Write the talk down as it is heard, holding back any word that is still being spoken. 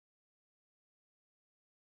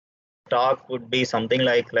talk would be something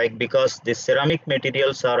like because the ceramic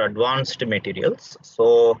materials are advanced materials.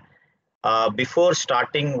 So before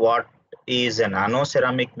starting what is a nano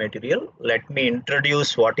ceramic material, let me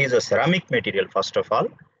introduce what is a ceramic material first of all,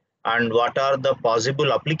 and what are the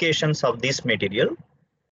possible applications of this material,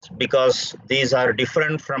 because these are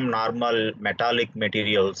different from normal metallic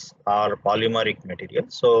materials or polymeric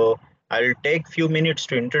materials. So I'll take few minutes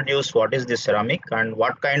to introduce what is this ceramic and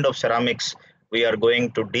what kind of ceramics we are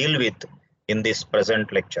going to deal with in this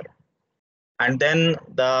present lecture. And then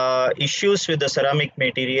the issues with the ceramic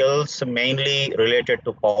materials mainly related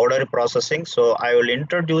to powder processing. So I will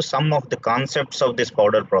introduce some of the concepts of this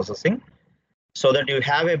powder processing so that you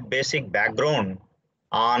have a basic background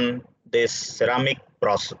on this ceramic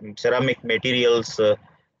materials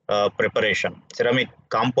preparation, ceramic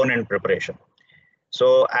component preparation.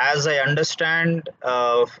 So as I understand,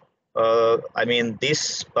 I mean,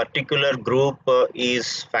 this particular group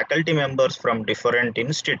is faculty members from different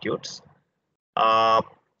institutes.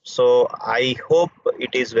 So I hope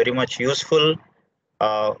it is very much useful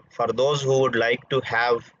for those who would like to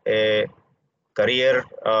have a career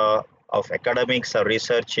of academics or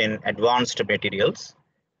research in advanced materials.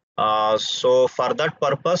 So for that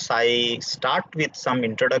purpose, I start with some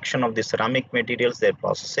introduction of the ceramic materials, their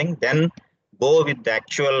processing, then go with the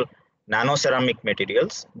actual nano ceramic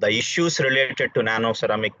materials, the issues related to nano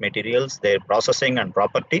ceramic materials, their processing and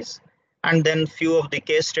properties, and then few of the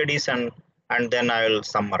case studies, and then I will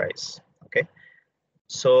summarize. Okay.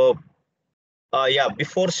 So yeah,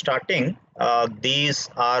 before starting, these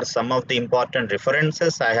are some of the important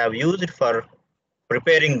references I have used for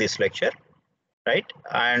preparing this lecture, right?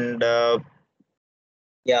 And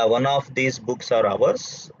yeah, one of these books are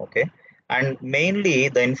ours, okay? And mainly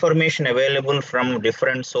the information available from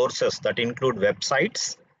different sources that include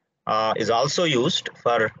websites is also used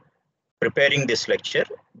for preparing this lecture,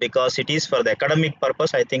 because it is for the academic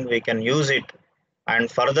purpose. I think we can use it, and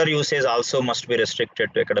further usage also must be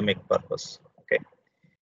restricted to academic purpose. Okay.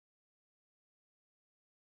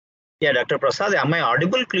 Yeah, Dr. Prasad, am I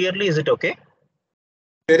audible clearly? Is it okay?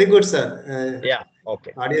 Very good, sir. Yeah,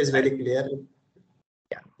 okay. Audio is very clear.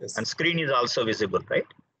 Yeah, yes. And screen is also visible, right?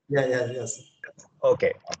 Yeah, yes.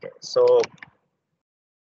 Okay, okay. So,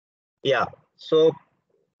 yeah, so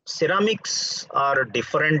ceramics are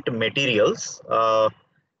different materials.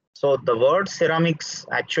 So the word ceramics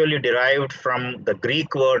actually derived from the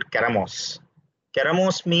Greek word keramos.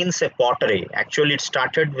 Keramos means a pottery. Actually, it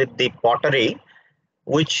started with the pottery,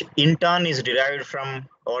 which in turn is derived from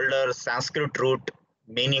older Sanskrit root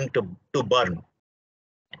meaning to burn.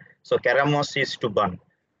 So keramos is to burn.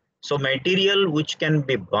 So material which can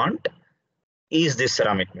be burnt is the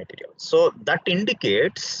ceramic material. So that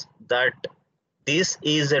indicates that this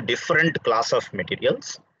is a different class of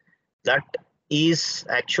materials that is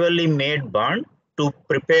actually made burnt to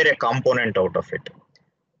prepare a component out of it.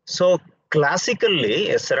 So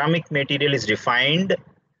classically, a ceramic material is defined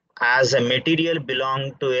as a material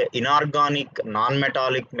belong to an inorganic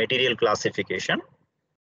non-metallic material classification.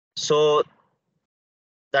 So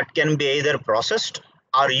that can be either processed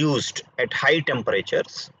or used at high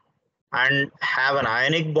temperatures and have an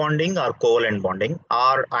ionic bonding or covalent bonding,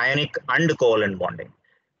 or ionic and covalent bonding.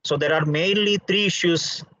 So there are mainly three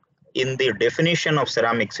issues in the definition of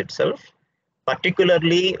ceramics itself,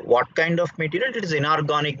 particularly what kind of material. It is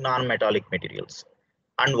inorganic non-metallic materials,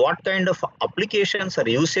 and what kind of applications or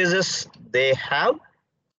usages they have.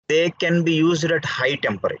 They can be used at high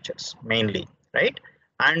temperatures mainly, right?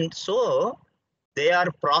 And so they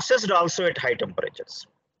are processed also at high temperatures.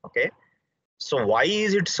 Okay. So why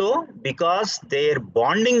is it so? Because their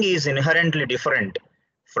bonding is inherently different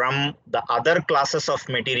from the other classes of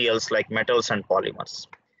materials like metals and polymers.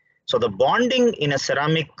 So the bonding in a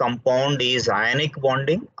ceramic compound is ionic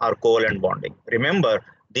bonding or covalent bonding. Remember,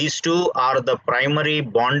 these two are the primary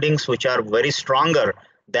bondings which are very stronger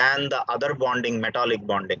than the other bonding, metallic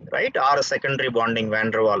bonding, right? Or a secondary bonding,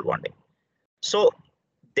 van der Waals bonding. So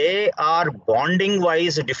they are bonding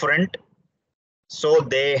wise different. So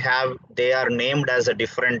they are named as a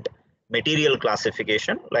different material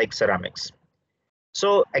classification like ceramics.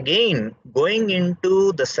 So again, going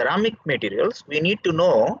into the ceramic materials, we need to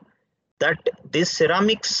know that these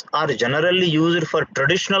ceramics are generally used for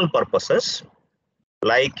traditional purposes,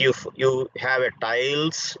 like you have a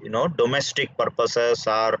tiles, domestic purposes,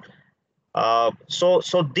 or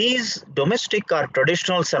so these domestic or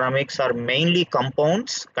traditional ceramics are mainly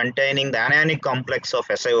compounds containing the anionic complex of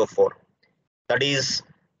SiO4. That is,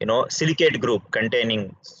 silicate group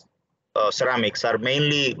containing ceramics are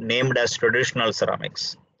mainly named as traditional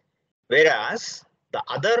ceramics. Whereas the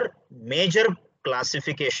other major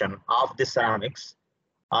classification of the ceramics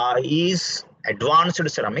is advanced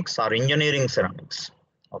ceramics or engineering ceramics.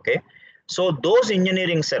 Okay, so those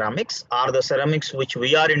engineering ceramics are the ceramics which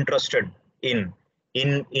we are interested in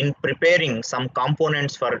preparing some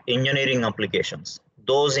components for engineering applications.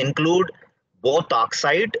 Those include both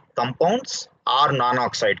oxide compounds or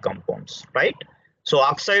non-oxide compounds, right? So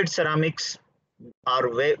oxide ceramics are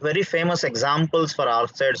very famous examples for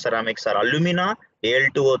oxide ceramics are alumina,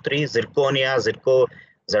 Al2O3, zirconia,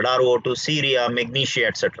 ZrO2, ceria, magnesia,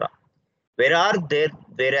 etc.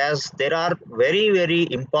 Whereas there are very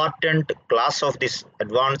important class of this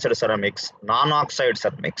advanced ceramics, non-oxide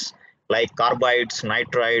ceramics like carbides,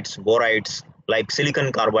 nitrides, borides, like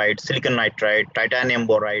silicon carbide, silicon nitride, titanium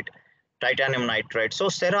boride, titanium nitride. So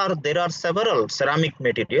there are several ceramic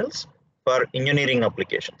materials for engineering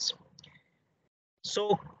applications.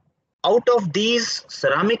 So out of these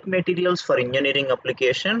ceramic materials for engineering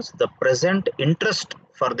applications, the present interest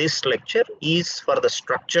for this lecture is for the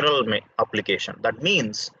structural application. That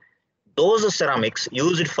means those ceramics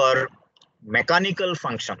used for mechanical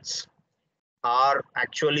functions are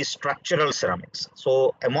actually structural ceramics.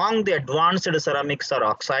 So among the advanced ceramics are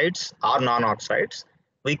oxides or non-oxides.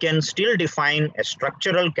 We can still define a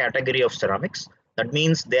structural category of ceramics. That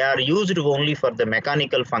means they are used only for the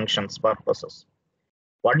mechanical functions purposes.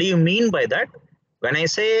 What do you mean by that? When I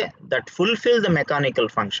say that fulfill the mechanical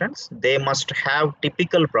functions, they must have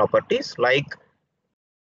typical properties like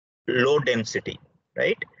low density,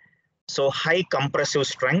 right? So high compressive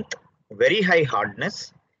strength, very high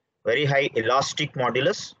hardness, very high elastic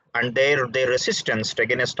modulus, and their resistance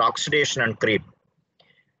against oxidation and creep.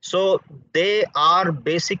 So they are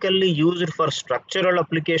basically used for structural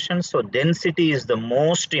applications. So density is the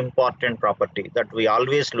most important property that we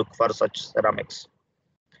always look for such ceramics.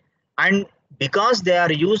 And because they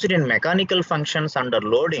are used in mechanical functions under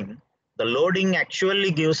loading, the loading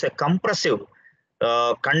actually gives a compressive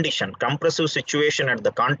condition, compressive situation at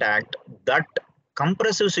the contact. That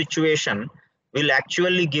compressive situation will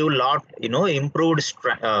actually give lot, improved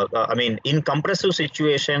strength. I mean, in compressive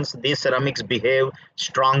situations, these ceramics behave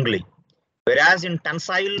strongly, whereas in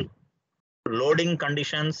tensile loading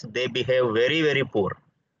conditions, they behave very poor.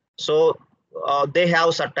 So they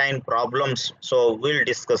have certain problems. So we'll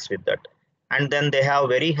discuss with that. And then they have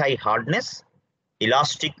very high hardness,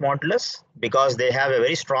 elastic modulus, because they have a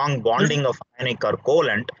very strong bonding of ionic or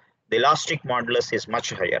covalent. The elastic modulus is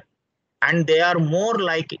much higher. And they are more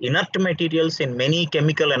like inert materials in many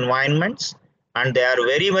chemical environments. And they are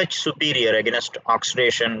very much superior against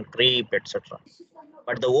oxidation, creep, etc.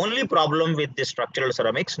 But the only problem with the structural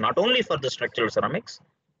ceramics, not only for the structural ceramics,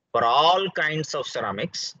 for all kinds of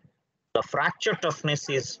ceramics, the fracture toughness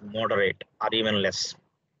is moderate or even less.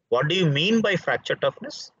 What do you mean by fracture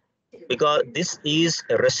toughness? Because this is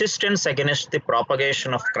resistance against the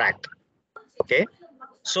propagation of crack. Okay,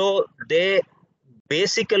 so they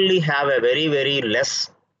basically have a very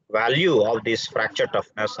less value of this fracture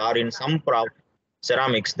toughness, or in some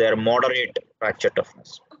ceramics, their moderate fracture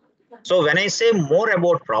toughness. So when I say more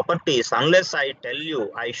about properties, unless I tell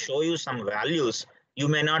you, I show you some values, you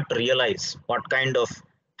may not realize what kind of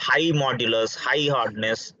high modulus, high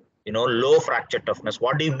hardness, low fracture toughness.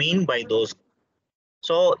 What do you mean by those?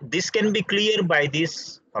 So this can be clear by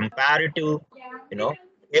this comparative,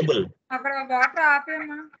 table.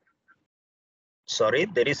 Sorry,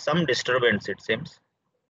 there is some disturbance, it seems.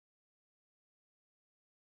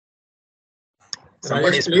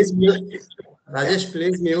 Rajesh, please mute. Rajesh,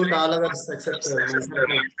 please mute all others except myself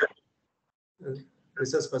and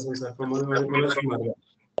research person, sir, from Manoj Kumar.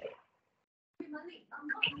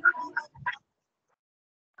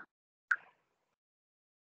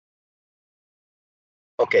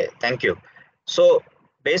 Okay, thank you. So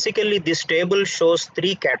basically this table shows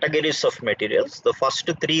three categories of materials. The first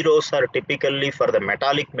three rows are typically for the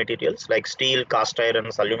metallic materials like steel, cast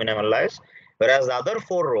irons, aluminum alloys, whereas the other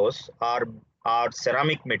four rows are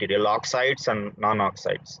ceramic material, oxides and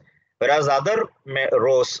non-oxides. Whereas other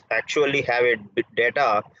rows actually have a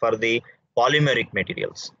data for the polymeric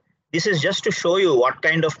materials. This is just to show you what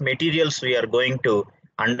kind of materials we are going to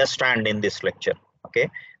understand in this lecture. Okay.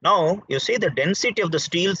 Now you see the density of the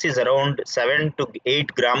steels is around 7 to 8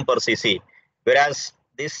 gram per cc, whereas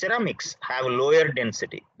these ceramics have lower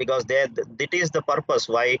density because that is the purpose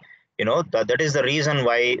why, that is the reason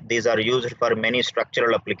why these are used for many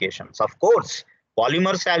structural applications. Of course,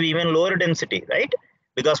 polymers have even lower density, right?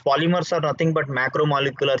 Because polymers are nothing but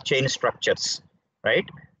macromolecular chain structures, right?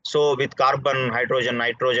 So with carbon, hydrogen,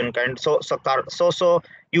 nitrogen kind, so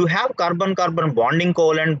you have carbon-carbon bonding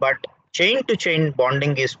covalent, but chain-to-chain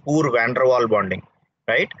bonding is poor van der Waal bonding,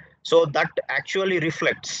 right? So that actually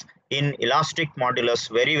reflects in elastic modulus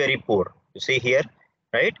very poor. You see here,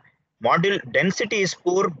 right? Module density is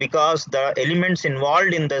poor because the elements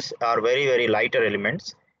involved in this are very, very lighter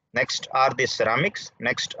elements. Next are the ceramics.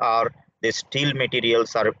 Next are the steel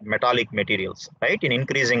materials or metallic materials, right? In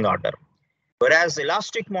increasing order. Whereas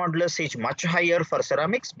elastic modulus is much higher for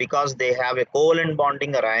ceramics because they have a covalent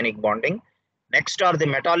bonding or ionic bonding. Next are the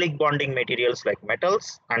metallic bonding materials like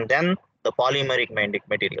metals, and then the polymeric bonding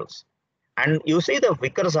materials. And you see the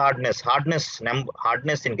Vickers hardness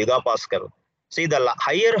in gigapascal. See, the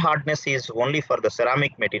higher hardness is only for the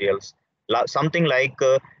ceramic materials, something like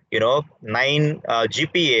 9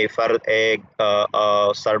 GPa for a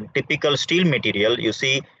typical steel material. You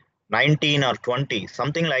see 19 or 20,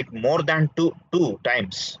 something like more than two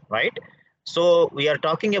times, right? So we are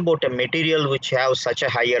talking about a material which have such a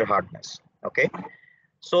higher hardness. Okay.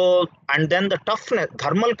 So, and then the toughness,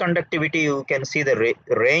 thermal conductivity, you can see the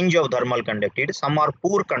range of thermal conductivity. Some are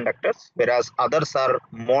poor conductors, whereas others are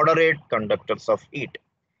moderate conductors of heat.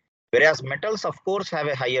 Whereas metals, of course, have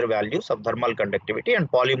a higher values of thermal conductivity and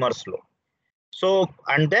polymers low. So,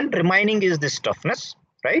 and then remaining is this toughness,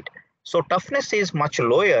 right? So toughness is much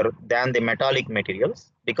lower than the metallic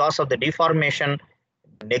materials because of the deformation,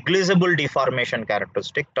 negligible deformation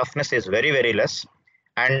characteristic. Toughness is very, very less.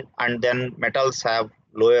 And then metals have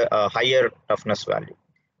lower, higher toughness value,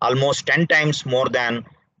 almost 10 times more than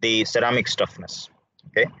the ceramics toughness.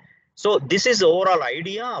 Okay. So this is the overall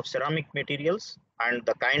idea of ceramic materials and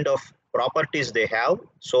the kind of properties they have.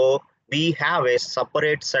 So we have a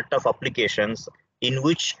separate set of applications in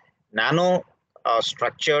which nano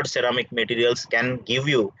structured ceramic materials can give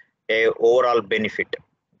you a overall benefit.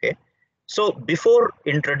 Okay. So before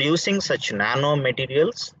introducing such nano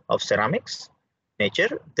materials of ceramics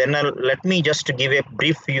nature, then let me just give a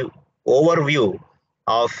brief overview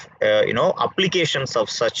of applications of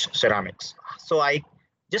such ceramics. So I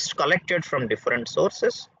just collected from different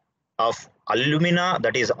sources of alumina,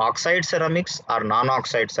 that is oxide ceramics or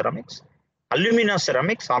non-oxide ceramics, alumina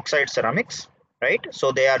ceramics, oxide ceramics, right?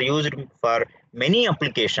 So they are used for many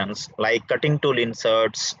applications like cutting tool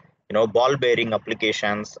inserts, ball bearing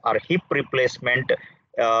applications or hip replacement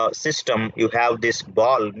system. You have this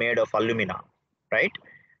ball made of alumina, right?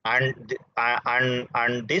 And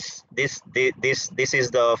this is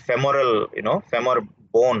the femoral, femur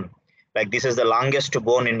bone. Like this is the longest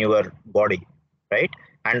bone in your body, right?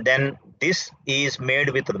 And then this is made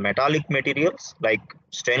with the metallic materials like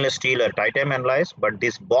stainless steel or titanium alloys, but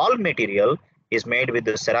this ball material is made with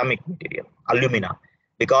the ceramic material, alumina,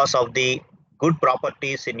 because of the good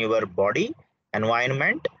properties in your body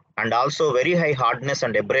environment and also very high hardness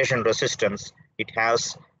and abrasion resistance. It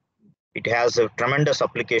has a tremendous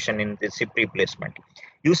application in the zip replacement.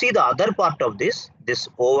 You see the other part of this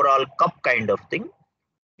overall cup kind of thing.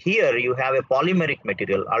 Here you have a polymeric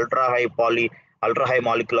material, ultra high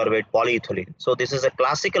molecular weight polyethylene. So this is a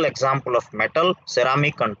classical example of metal,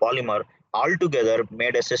 ceramic, and polymer all together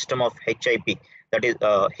made a system of HIP, that is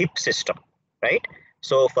a hip system, right?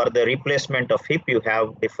 So for the replacement of hip, you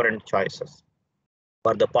have different choices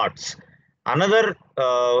for the parts. Another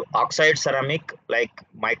oxide ceramic like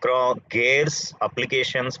micro gears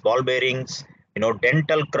applications, ball bearings,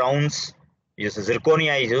 dental crowns.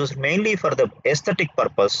 Zirconia is used mainly for the aesthetic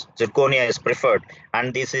purpose. Zirconia is preferred,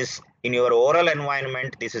 and this is in your oral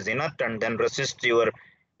environment. This is inert and then resists your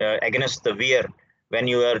against the wear when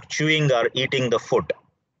you are chewing or eating the food.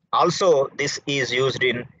 Also, this is used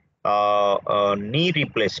in knee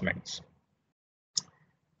replacements.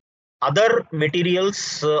 Other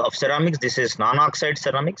materials of ceramics, this is non-oxide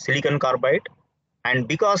ceramic, silicon carbide. And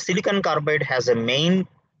because silicon carbide has a mainly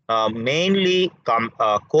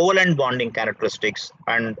covalent bonding characteristics,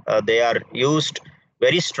 and they are used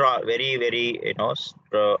very strong, very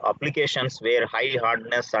applications where high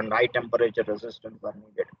hardness and high temperature resistance are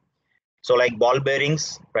needed. So like ball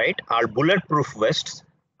bearings, right, are bulletproof vests,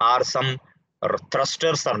 are some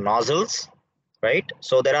thrusters or nozzles, right?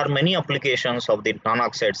 So there are many applications of the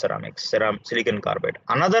non-oxide ceramics, silicon carbide.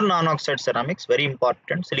 Another non-oxide ceramics, very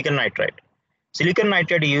important, silicon nitride. Silicon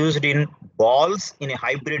nitride used in balls in a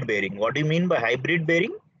hybrid bearing. What do you mean by hybrid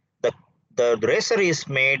bearing? The racer is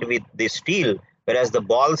made with the steel, whereas the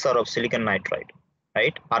balls are of silicon nitride,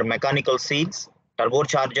 right? Or mechanical seals,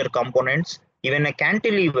 turbocharger components, even a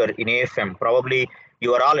cantilever in AFM. Probably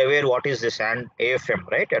you are all aware what is this and AFM,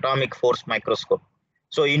 right? Atomic force microscope.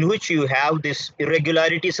 So in which you have these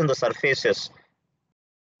irregularities in the surfaces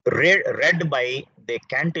read by the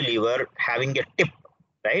cantilever having a tip,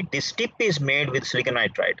 right? This tip is made with silicon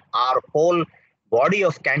nitride. Our whole body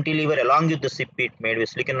of cantilever along with the tip is made with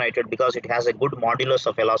silicon nitride because it has a good modulus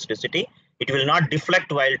of elasticity. It will not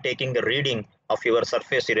deflect while taking the reading of your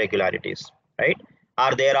surface irregularities, right?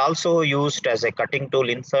 or they are also used as a cutting tool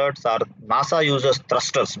inserts, or NASA uses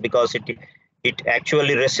thrusters because it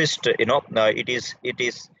actually resists, it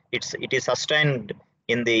is sustained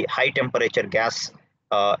in the high temperature gas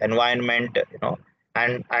environment,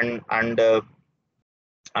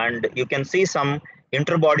 and you can see some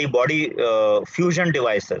interbody body fusion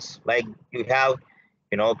devices, like you have,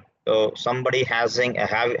 somebody have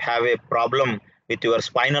a problem with your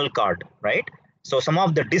spinal cord, right? So some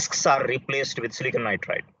of the discs are replaced with silicon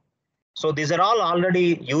nitride. So these are all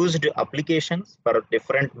already used applications for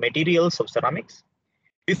different materials of ceramics.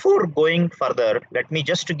 Before going further, let me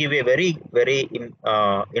just give a very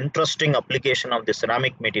interesting application of the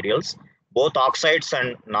ceramic materials, both oxides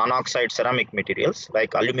and non-oxide ceramic materials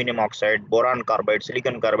like aluminum oxide, boron carbide,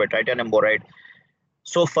 silicon carbide, titanium boride.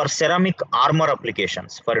 So for ceramic armor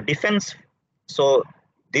applications, for defense, so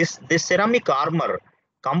this ceramic armor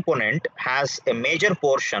component has a major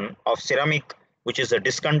portion of ceramic, which is a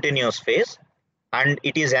discontinuous phase, and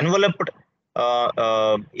it is enveloped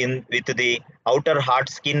in with the outer hard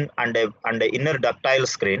skin and a inner ductile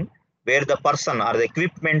screen, where the person or the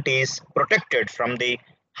equipment is protected from the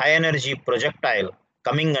high energy projectile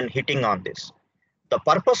coming and hitting on this. The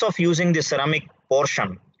purpose of using the ceramic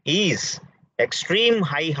portion is extreme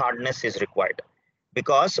high hardness is required,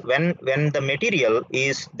 because when the material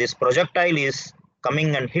is, this projectile is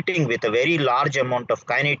coming and hitting with a very large amount of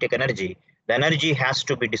kinetic energy, the energy has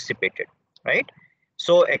to be dissipated, right?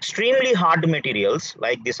 So extremely hard materials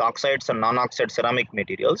like these oxides and non-oxide ceramic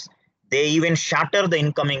materials, they even shatter the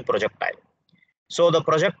incoming projectile. So the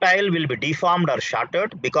projectile will be deformed or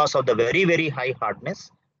shattered because of the very high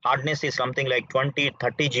hardness. Hardness is something like 20,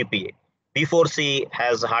 30 GPa. P4C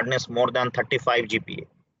has hardness more than 35 GPa,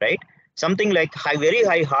 right? Something like very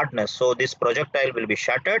high hardness. So this projectile will be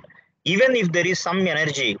shattered. Even if there is some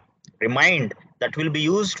energy remained, that will be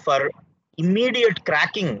used for immediate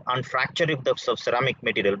cracking and fracture of the ceramic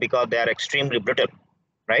material, because they are extremely brittle,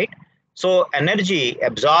 right? So energy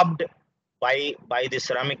absorbed by the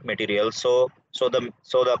ceramic material. The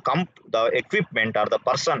equipment or the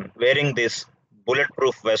person wearing this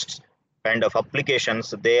bulletproof vests kind of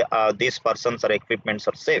applications, these persons or equipments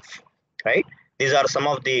are safe, right? These are some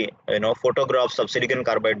of the photographs of silicon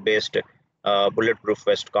carbide based bulletproof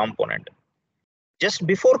vest component. Just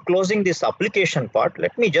before closing this application part,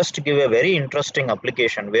 let me just give a very interesting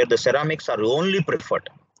application where the ceramics are only preferred.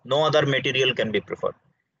 No other material can be preferred.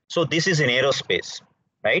 So this is in aerospace,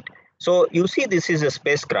 right? So you see, this is a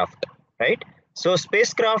spacecraft, right? So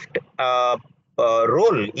spacecraft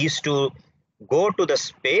role is to go to the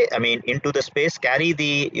space, into the space, carry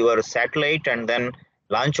your satellite, and then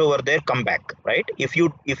launch over there, come back, right? If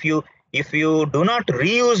you do not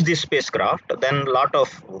reuse this spacecraft, then lot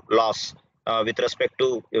of loss with respect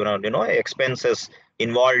to expenses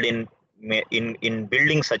involved in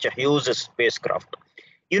building such a huge spacecraft.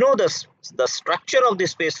 The structure of the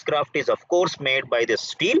spacecraft is of course made by the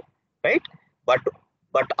steel, right? But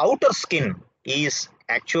outer skin is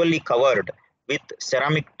actually covered with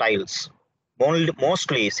ceramic tiles,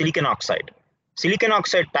 mostly silicon oxide. Silicon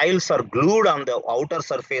oxide tiles are glued on the outer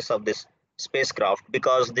surface of this spacecraft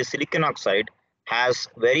because the silicon oxide has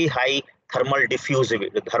very high thermal diffusivity,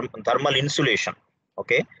 thermal insulation.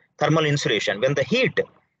 Okay, thermal insulation. When the heat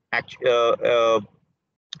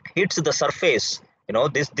hits the surface,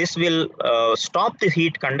 this will stop the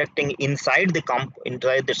heat conducting inside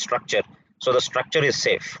the structure, so the structure is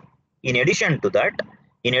safe. In addition to that,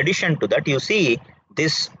 you see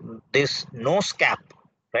this nose cap,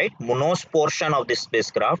 right? Nose portion of this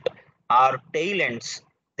spacecraft, or tail ends,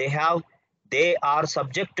 they are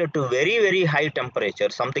subjected to very high temperature,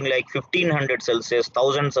 something like 1500 Celsius,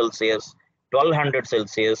 1000 Celsius, 1200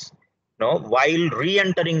 Celsius, while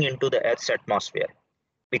re-entering into the Earth's atmosphere.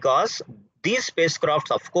 Because these spacecrafts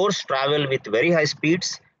of course travel with very high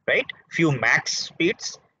speeds, right? Few max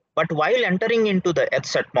speeds, but while entering into the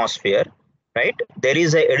Earth's atmosphere, right, there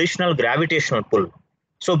is an additional gravitational pull.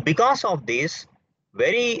 So because of this,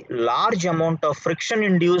 very large amount of friction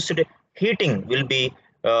induced heating will be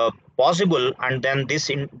possible, and then this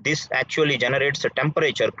actually generates a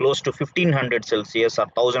temperature close to 1500 Celsius or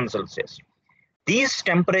 1000 Celsius. These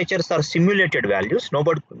temperatures are simulated values.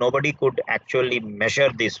 Nobody could actually measure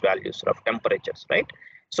these values of temperatures, right?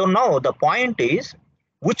 So now the point is,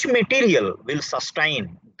 which material will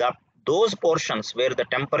sustain those portions where the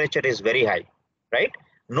temperature is very high, right?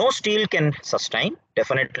 No steel can sustain,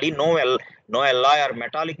 definitely no alloy or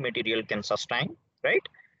metallic material can sustain, right?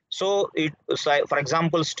 So for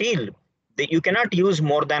example, steel, you cannot use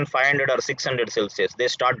more than 500 or 600 Celsius. They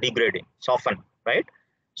start degrading, soften, right?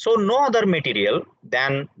 So no other material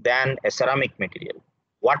than a ceramic material.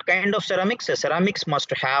 What kind of ceramics? Ceramics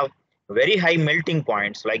must have very high melting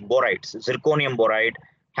points like borides, zirconium boride,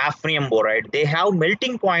 hafnium boride. They have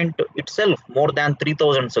melting point itself more than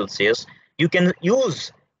 3000 Celsius. You can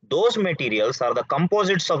use those materials or the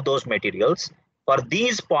composites of those materials for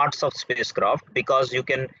these parts of spacecraft because you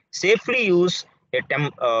can safely use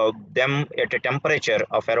them at a temperature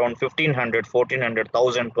of around 1500, 1400,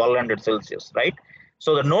 1000, 1200 Celsius, right?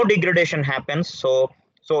 So the no degradation happens. So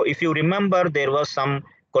if you remember, there was some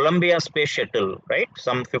Columbia space shuttle, right?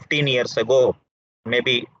 Some 15 years ago,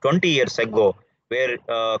 maybe 20 years ago, where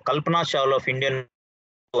Kalpana Chawla of Indian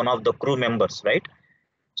one of the crew members, right?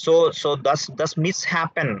 So thus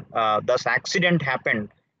mishappen, thus accident happened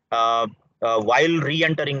uh, while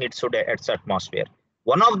re-entering its atmosphere.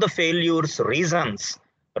 One of the failures reasons,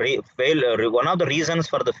 one of the reasons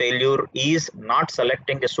for the failure is not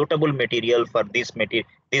selecting a suitable material for these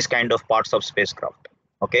kind of parts of spacecraft.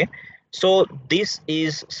 Okay, so this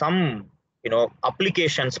is some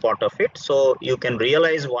applications part of it. So you can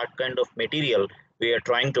realize what kind of material we are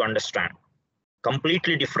trying to understand,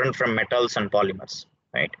 completely different from metals and polymers,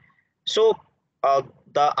 right? So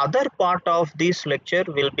the other part of this lecture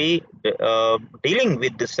will be dealing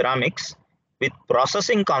with the ceramics, with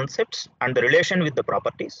processing concepts and the relation with the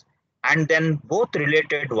properties, and then both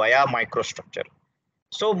related via microstructure.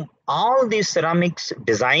 So all these ceramics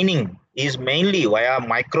designing is mainly via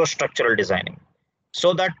microstructural designing,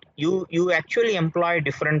 so that you actually employ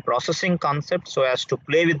different processing concepts so as to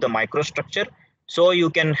play with the microstructure, so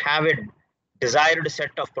you can have a desired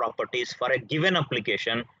set of properties for a given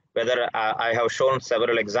application. Whether I have shown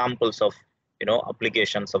several examples of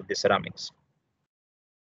applications of the ceramics.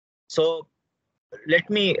 So let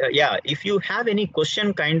me yeah, if you have any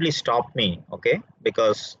question, kindly stop me, okay,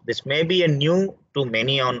 because this may be a new to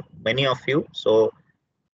many of you. So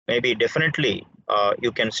maybe definitely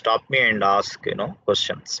you can stop me and ask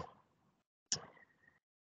questions.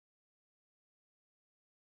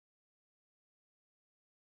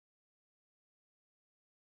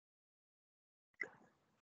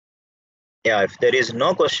 Yeah, if there is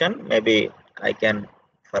no question, maybe I can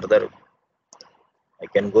further, I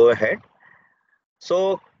can go ahead.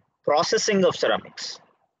 So processing of ceramics.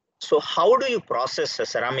 So how do you process a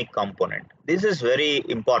ceramic component? This is very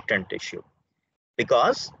important issue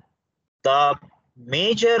because the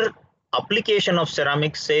major application of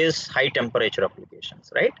ceramics is high temperature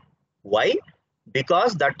applications, right? Why?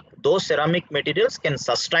 Because that those ceramic materials can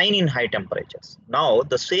sustain in high temperatures. Now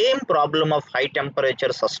the same problem of high temperature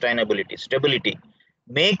sustainability, stability,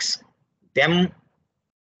 makes them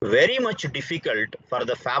very much difficult for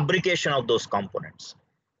the fabrication of those components.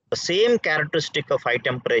 The same characteristic of high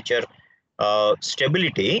temperature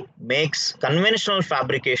stability makes conventional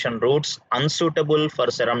fabrication routes unsuitable for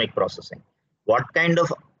ceramic processing. What kind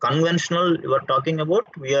of conventional you are talking about?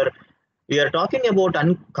 We are talking about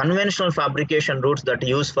unconventional fabrication routes that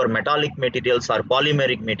use for metallic materials or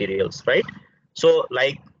polymeric materials, right? So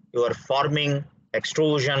like your forming,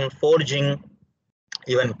 extrusion, forging,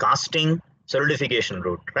 even casting, solidification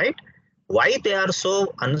route, right? Why they are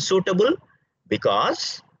so unsuitable?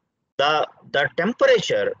 Because the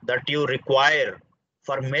temperature that you require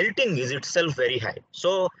for melting is itself very high.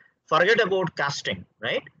 So forget about casting,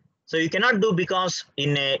 right? So you cannot do, because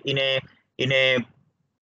in an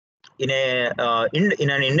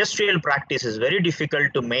industrial practice is very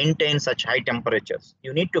difficult to maintain such high temperatures.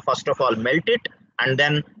 You need to first of all melt it, and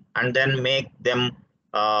then uh,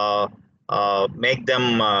 make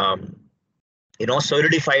them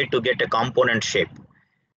solidified to get a component shape.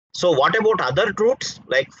 So what about other routes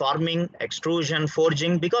like forming, extrusion,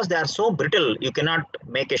 forging? Because they are so brittle, you cannot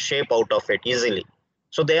make a shape out of it easily.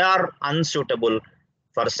 So they are unsuitable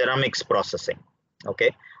for ceramics processing.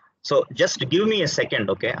 Okay. So just give me a second.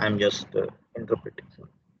 Okay. I'm just interpreting.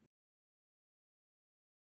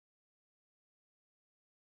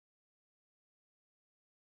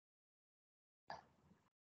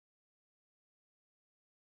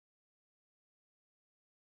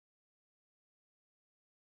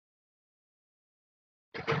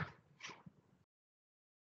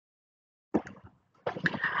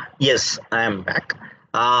 Yes, I am back.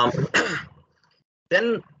 Um,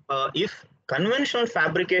 then if conventional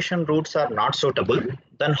fabrication routes are not suitable,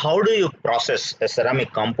 then how do you process a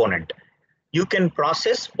ceramic component? You can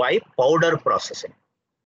process by powder processing,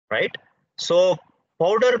 right? So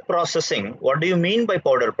powder processing, what do you mean by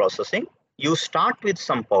powder processing? You start with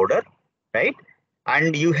some powder, right?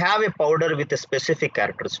 And you have a powder with a specific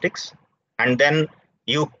characteristics, and then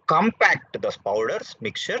you compact the powders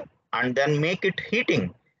mixture and then make it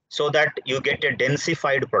heating so that you get a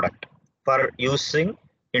densified product for using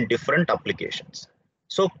in different applications.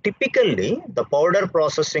 So typically the powder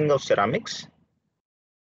processing of ceramics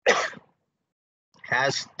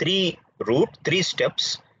has three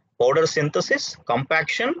steps: powder synthesis,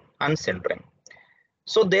 compaction, and sintering.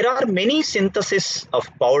 So there are many synthesis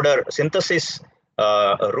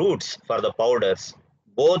routes for the powders,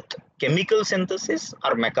 both chemical synthesis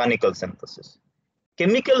or mechanical synthesis.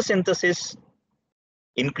 Chemical synthesis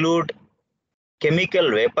include chemical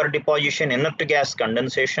vapor deposition, inert gas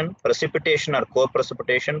condensation, precipitation or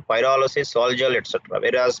co-precipitation, pyrolysis, sol gel, etc.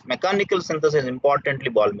 Whereas mechanical synthesis, importantly,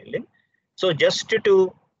 ball milling. So just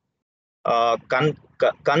to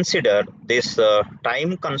consider this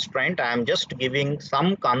time constraint, I am just giving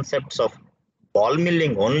some concepts of ball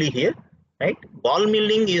milling only here, right? Ball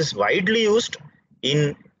milling is widely used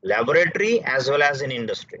in laboratory as well as in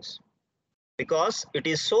industries because it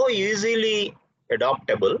is so easily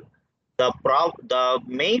adoptable. The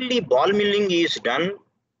mainly ball milling is done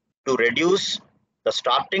to reduce the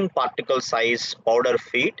starting particle size powder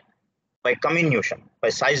feed by comminution, by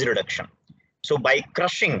size reduction. So by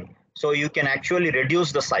crushing, so you can actually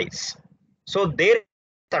reduce the size. So there is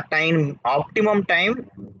a time, optimum time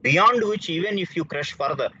beyond which even if you crush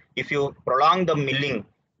further, if you prolong the milling,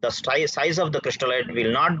 the size of the crystallite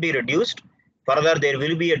will not be reduced. Further, there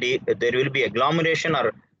will be agglomeration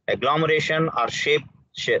or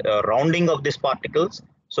rounding of these particles.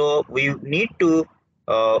 So we need to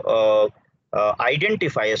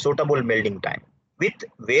identify a suitable melting time with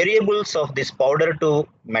variables of this powder to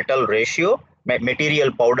metal ratio,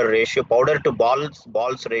 material powder ratio, powder to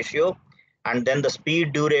balls ratio, and then the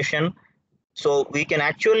speed duration. So we can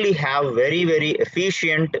actually have very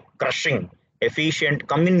efficient crushing, efficient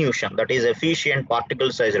comminution, that is efficient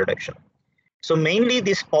particle size reduction. So mainly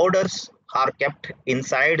these powders are kept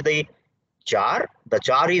inside the jar. The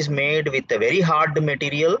jar is made with a very hard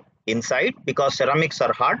material inside because ceramics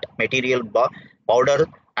are hard material powder,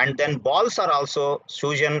 and then balls are also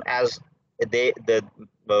chosen as they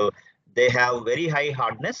they have very high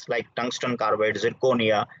hardness like tungsten carbide,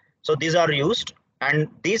 zirconia. So these are used and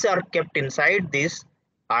these are kept inside this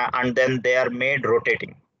and then they are made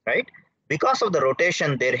rotating, right? Because of the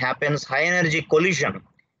rotation, there happens high energy collision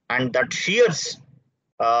and that shears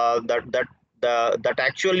that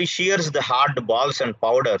actually shears the hard balls and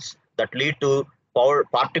powders that lead to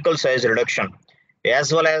particle size reduction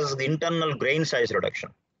as well as the internal grain size reduction.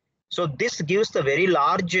 So this gives the very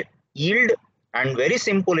large yield and very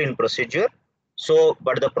simple in procedure. So,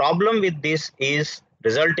 but the problem with this is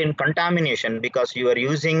result in contamination because you are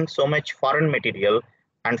using so much foreign material,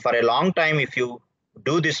 and for a long time if you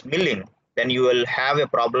do this milling, then you will have a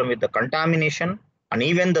problem with the contamination, and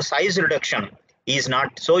even the size reduction is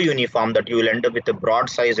not so uniform that you will end up with a broad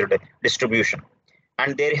size distribution.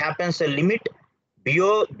 And there happens a limit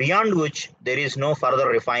beyond which there is no further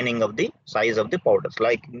refining of the size of the powders.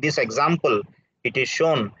 Like in this example, it is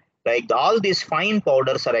shown like all these fine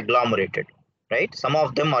powders are agglomerated, right? Some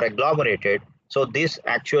of them are agglomerated. So this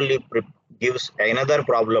actually gives another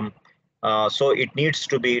problem. So it needs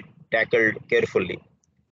to be tackled carefully.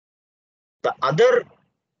 The other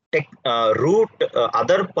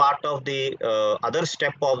other part of the other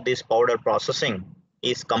step of this powder processing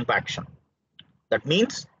is compaction. That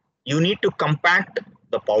means you need to compact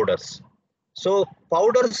the powders. So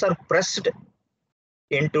powders are pressed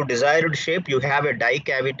into desired shape. You have a die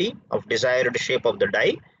cavity of desired shape of the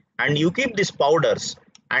die and you keep these powders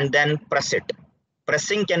and then press it.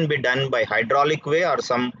 Pressing can be done by hydraulic way or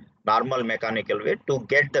some normal mechanical way to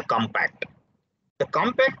get the compact. The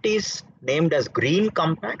compact is named as green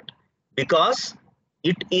compact because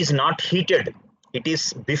it is not heated. It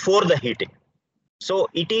is before the heating. So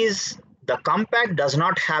it is, the compact does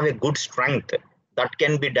not have a good strength that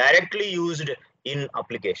can be directly used in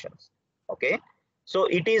applications. Okay. So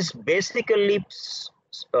it is basically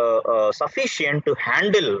sufficient to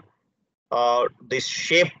handle this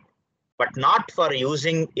shape, but not for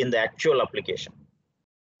using in the actual application.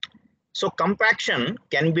 So compaction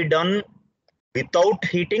can be done without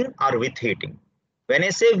heating or with heating. When I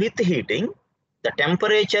say with heating, the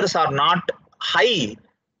temperatures are not high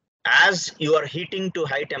as you are heating to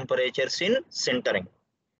high temperatures in sintering.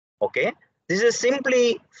 Okay, this is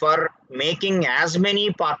simply for making as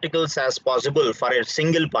many particles as possible for a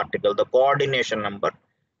single particle, the coordination number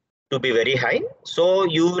to be very high. So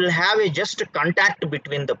you will have a just contact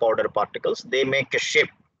between the powder particles. They make a shape,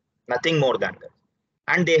 nothing more than that.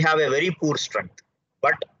 And they have a very poor strength.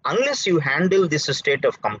 But unless you handle this state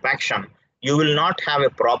of compaction, you will not have a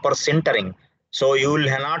proper sintering. So you will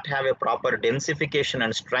not have a proper densification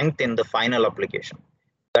and strength in the final application.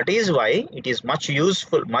 That is why it is much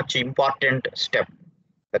useful, much important step,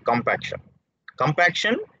 the compaction.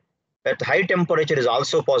 Compaction That high temperature is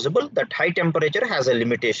also possible. That high temperature has a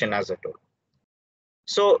limitation, as I told.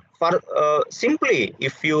 So for simply,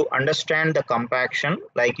 if you understand the compaction,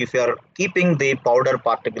 like if you are keeping the powder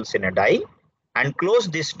particles in a die and close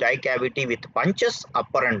this die cavity with punches,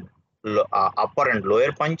 upper and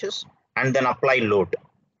lower punches, and then apply load,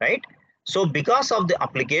 right? So because of the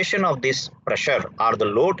application of this pressure or the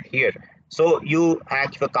load here, so you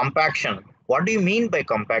act for compaction. What do you mean by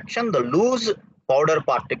compaction? The loose powder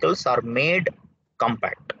particles are made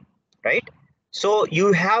compact, right? So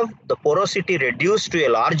you have the porosity reduced to a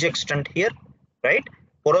large extent here, right?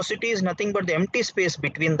 Porosity is nothing but the empty space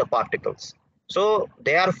between the particles. So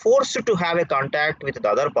they are forced to have a contact with the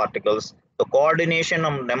other particles. The coordination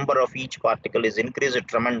of number of each particle is increased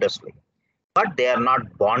tremendously, but they are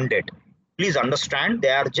not bonded. Please understand, they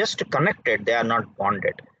are just connected, they are not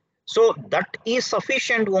bonded. So that is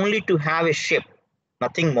sufficient only to have a shape,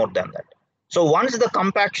 nothing more than that. So once the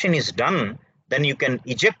compaction is done, then you can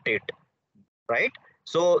eject it, right?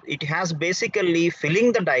 So it has basically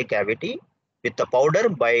filling the die cavity with the powder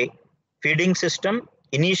by feeding system,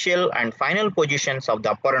 initial and final positions of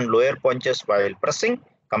the upper and lower punches while pressing,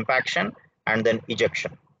 compaction, and then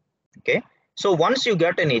ejection. Okay. So once you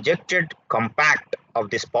get an ejected compact of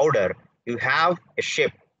this powder, you have a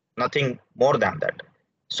shape, nothing more than that.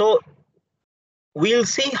 So we'll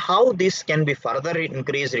see how this can be further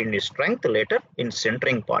increased in strength later in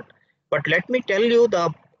centering part. But let me tell you,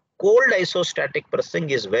 the cold isostatic pressing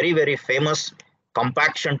is very, very famous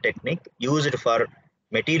compaction technique used for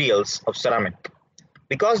materials of ceramic.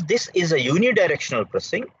 Because this is a unidirectional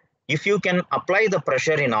pressing, if you can apply the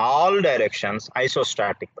pressure in all directions,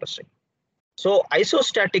 isostatic pressing. So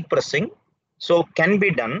isostatic pressing can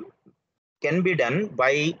be done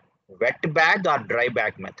by wet bag or dry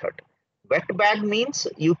bag method. Wet bag means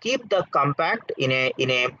you keep the compact in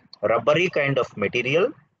a rubbery kind of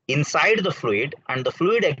material inside the fluid, and the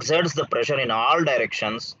fluid exerts the pressure in all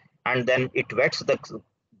directions, and then it wets the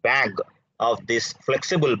bag of this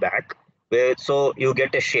flexible bag, so you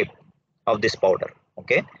get a shape of this powder.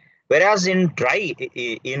 Okay, whereas in dry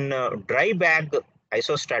bag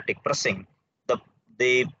isostatic pressing,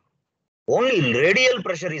 the only radial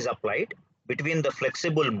pressure is applied between the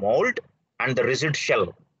flexible mold and the rigid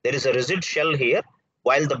shell. There is a rigid shell here,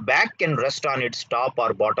 while the bag can rest on its top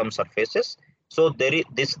or bottom surfaces. So there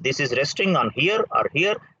is this is resting on here or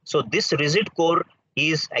here. So this rigid core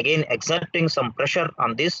is again exerting some pressure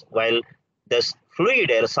on this, while this fluid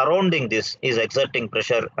air surrounding this is exerting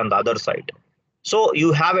pressure on the other side. So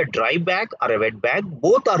you have a dry bag or a wet bag.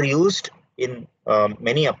 Both are used in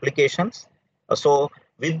many applications. So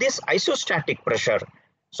with this isostatic pressure,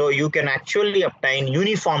 so you can actually obtain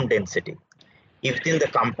uniform density within the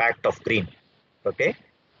compact of green. Okay,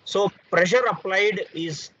 so pressure applied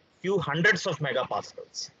is few hundreds of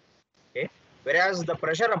megapascals. Okay, whereas the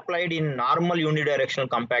pressure applied in normal unidirectional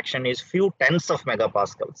compaction is few tens of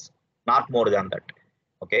megapascals, not more than that.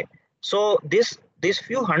 Okay, so this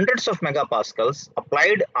few hundreds of megapascals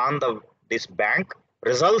applied on this bank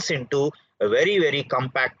results into a very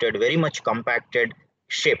compacted, very much compacted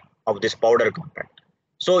shape of this powder compact.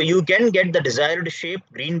 So you can get the desired shape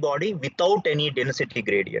green body without any density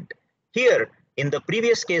gradient. Here in the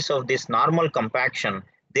previous case of this normal compaction,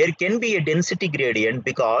 there can be a density gradient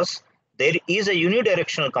because there is a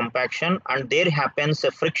unidirectional compaction and there happens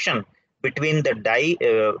a friction between the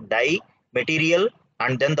die material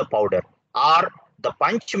and then the powder, or the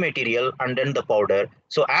punch material and then the powder.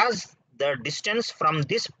 So as the distance from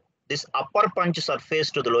this upper punch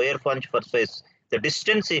surface to the lower punch surface, the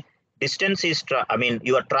distance is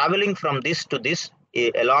you are traveling from this to this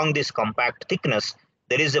along this compact thickness.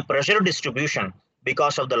 There is a pressure distribution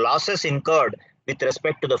because of the losses incurred with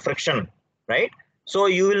respect to the friction, right? So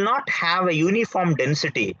you will not have a uniform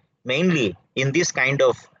density mainly in this kind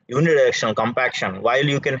of unidirectional compaction, while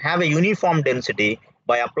you can have a uniform density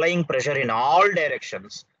by applying pressure in all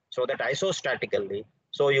directions, so that isostatically,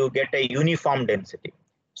 so you get a uniform density.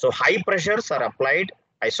 So high pressures are applied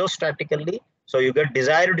isostatically, so you get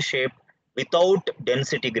desired shape without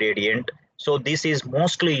density gradient. So this is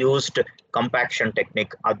mostly used compaction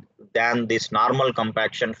technique than this normal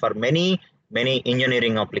compaction for many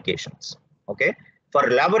engineering applications. Okay, for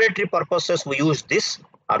laboratory purposes we use this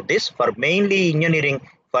or this. For mainly engineering,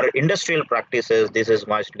 for industrial practices, this is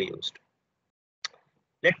mostly used.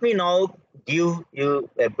 Let me now give you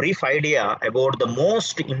a brief idea about the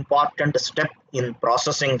most important step in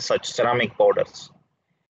processing such ceramic powders.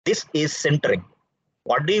 This is sintering.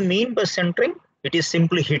 What do you mean by sintering? It is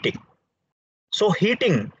simply heating. So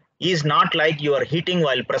heating is not like you are heating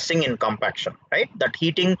while pressing in compaction, right? That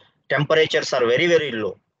heating temperatures are very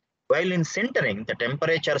low. While in sintering, the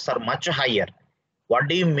temperatures are much higher. What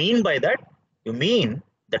do you mean by that? You mean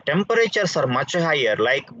the temperatures are much higher,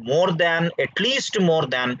 like at least more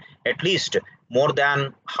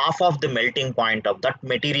than half of the melting point of that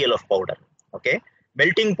material of powder. Okay,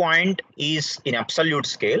 melting point is in absolute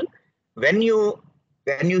scale. When you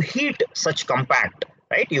heat such compact,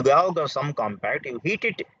 right? You have some compact, you heat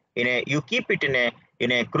it you keep it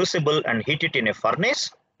in a crucible and heat it in a furnace,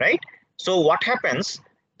 right? So what happens?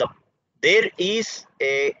 There is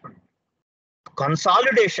a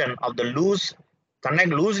consolidation of the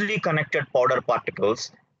loosely connected powder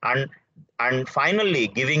particles and finally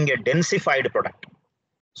giving a densified product.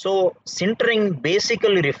 So sintering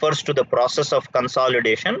basically refers to the process of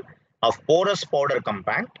consolidation of porous powder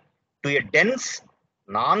compact to a dense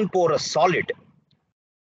non-porous solid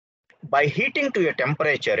by heating to a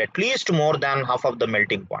temperature at least more than half of the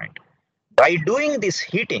melting point. By doing this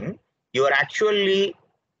heating, you are actually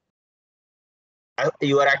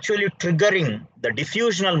triggering the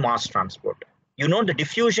diffusional mass transport. You know, the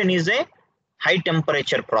diffusion is a high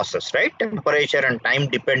temperature process, right? Temperature and time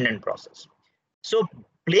dependent process. So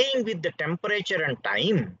playing with the temperature and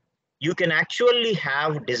time, you can actually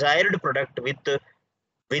have desired product with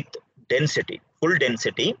density, full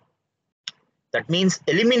density. That means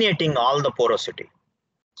eliminating all the porosity.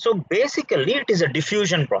 So basically it is a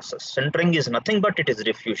diffusion process. Sintering is nothing but it is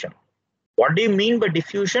diffusion. What do you mean by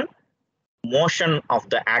diffusion? Motion of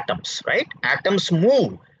the atoms, right? Atoms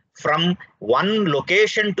move from one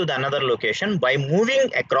location to the another location by moving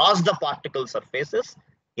across the particle surfaces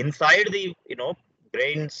inside the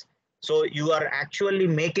grains. So you are actually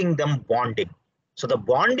making them bonding. So the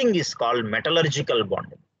bonding is called metallurgical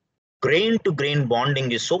bonding. Grain to grain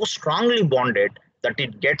bonding is so strongly bonded that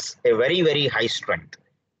it gets a very, very high strength.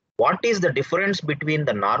 What is the difference between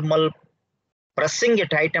the normal pressing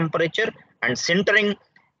at high temperature and sintering?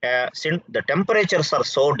 The temperatures are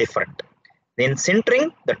so different. In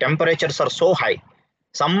sintering, the temperatures are so high.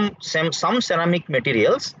 Some ceramic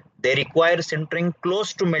materials, they require sintering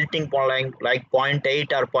close to melting point, like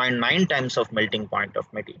 0.8 or 0.9 times of melting point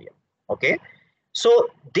of material. Okay, so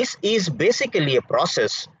this is basically a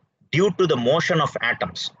process due to the motion of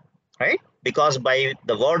atoms, right? Because by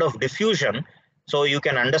the word of diffusion, so you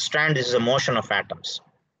can understand this is a motion of atoms.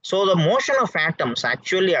 So the motion of atoms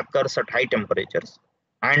actually occurs at high temperatures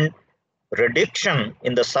and reduction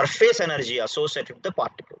in the surface energy associated with the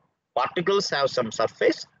particle. Particles have some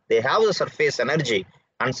surface, they have the surface energy,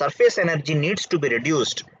 and surface energy needs to be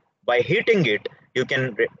reduced. By heating it, you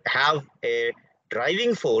can have a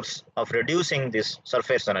driving force of reducing this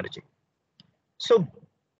surface energy. So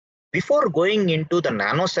before going into the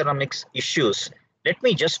nanoceramics issues, let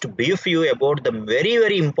me just brief you about the very,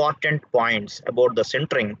 very important points about the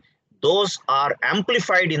sintering. Those are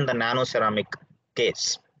amplified in the nanoceramic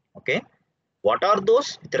case. Okay, what are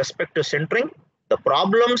those with respect to sintering? The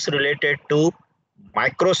problems related to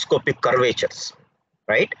microscopic curvatures,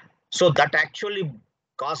 right? So that actually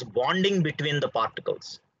cause bonding between the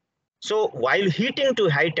particles. So while heating to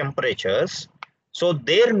high temperatures, so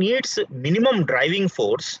there needs minimum driving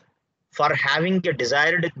force for having a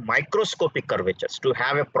desired microscopic curvatures to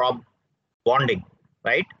have a bonding,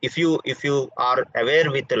 right? If you are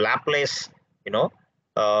aware with the Laplace,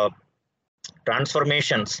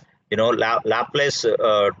 transformations, Laplace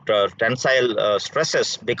tensile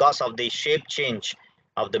stresses because of the shape change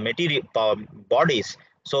of the material bodies.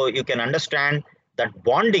 So you can understand that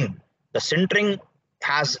bonding, the sintering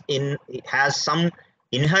has some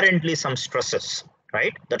inherently some stresses,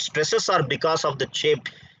 right? That stresses are because of the shape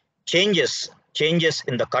changes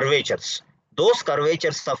in the curvatures. Those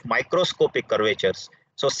curvatures of microscopic curvatures.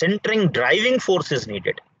 So sintering driving force is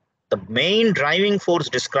needed. The main driving force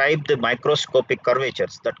describes the microscopic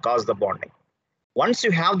curvatures that cause the bonding. Once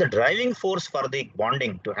you have the driving force for the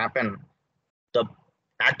bonding to happen, the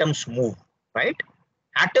atoms move, right?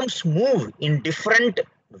 Atoms move in different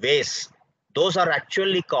ways. Those are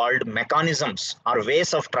actually called mechanisms or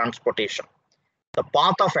ways of transportation. The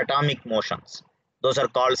path of atomic motions, those are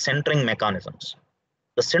called sintering mechanisms.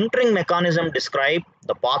 The sintering mechanism describes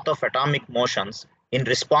the path of atomic motions in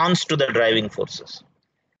response to the driving forces.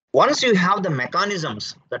 Once you have the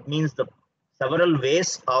mechanisms, that means the several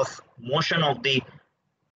ways of motion of the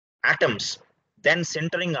atoms, then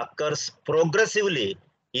sintering occurs progressively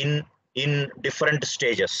in different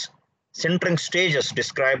stages. Sintering stages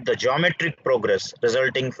describe the geometric progress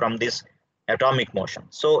resulting from this atomic motion.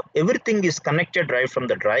 So everything is connected right from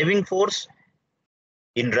the driving force.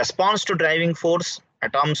 In response to driving force,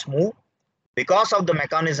 atoms move. Because of the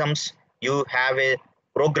mechanisms, you have a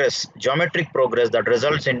progress, geometric progress that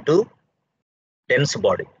results into dense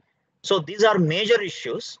body. So these are major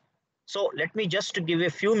issues. So let me just give a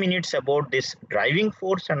few minutes about this driving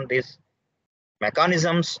force and these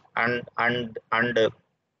mechanisms and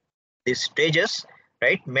these stages,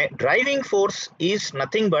 right? Driving force is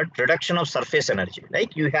nothing but reduction of surface energy.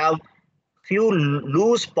 Like you have few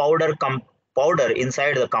loose powder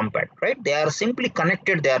inside the compact, right? They are simply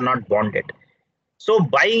connected, they are not bonded. So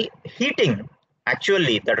by heating,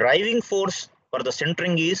 actually the driving force for the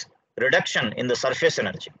sintering is reduction in the surface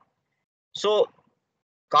energy. So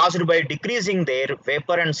caused by decreasing their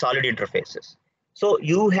vapor and solid interfaces. So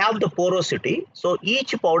you have the porosity. So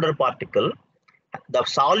each powder particle, the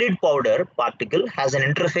solid powder particle has an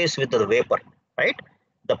interface with the vapor, right?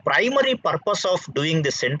 The primary purpose of doing the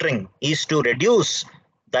sintering is to reduce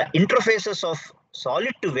the interfaces of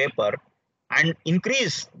solid to vapor and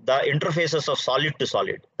increase the interfaces of solid to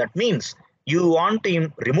solid. That means you want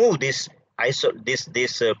to remove this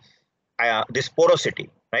this porosity,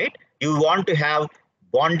 right? You want to have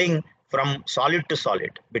bonding from solid to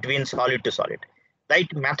solid, between solid to solid.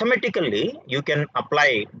 Right? Mathematically, you can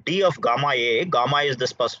apply D of gamma A. Gamma is the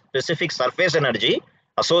specific surface energy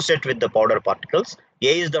associated with the powder particles.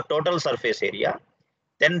 A is the total surface area.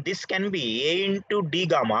 Then this can be A into D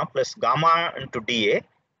gamma plus gamma into dA.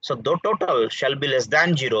 So the total shall be less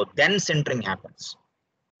than 0. Then sintering happens.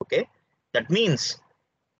 Okay, that means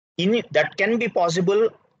that can be possible.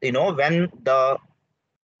 When the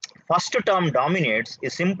first term dominates,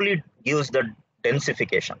 it simply gives the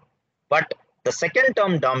densification. But the second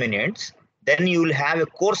term dominates, then you will have a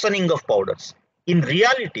coarsening of powders. In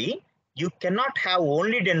reality, you cannot have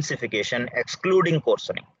only densification excluding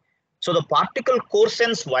coarsening. So the particle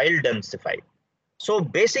coarsens while densified. So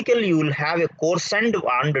basically you will have a coarsened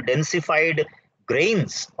and densified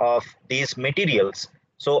grains of these materials.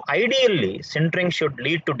 So ideally, sintering should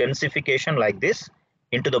lead to densification like this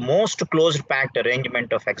into the most closed packed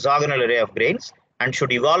arrangement of hexagonal array of grains and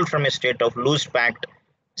should evolve from a state of loose packed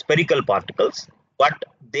spherical particles, but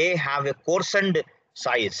they have a coarsened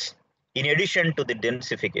size in addition to the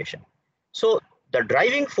densification. So the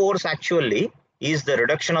driving force actually is the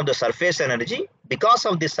reduction of the surface energy. Because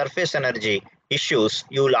of the surface energy issues,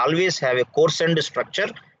 you will always have a coarsened structure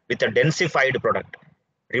with a densified product.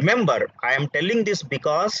 Remember, I am telling this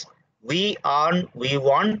because we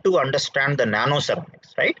want to understand the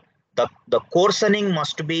nanoceramics, right? The coarsening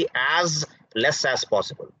must be as less as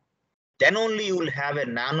possible. Then only you will have a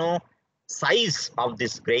nano size of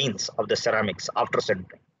these grains of the ceramics after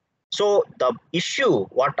sintering. So the issue,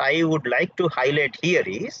 what I would like to highlight here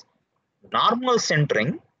is normal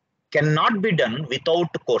sintering cannot be done without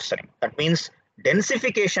coarsening. That means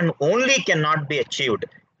densification only cannot be achieved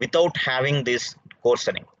without having this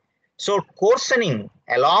coarsening. So coarsening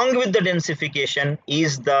along with the densification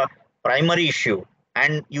is the primary issue,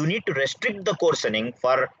 and you need to restrict the coarsening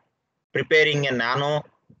for preparing a nano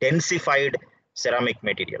densified ceramic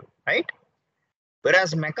material, right?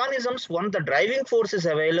 Whereas mechanisms, once the driving force is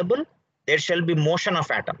available, there shall be motion of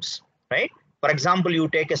atoms, right? For example, you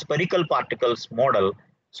take a spherical particles model,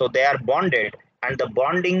 so they are bonded, and the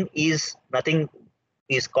bonding is nothing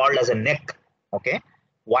is called as a neck. Okay,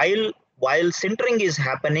 while sintering is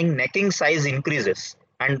happening, necking size increases,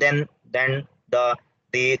 and then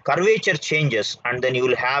the curvature changes, and then you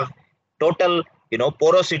will have total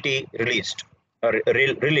porosity released or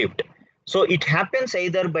relieved. So it happens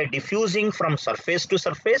either by diffusing from surface to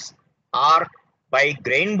surface or by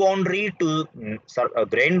grain boundary to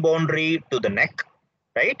the neck,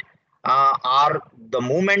 right? Or the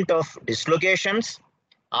movement of dislocations,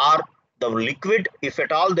 or the liquid, if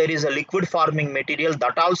at all there is a liquid forming material,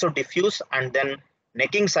 that also diffuse and then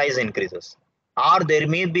necking size increases. Or there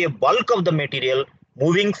may be a bulk of the material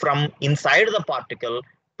moving from inside the particle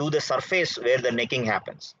to the surface where the necking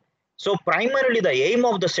happens. So primarily the aim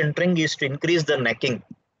of the sintering is to increase the necking,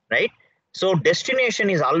 right? So destination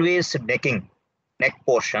is always necking, neck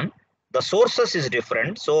portion. The sources is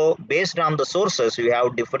different. So based on the sources, you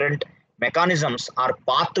have different mechanisms or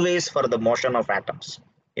pathways for the motion of atoms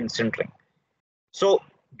in sintering. So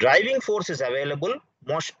driving force is available.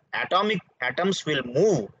 Most atoms will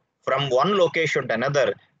move from one location to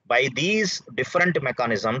another by these different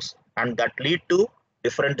mechanisms, and that lead to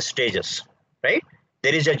different stages, right?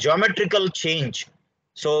 There is a geometrical change.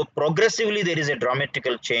 So progressively there is a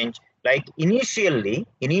geometrical change. Like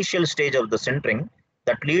initial stage of the sintering,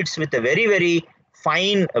 that leads with a very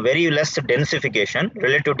fine, a very less densification.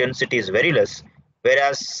 Relative density is very less.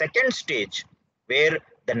 Whereas second stage, where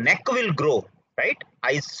the neck will grow, right?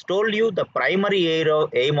 I told you the primary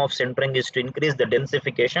aim of sintering is to increase the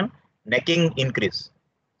densification, necking increase.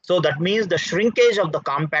 So that means the shrinkage of the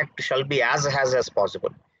compact shall be as possible.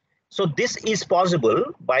 So this is possible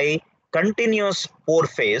by continuous pore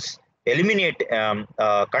phase eliminate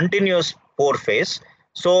continuous pore phase.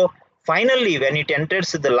 So finally, when it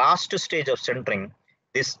enters the last stage of sintering,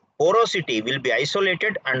 this porosity will be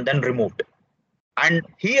isolated and then removed. And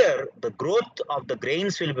here the growth of the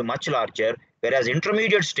grains will be much larger, whereas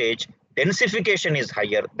intermediate stage densification is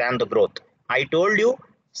higher than the growth. I told you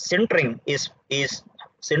sintering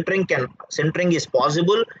sintering is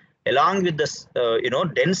possible along with this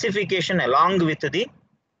densification along with the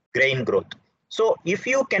grain growth. So if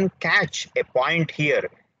you can catch a point here,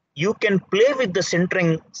 you can play with the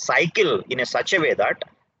sintering cycle in a such a way that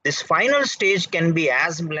this final stage can be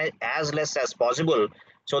as less as possible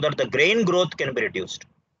so that the grain growth can be reduced.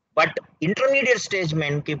 But intermediate stage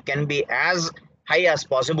can be as high as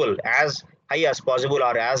possible,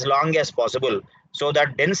 or as long as possible, so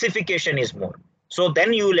that densification is more. So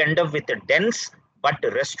then you will end up with a dense but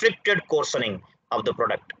restricted coarsening of the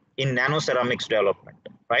product in nano ceramics development,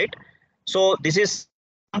 right? So this is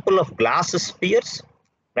example of glass spheres,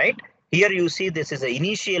 right? Here you see this is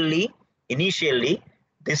initially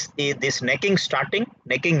this necking starting,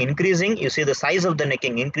 necking increasing. You see the size of the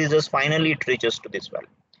necking increases. Finally, it reaches to this value.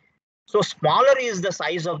 So smaller is the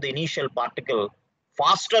size of the initial particle,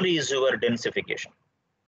 faster is your densification.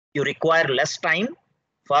 You require less time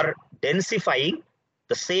for densifying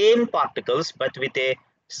the same particles, but with a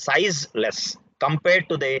size less compared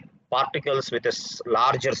to the particles with a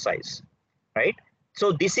larger size, right?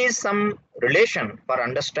 So this is some relation for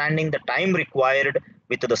understanding the time required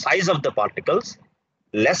with the size of the particles.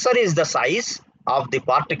 Lesser is the size of the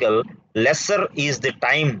particle, lesser is the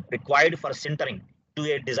time required for sintering to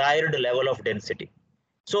a desired level of density.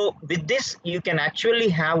 So with this, you can actually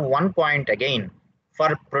have one point again.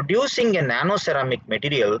 For producing a nano ceramic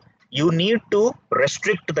material, you need to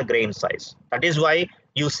restrict the grain size. That is why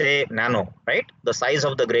you say nano, right? The size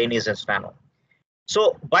of the grain is as nano.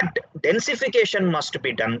 So, but densification must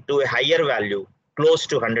be done to a higher value, close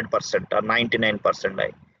to 100% or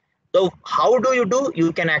 99%. So how do?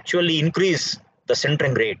 You can actually increase the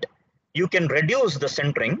sintering rate. You can reduce the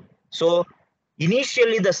sintering. So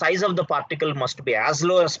initially the size of the particle must be as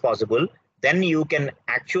low as possible. Then you can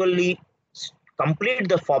actually complete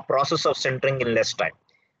the process of sintering in less time.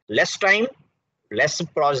 Less time, less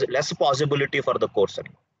possibility for the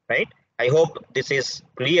coarsening, right? I hope this is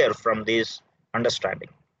clear from this understanding.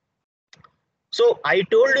 So I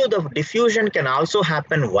told you the diffusion can also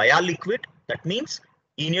happen via liquid. That means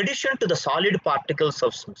in addition to the solid particles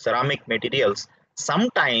of ceramic materials,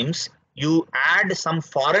 sometimes you add some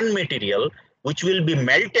foreign material which will be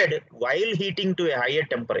melted while heating to a higher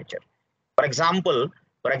temperature. For example,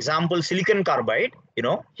 silicon carbide,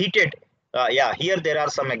 heated. Here there are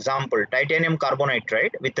some example. Titanium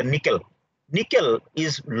carbonitride with the nickel. Nickel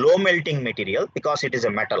is low melting material because it is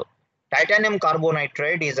a metal. Titanium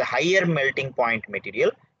carbonitride is a higher melting point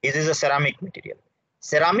material. This is a ceramic material.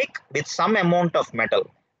 Ceramic with some amount of metal.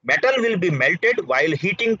 Metal will be melted while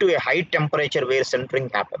heating to a high temperature where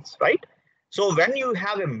sintering happens, right? So when you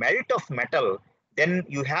have a melt of metal, then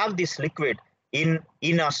you have this liquid in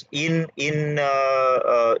interface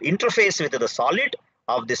with the solid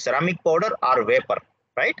of the ceramic powder or vapor,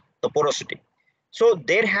 right? The porosity. So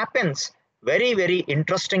there happens very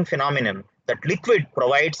interesting phenomenon that liquid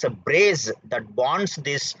provides a braze that bonds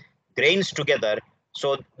these grains together,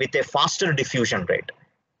 so with a faster diffusion rate.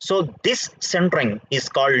 So this sintering is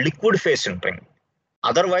called liquid phase sintering.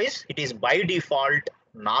 Otherwise, it is by default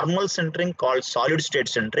normal sintering called solid state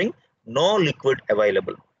sintering, no liquid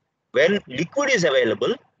available. When liquid is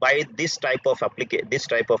available by this type of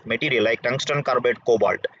material like tungsten carbide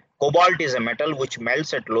cobalt. Cobalt is a metal which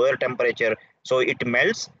melts at lower temperature, so it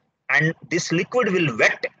melts, and this liquid will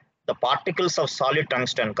wet the particles of solid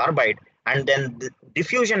tungsten carbide, and then the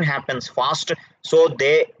diffusion happens fast. So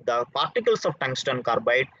the particles of tungsten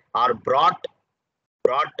carbide are brought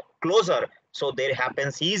closer, so there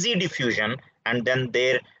happens easy diffusion, and then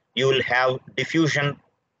there you will have diffusion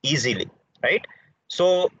easily, right?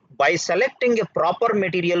 So by selecting a proper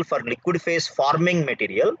material for liquid phase forming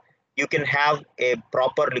material, you can have a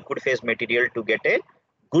proper liquid phase material to get a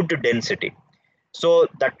good density. So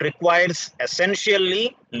that requires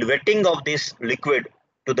essentially wetting of this liquid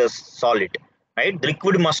to the solid, right? The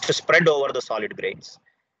liquid must spread over the solid grains.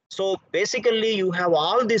 So basically you have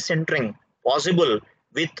all this sintering possible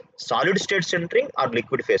with solid state sintering or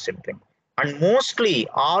liquid phase sintering. And mostly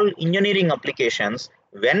all engineering applications,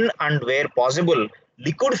 when and where possible,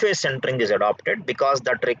 liquid phase sintering is adopted because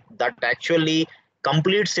that actually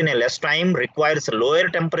completes in a less time, requires a lower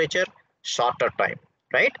temperature, shorter time,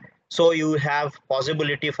 right? So you have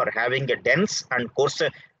possibility for having a dense and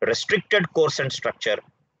restricted coarse and structure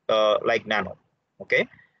like nano. Okay.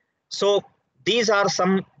 So these are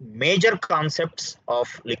some major concepts of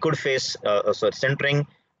liquid phase sintering,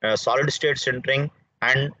 solid state sintering,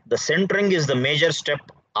 and the sintering is the major step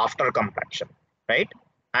after compaction, right?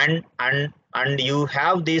 And you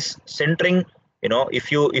have this sintering.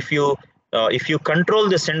 If you control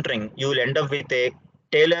the sintering, you will end up with a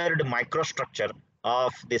tailored microstructure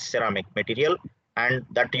of this ceramic material, and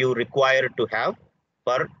that you require to have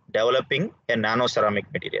for developing a nano ceramic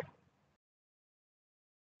material.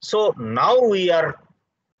 So now we are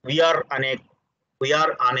on a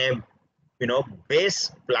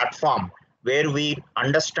base platform where we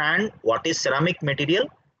understand what is ceramic material,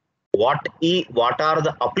 what are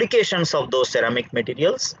the applications of those ceramic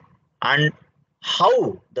materials, and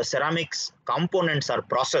how the ceramics components are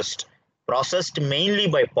processed mainly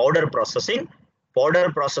by powder processing.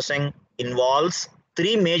 Powder processing involves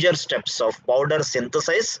three major steps of powder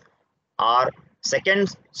synthesis, or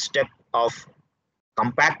second step of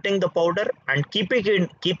compacting the powder and keeping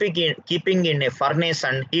in a furnace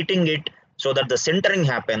and heating it so that the sintering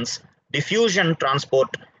happens, diffusion transport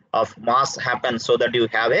of mass happens so that you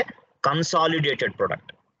have a consolidated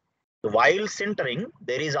product. While sintering,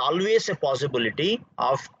 there is always a possibility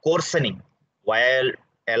of coarsening while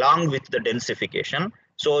along with the densification.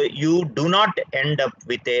 So you do not end up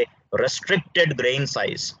with a restricted grain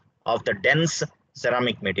size of the dense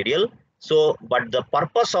ceramic material. So, but the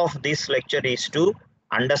purpose of this lecture is to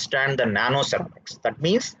understand the nano ceramics. That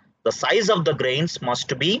means the size of the grains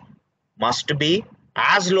must be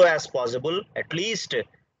as low as possible, at least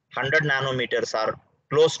 100 nanometers or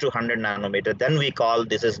close to 100 nanometer. Then we call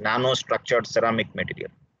this is nano structured ceramic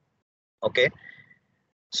material. Okay.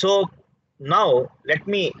 So now let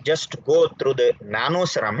me just go through the nano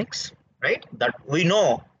ceramics, right? That we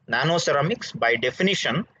know nano ceramics by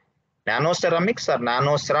definition. Nano ceramics are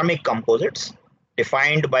nano ceramic composites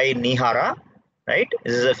defined by Nihara, right?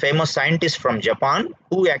 This is a famous scientist from Japan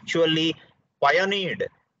who actually pioneered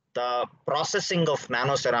the processing of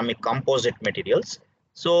nano ceramic composite materials.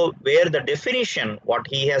 So where the definition, what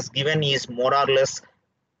he has given is more or less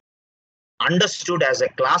understood as a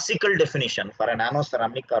classical definition for a nano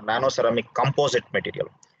ceramic or nano ceramic composite material.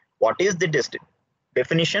 What is the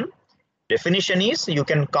definition? Definition is you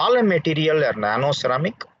can call a material a nano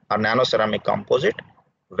ceramic or nano ceramic composite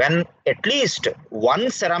when at least one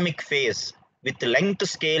ceramic phase with length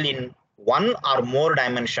scale in one or more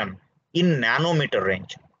dimension in nanometer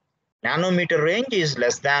range. Nanometer range is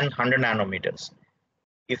less than 100 nanometers.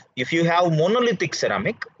 If you have monolithic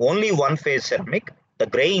ceramic, only one phase ceramic, the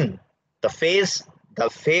grain, the phase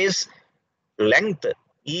length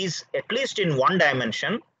is at least in one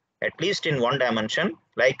dimension,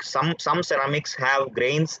 like some ceramics have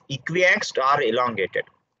grains equiaxed or elongated,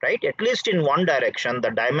 right? At least in one direction,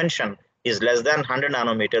 the dimension is less than 100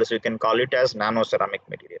 nanometers. You can call it as nano ceramic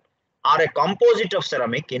material. Or a composite of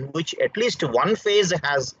ceramic in which at least one phase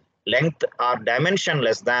has length or dimension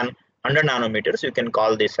less than 100 nanometers, you can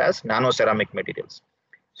call this as nano ceramic materials.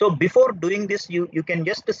 So before doing this, you can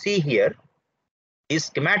just see here is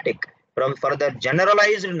schematic for the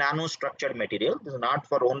generalized nanostructured material. This is not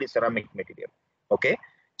for only ceramic material. Okay,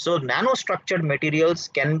 so nanostructured materials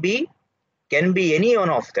can be any one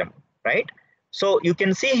of them, right? So you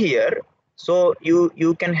can see here. So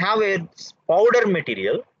you can have a powder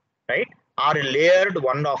material, right, or layered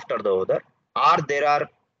one after the other, or there are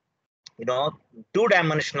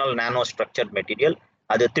two-dimensional nanostructured material,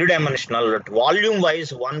 the three-dimensional.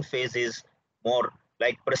 Volume-wise, one phase is more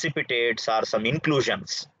like precipitates or some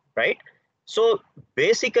inclusions, right? So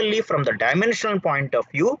basically, from the dimensional point of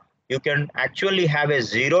view, you can actually have a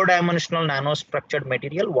zero-dimensional nanostructured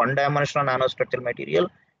material, one-dimensional nanostructured material,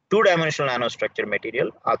 two-dimensional nanostructured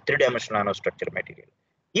material, or three-dimensional nanostructured material.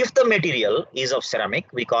 If the material is of ceramic,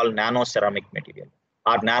 we call nano ceramic material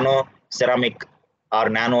or nano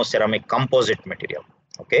ceramic composite material.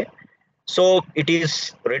 Okay, so it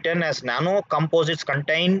is written as nano composites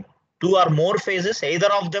contain two or more phases, either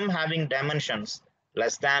of them having dimensions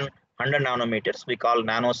less than 100 nanometers. We call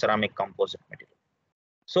nano ceramic composite material.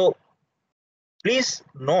 So please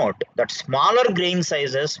note that smaller grain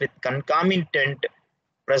sizes with concomitant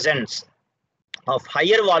presence of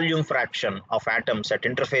higher volume fraction of atoms at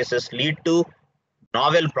interfaces lead to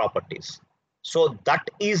novel properties. So that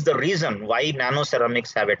is the reason why nano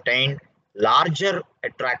ceramics have attained larger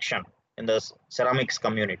attraction in the ceramics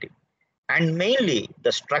community. And mainly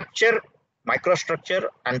the structure, microstructure,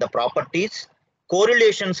 and the properties,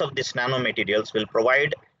 correlations of these nanomaterials will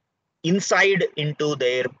provide insight into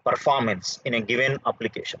their performance in a given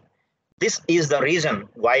application. This is the reason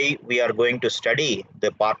why we are going to study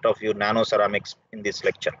the part of your nano ceramics in this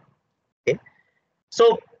lecture. Okay.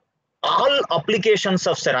 So all applications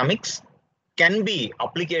of ceramics can be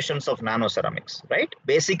applications of nanoceramics, right?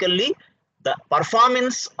 Basically, the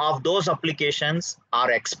performance of those applications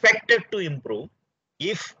are expected to improve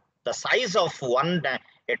if the size of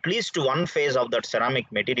at least one phase of that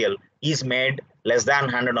ceramic material is made less than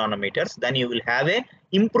 100 nanometers, then you will have a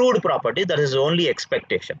improved property. That is only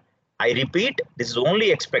expectation. I repeat, this is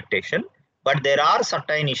only expectation, but there are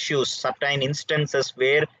certain issues, certain instances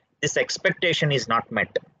where this expectation is not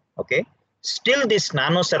met. Okay. Still, this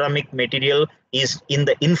nanoceramic material is in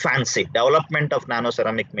the infancy. Development of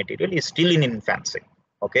nanoceramic material is still in infancy.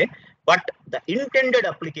 Okay. But the intended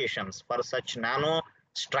applications for such nano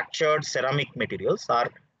structured ceramic materials are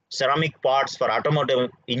ceramic parts for automotive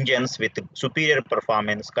engines with superior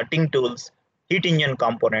performance, cutting tools, heat engine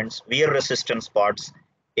components, wear resistance parts,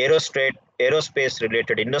 aerospace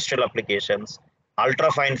related industrial applications,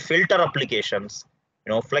 ultrafine filter applications,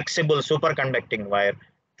 flexible superconducting wire,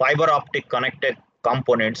 fiber optic connected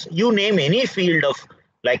components. You name any field of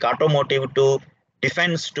like automotive to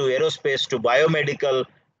defense to aerospace to biomedical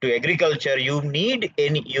to agriculture, you need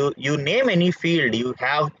any you name any field, you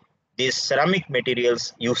have these ceramic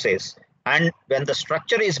materials uses. And when the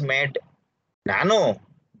structure is made nano,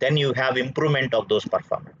 then you have improvement of those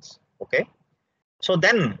performance. Okay. So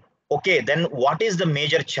then, okay, then what is the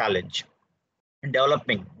major challenge in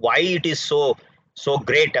developing? Why it is so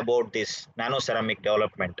great about this nanoceramic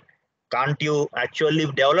development? Can't you actually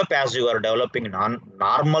develop as you are developing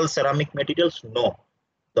normal ceramic materials? No.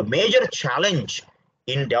 The major challenge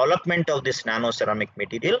in development of this nanoceramic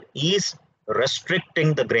material is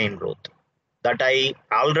restricting the grain growth. That I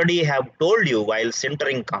already have told you while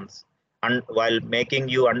sintering comes and while making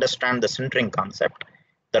you understand the sintering concept.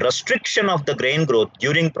 The restriction of the grain growth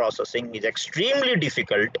during processing is extremely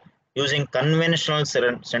difficult using conventional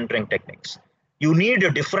sintering techniques. You need a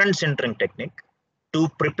different sintering technique to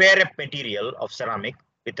prepare a material of ceramic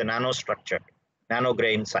with a nanostructure, nano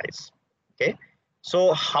grain size. Okay.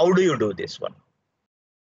 So how do you do this one?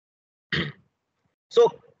 So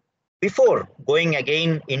before going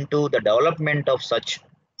again into the development of such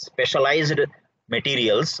specialized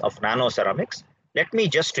materials of nanoceramics, let me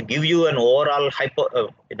just give you an overall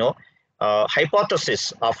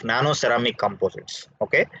hypothesis of nanoceramic composites.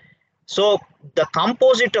 Okay, so the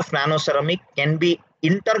composite of nanoceramic can be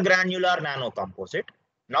intergranular nanocomposite.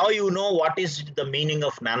 Now you know what is the meaning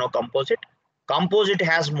of nanocomposite. Composite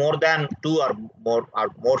has more than two or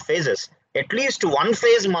more phases. At least one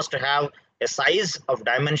phase must have a size of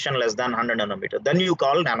dimension less than 100 nanometer. Then you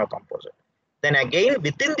call nanocomposite. Then again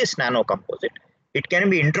within this nanocomposite, it can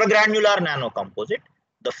be intragranular nanocomposite.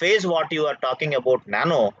 The phase what you are talking about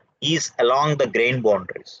nano is along the grain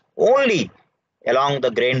boundaries. Only along the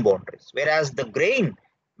grain boundaries, whereas the grain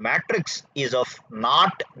matrix is of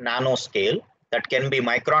not nanoscale, that can be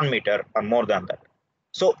micron meter or more than that.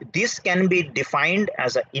 So this can be defined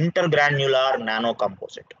as an intergranular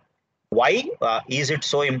nanocomposite. Why is it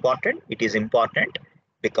so important? It is important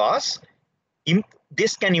because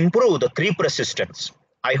this can improve the creep resistance.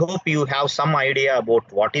 I hope you have some idea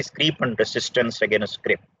about what is creep and resistance against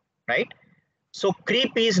creep, right? So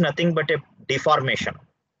creep is nothing but a deformation,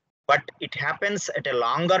 but it happens at a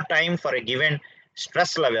longer time for a given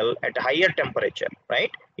stress level at a higher temperature,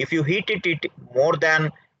 right? If you heat it more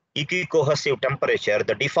than equicohesive temperature,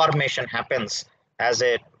 the deformation happens as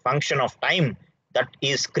a function of time, that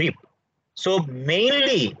is creep. So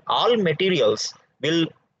mainly all materials will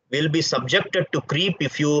be subjected to creep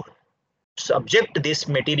if you subject this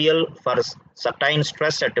material for certain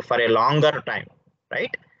stress for a longer time, right?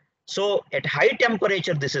 So at high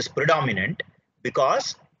temperature, this is predominant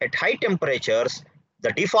because at high temperatures,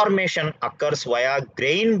 the deformation occurs via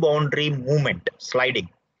grain boundary movement, sliding.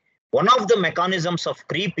 One of the mechanisms of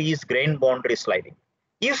creep is grain boundary sliding.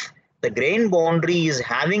 If the grain boundary is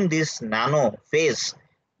having this nano phase,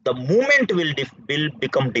 the movement will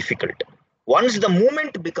become difficult. Once the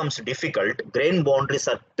movement becomes difficult, grain boundaries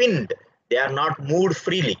are pinned. They are not moved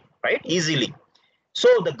freely, right? Easily. So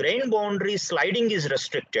the grain boundary sliding is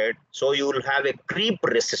restricted. So you will have a creep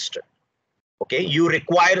resistor. Okay, you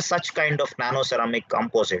require such kind of nanoceramic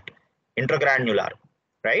composite, intergranular,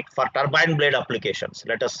 right? For turbine blade applications,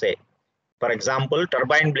 let us say, for example,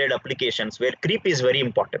 turbine blade applications where creep is very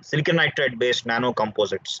important. Silicon nitride based nano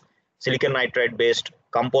composites, silicon nitride based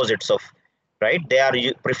composites of, right? They are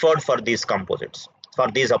preferred for these composites,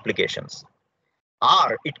 for these applications.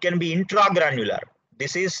 Or it can be intragranular.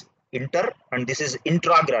 This is inter and this is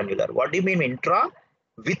intragranular. What do you mean intra?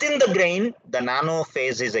 Within the grain, the nano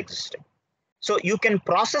phase is existing. So you can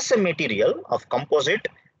process a material of composite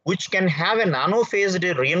which can have a nano phased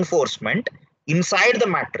reinforcement inside the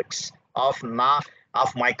matrix of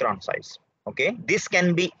micron size. Okay, this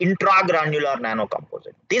can be intragranular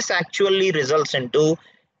nanocomposite. This actually results into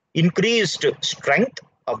increased strength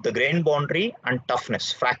of the grain boundary and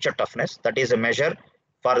toughness, fracture toughness. That is a measure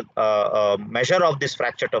for measure of this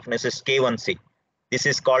fracture toughness is K1C. This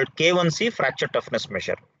is called K1C fracture toughness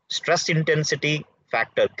measure. Stress intensity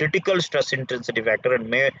factor, critical stress intensity factor, and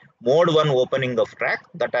mode 1 opening of crack.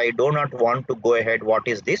 That I do not want to go ahead. What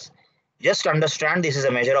is this? Just understand this is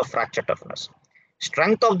a measure of fracture toughness.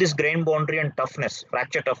 Strength of this grain boundary and toughness,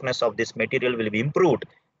 fracture toughness of this material will be improved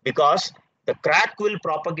because the crack will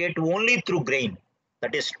propagate only through grain,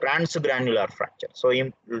 that is transgranular fracture. So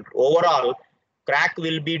overall, crack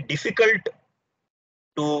will be difficult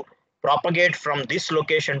to propagate from this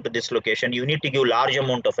location to this location. You need to give large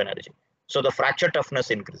amount of energy. So the fracture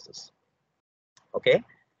toughness increases. Okay.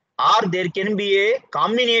 Or there can be a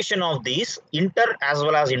combination of these inter as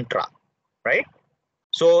well as intra, right?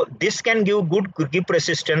 So this can give good grip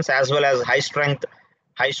resistance as well as high strength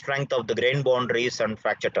of the grain boundaries and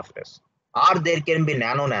fracture toughness. Or there can be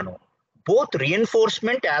nano. Both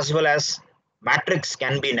reinforcement as well as matrix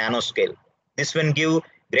can be nanoscale. This will give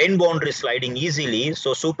grain boundary sliding easily,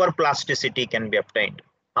 so superplasticity can be obtained.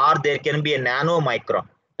 Or there can be a nanomicron.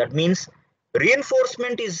 That means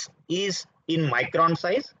reinforcement is in micron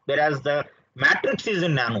size, whereas the matrix is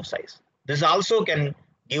in nano size. This also can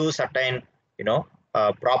give certain,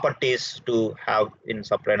 properties to have in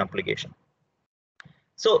supply application.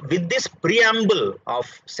 So with this preamble of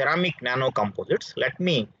ceramic nanocomposites, let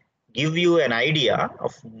me give you an idea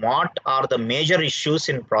of what are the major issues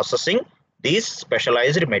in processing these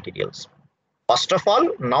specialized materials. First of all,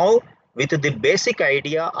 now with the basic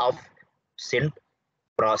idea of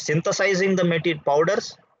synthesizing the material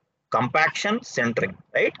powders, compaction, sintering,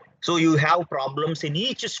 right? So you have problems in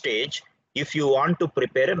each stage if you want to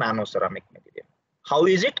prepare a nanoceramic material. How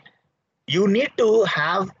is it? You need to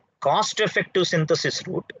have cost-effective synthesis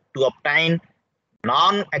route to obtain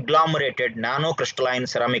non-agglomerated nanocrystalline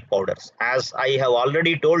ceramic powders. As I have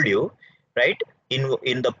already told you, right,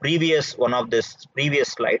 in the previous one of this previous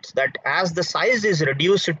slides, that as the size is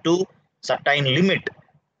reduced to certain limit,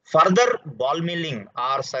 further ball milling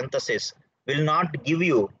or synthesis will not give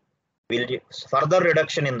you further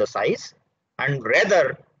reduction in the size, and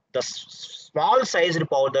rather the small sized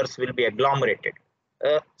powders will be agglomerated.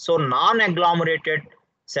 So non-agglomerated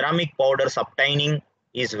ceramic powders obtaining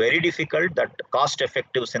is very difficult. That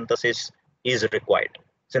cost-effective synthesis is required.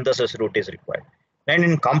 Synthesis route is required. And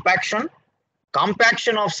in compaction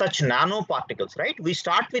of such nanoparticles, right? We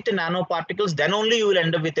start with the nanoparticles, then only you will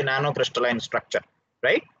end up with a nanocrystalline structure,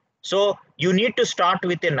 right? So you need to start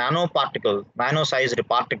with a nano-sized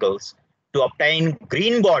particles to obtain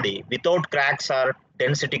green body without cracks or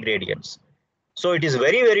density gradients. So it is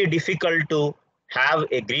very, very difficult to have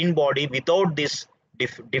a green body without these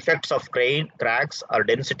defects of cracks or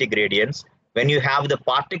density gradients when you have the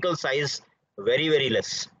particle size very, very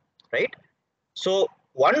less, right? So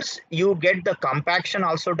once you get the compaction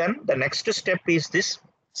also done, the next step is this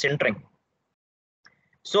sintering.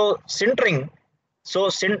 So sintering,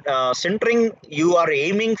 you are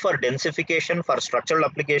aiming for densification for structural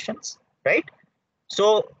applications, right?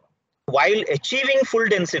 So while achieving full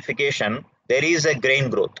densification, there is a grain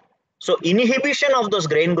growth. So inhibition of those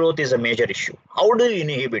grain growth is a major issue. How do you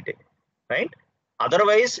inhibit it, right?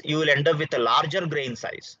 Otherwise, you will end up with a larger grain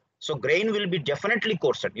size. So grain will be definitely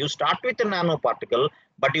coarsened. You start with a nanoparticle,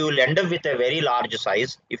 but you will end up with a very large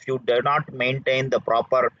size if you do not maintain the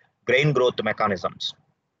proper grain growth mechanisms.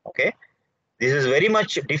 Okay, this is very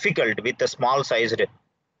much difficult with the small sized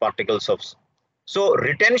particles of. So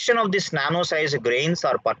retention of this nano sized grains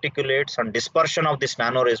or particulates and dispersion of this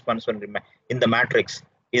nano response in the matrix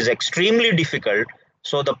is extremely difficult.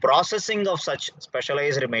 So the processing of such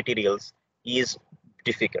specialized materials is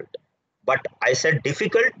difficult. But I said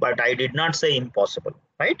difficult, but I did not say impossible,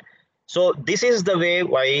 right? So this is the way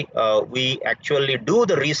why we actually do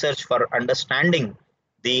the research for understanding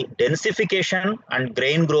the densification and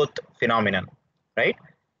grain growth phenomenon, right?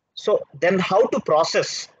 So then how to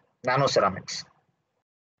process nanoceramics?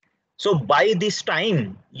 So by this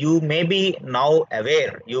time, you may be now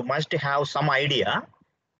aware, you must have some idea.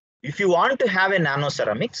 If you want to have a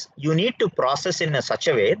nanoceramics, you need to process in such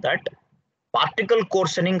a way that particle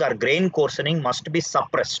coarsening or grain coarsening must be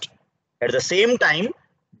suppressed. At the same time,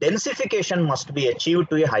 densification must be achieved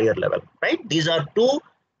to a higher level, right? These are two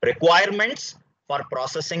requirements for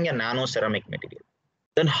processing a nanoceramic material.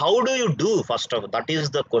 Then how do you do? First of all, that is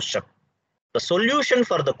the question. The solution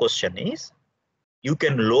for the question is you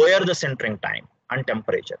can lower the sintering time and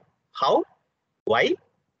temperature. How? Why?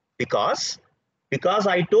 Because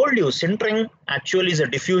I told you sintering actually is a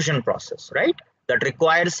diffusion process, right? that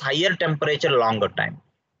requires higher temperature, longer time.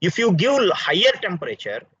 If you give higher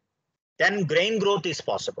temperature, then grain growth is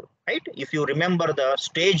possible, right? If you remember the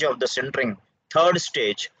stage of the sintering, third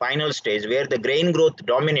stage, final stage, where the grain growth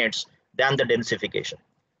dominates than the densification.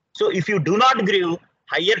 So if you do not give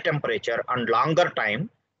higher temperature and longer time,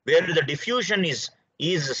 where the diffusion is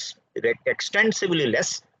extensively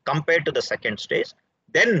less compared to the second stage,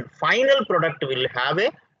 then final product will have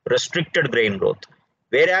a restricted grain growth.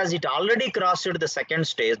 Whereas it already crossed the second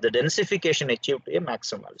stage, the densification achieved a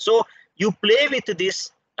maximal. So you play with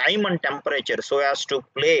this time and temperature so as to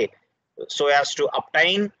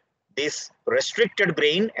obtain this restricted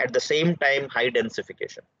grain at the same time high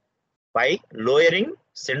densification. By lowering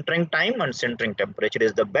sintering time and sintering temperature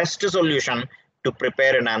is the best solution to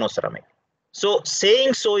prepare a nano ceramic. So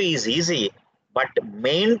saying so is easy, but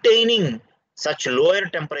maintaining such lower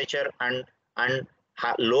temperature and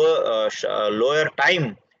lower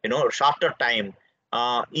time, shorter time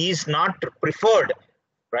is not preferred,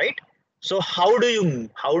 right? So how do you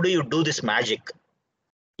do this magic?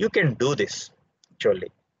 You can do this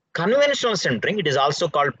actually. Conventional sintering, it is also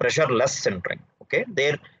called pressureless sintering. Okay,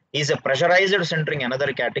 there is a pressurized sintering,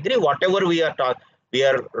 another category. Whatever we are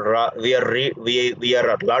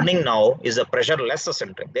learning now is a pressureless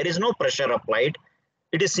sintering. There is no pressure applied.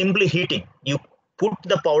 It is simply heating. You put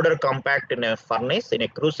the powder compact in a furnace, in a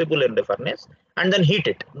crucible in the furnace, and then heat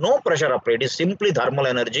it. No pressure applied. It is simply thermal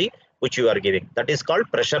energy which you are giving. That is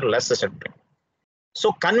called pressureless sintering.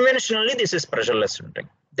 So conventionally, this is pressureless sintering.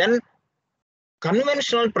 Then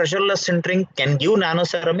conventional pressureless sintering can give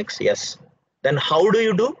nanoceramics, yes. Then how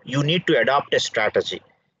do? You need to adopt a strategy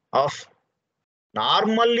of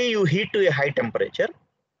normally you heat to a high temperature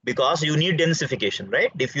because you need densification,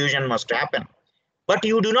 right? Diffusion must happen, but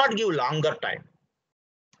you do not give longer time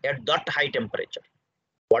at that high temperature.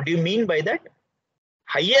 What do you mean by that?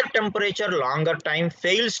 Higher temperature, longer time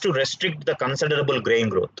fails to restrict the considerable grain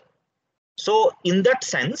growth. So in that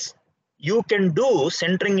sense, you can do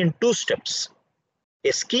sintering in 2 steps.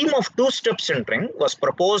 A scheme of 2-step sintering was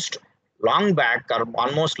proposed long back, or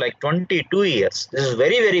almost like 22 years. This is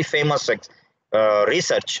very, very famous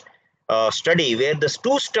research study where this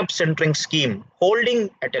 2-step sintering scheme holding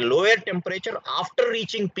at a lower temperature after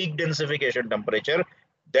reaching peak densification temperature,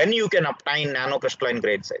 then you can obtain nanocrystalline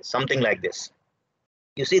grain size, something like this.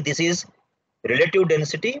 You see, this is relative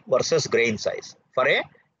density versus grain size for a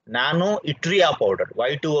nano yttria powder.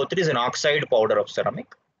 Y2O3 is an oxide powder of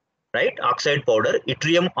ceramic, right? Oxide powder,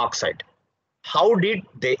 yttrium oxide. How did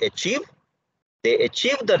they achieve? They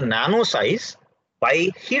achieved the nano size by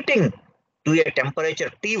heating to a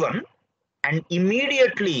temperature T1 and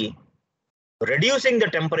immediately reducing the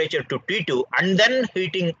temperature to T2 and then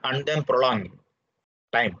heating and then prolonging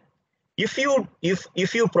time. If you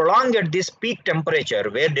prolong at this peak temperature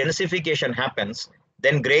where densification happens,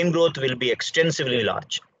 then grain growth will be extensively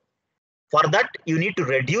large. For that, you need to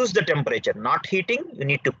reduce the temperature, not heating, you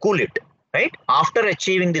need to cool it, right? After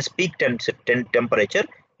achieving this peak temperature,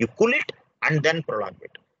 you cool it and then prolong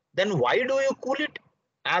it. Then why do you cool it?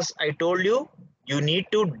 As I told you, you need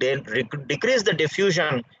to decrease the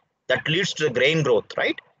diffusion that leads to the grain growth,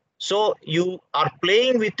 right? So you are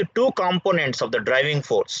playing with the 2 components of the driving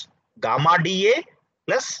force, gamma dA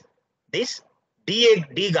plus this dA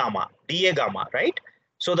gamma, right?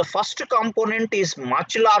 So the first component is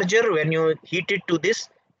much larger when you heat it to this,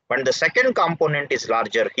 but the second component is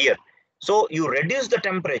larger here. So you reduce the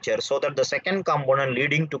temperature so that the second component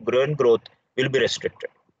leading to grain growth will be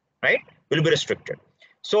restricted, right? Will be restricted.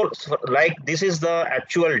 So like this is the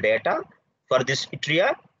actual data for this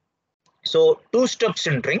yttria. So 2-step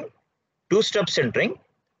sintering,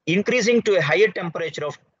 increasing to a higher temperature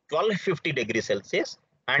of 1250 degrees Celsius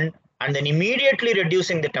and then immediately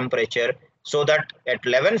reducing the temperature so that at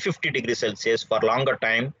 1150 degrees Celsius for longer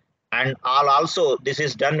time, and also this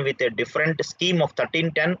is done with a different scheme of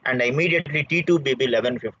 1310 and immediately T2 be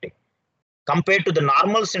 1150 compared to the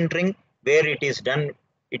normal sintering where it is done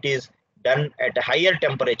at a higher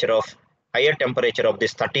temperature of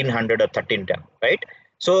this 1300 or 1310, right?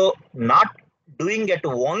 So not doing at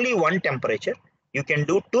only one temperature, you can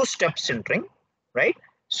do 2-step sintering, right?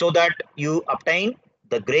 So that you obtain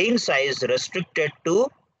the grain size restricted to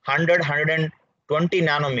 120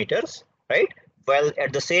 nanometers, right? While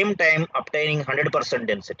at the same time obtaining 100%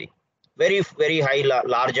 density. Very, very high,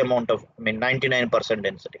 large amount of, 99%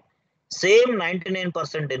 density. Same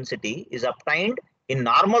 99% density is obtained in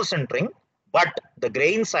normal sintering, but the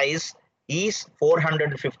grain size is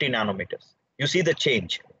 450 nanometers. You see the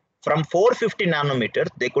change. From 450 nanometers,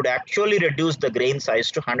 they could actually reduce the grain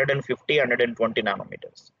size to 150, 120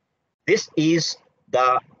 nanometers. This is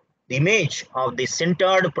the image of the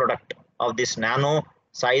sintered product of this nano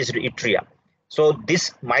sized yttria. So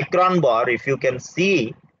this micron bar, if you can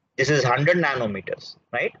see, this is 100 nanometers,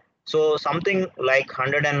 right? So something like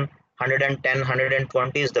 100 and 110,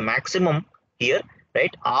 120 is the maximum here,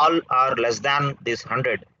 right? All are less than this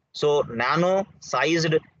 100. So nano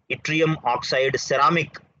sized yttrium oxide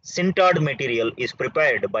ceramic sintered material is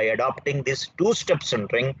prepared by adopting this two-step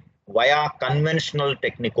sintering via conventional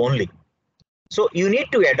technique only. So you need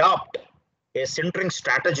to adopt a sintering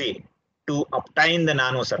strategy to obtain the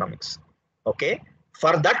nano ceramics. Okay.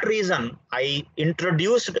 For that reason, I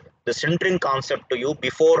introduced the sintering concept to you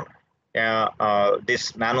before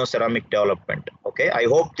this nano ceramic development. Okay. I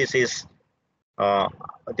hope this is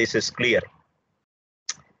clear.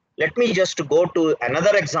 Let me just go to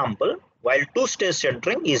another example. While two-stage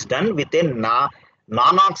sintering is done with a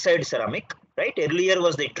non-oxide ceramic, right? Earlier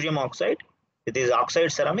was the yttrium oxide. It is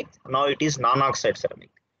oxide ceramic. Now it is non-oxide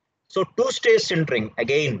ceramic. So two-stage sintering,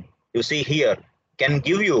 again, you see here, can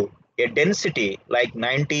give you a density like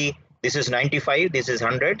 90, this is 95, this is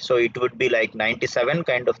 100. So it would be like 97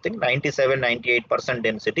 kind of thing, 97, 98%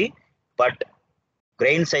 density, but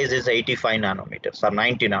grain size is 85 nanometers or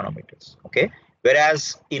 90 nanometers. Okay.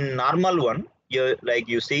 Whereas in normal one,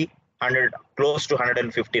 you see 100, close to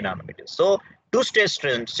 150 nanometers. So two-stage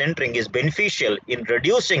sintering is beneficial in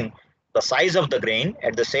reducing the size of the grain,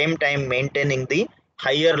 at the same time maintaining the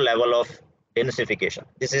higher level of densification.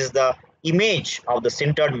 This is the image of the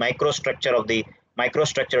sintered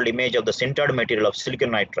microstructural image of the sintered material of silicon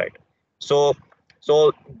nitride. So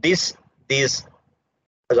this is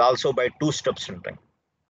also by two-step sintering.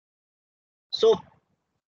 So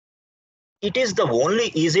is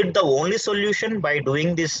it the only solution by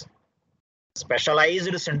doing this specialized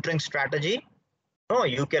sintering strategy? No,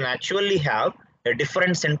 you can actually have a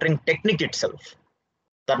different sintering technique itself.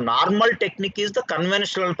 The normal technique is the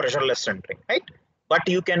conventional pressureless sintering, right? But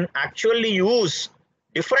you can actually use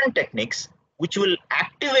different techniques which will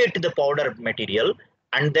activate the powder material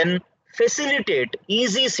and then facilitate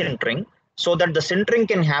easy sintering, so that the sintering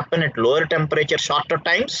can happen at lower temperature, shorter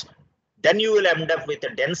times. Then you will end up with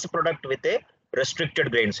a dense product with a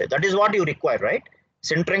restricted grain size. That is what you require, right?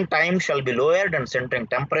 Sintering time shall be lowered and sintering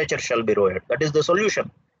temperature shall be lowered. That is the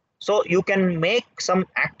solution. So you can make some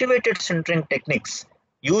activated sintering techniques,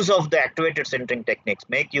 use of the activated sintering techniques,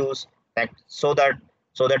 make use that so that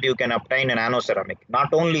you can obtain a nano ceramic.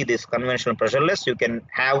 Not only this conventional pressureless, you can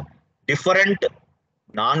have different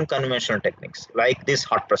non-conventional techniques like this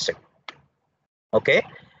hot pressing. Okay.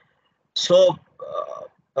 So,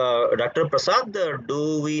 Dr. Prasad,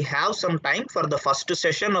 do we have some time for the first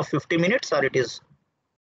session of 50 minutes, or it is?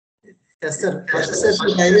 Yes, sir. First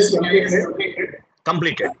session time is completed.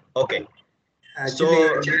 Completed. Okay. Actually,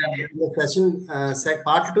 the session,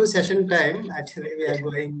 part 2 session time, actually we are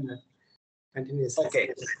going continuously.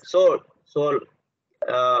 Okay. So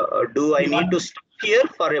do I need to stop here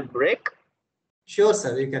for a break? Sure,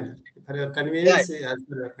 sir. You can, for your convenience, as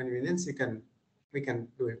per your convenience, we can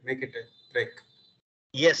do it. Make it a break.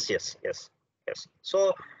 Yes.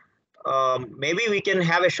 So maybe we can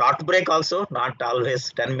have a short break also, not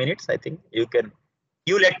always 10 minutes. I think you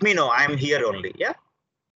let me know. I am here only. Yeah.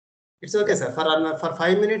 It's okay, sir. For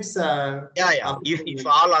 5 minutes. Yeah. If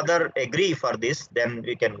all other agree for this, then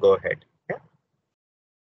we can go ahead. Yeah.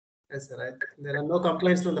 Yes, sir. There are no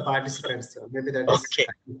complaints from the participants. So maybe that is okay.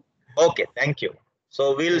 Okay. Thank you.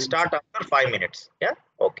 So we'll start after 5 minutes. Yeah.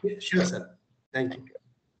 Okay. Sure, sir. Thank you.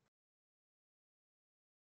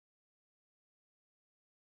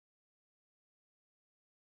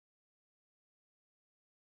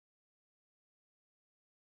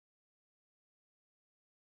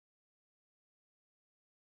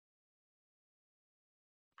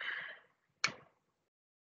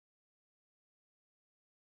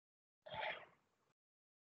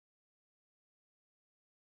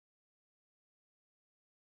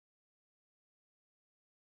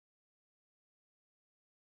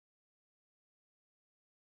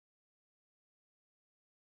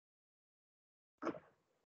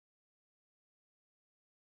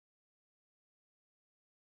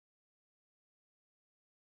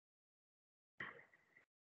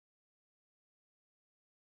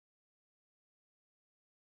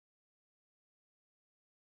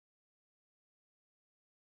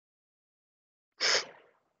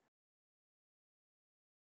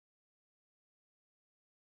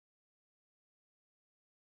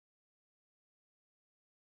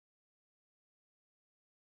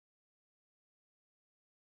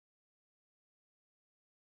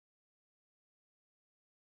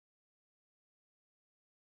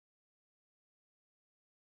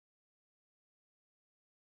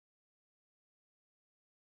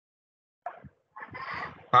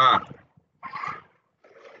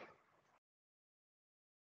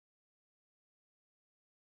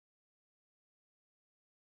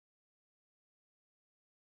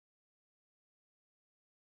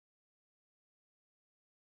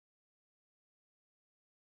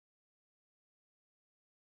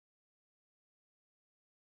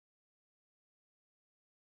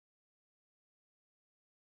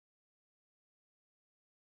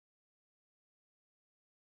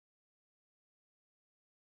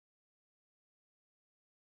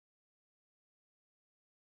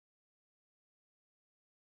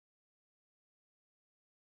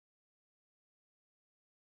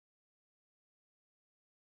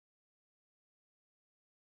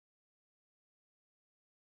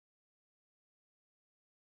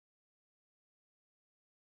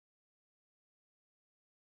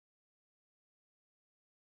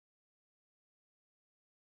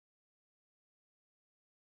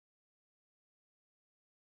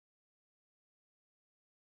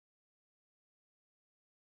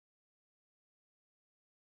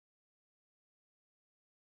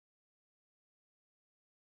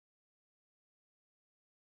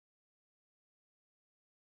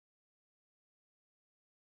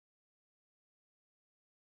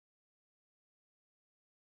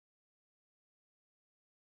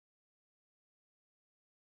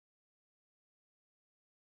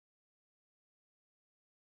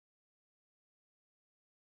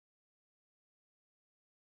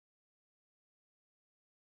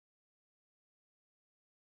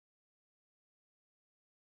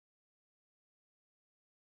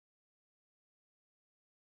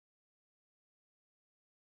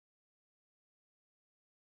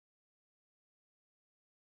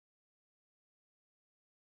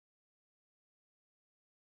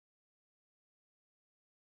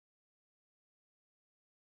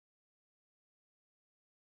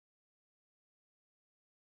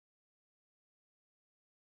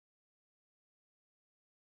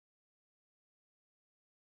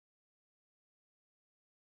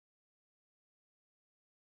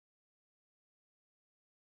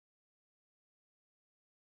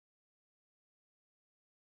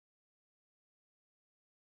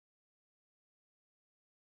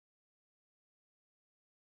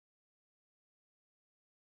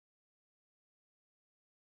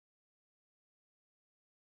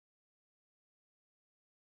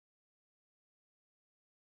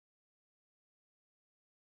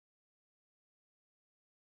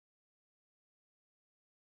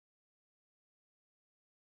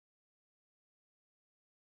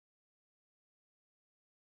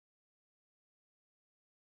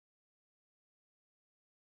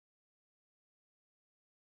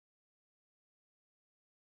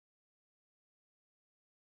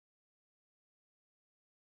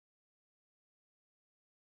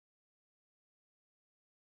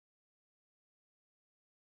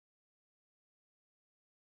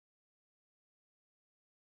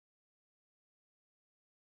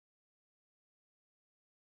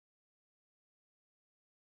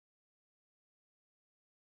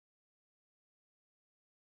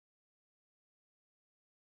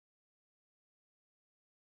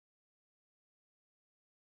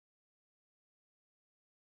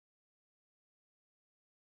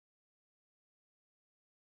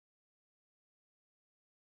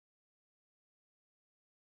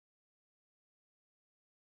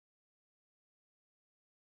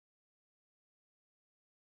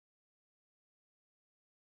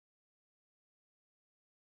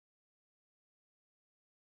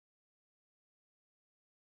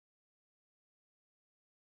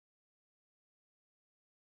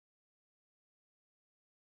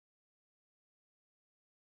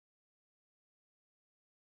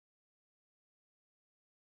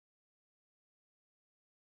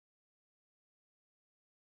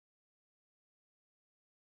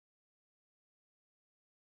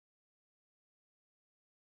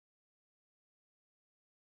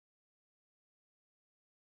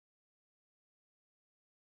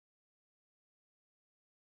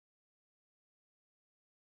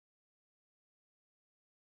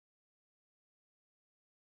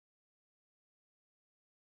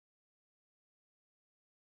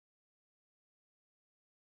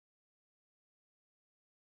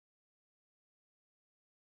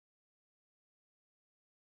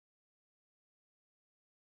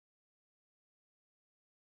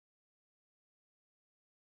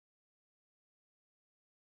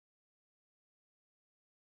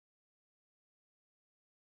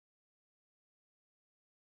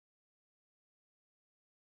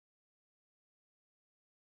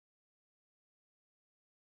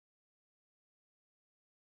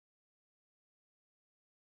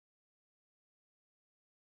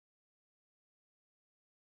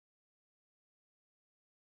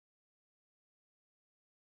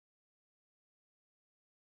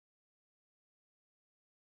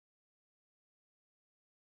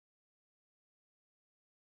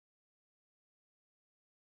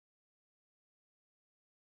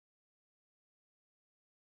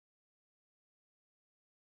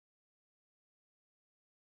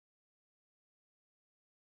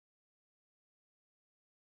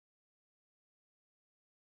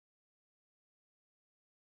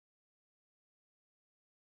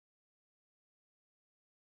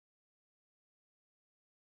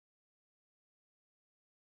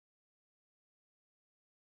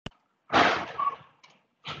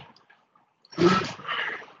 Dr.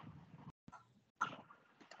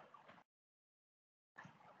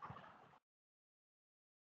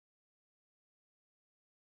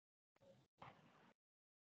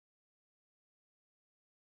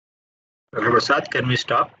 Prasad, can we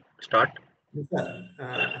start? Yes, sir.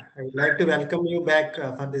 I would like to welcome you back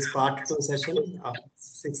for this part 2 session of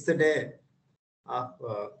 6th day of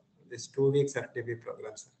this 2 weeks FTP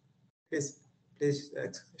program, sir. Please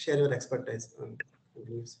share your expertise on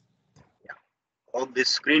this. Hope this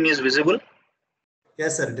screen is visible.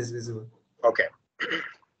 Yes, sir, it is visible. Okay.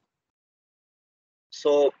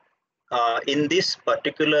 So in this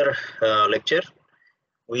particular lecture,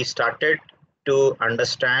 we started to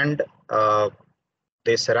understand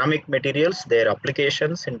the ceramic materials, their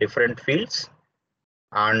applications in different fields,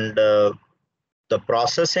 and the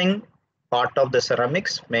processing part of the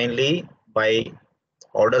ceramics, mainly by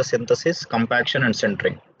powder synthesis, compaction, and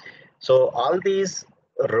sintering. So all these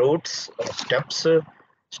routes,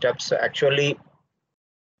 steps actually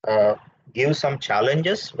give some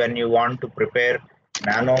challenges when you want to prepare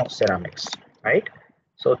nano ceramics, right?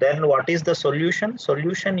 So then what is the solution?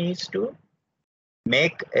 Solution is to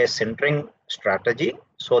make a sintering strategy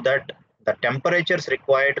so that the temperatures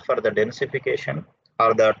required for the densification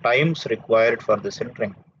or the times required for the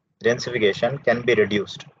sintering densification can be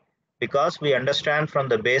reduced, because we understand from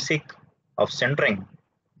the basic of sintering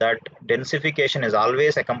that densification is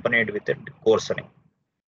always accompanied with a coarsening.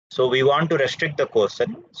 So we want to restrict the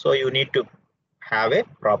coarsening, so you need to have a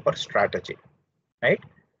proper strategy, right?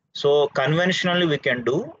 So conventionally we can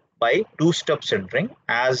do by two-step sintering,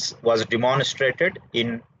 as was demonstrated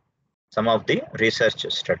in some of the research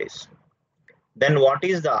studies. Then what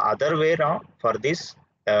is the other way around for this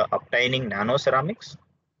obtaining nano ceramics?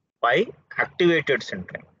 By activated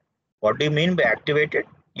sintering. What do you mean by activated?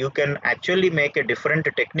 You can actually make a different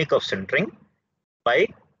technique of sintering. By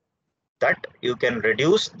that you can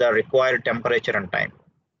reduce the required temperature and time.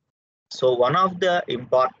 So one of the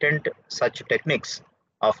important such techniques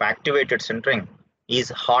of activated sintering is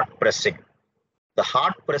hot pressing. The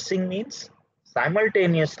hot pressing means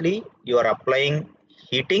simultaneously you are applying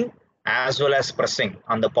heating as well as pressing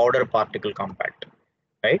on the powder particle compact,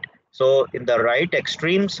 right? So in the right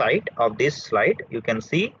extreme side of this slide, you can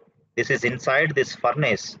see this is inside this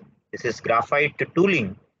furnace. This is graphite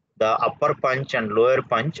tooling, the upper punch and lower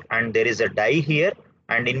punch, and there is a die here,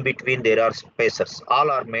 and in between there are spacers. All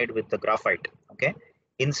are made with the graphite. Okay.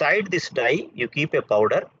 Inside this die, you keep a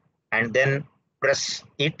powder and then press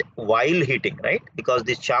it while heating, right? Because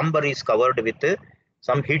this chamber is covered with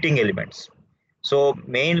some heating elements. So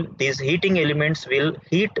these heating elements will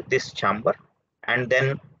heat this chamber, and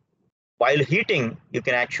then while heating you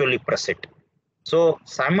can actually press it. So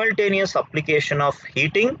simultaneous application of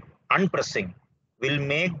heating and pressing will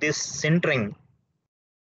make this sintering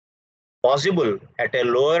possible at a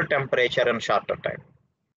lower temperature and shorter time.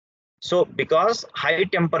 So because high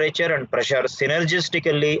temperature and pressure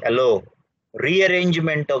synergistically allow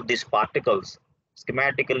rearrangement of these particles,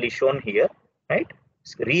 schematically shown here, right?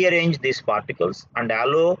 Rearrange these particles and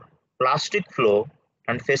allow plastic flow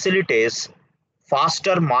and facilitates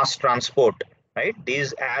faster mass transport, right?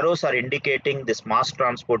 These arrows are indicating this mass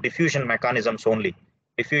transport diffusion mechanisms only.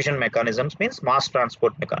 Diffusion mechanisms means mass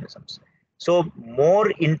transport mechanisms. So more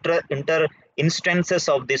inter instances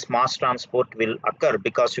of this mass transport will occur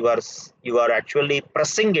because you are actually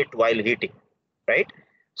pressing it while heating, right?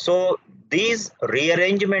 So these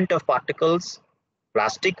rearrangement of particles,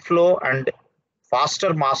 plastic flow, and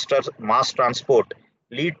faster mass transport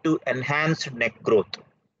lead to enhanced neck growth,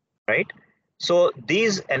 right? So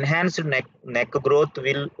these enhanced neck growth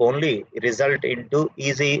will only result into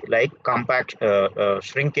easy like compact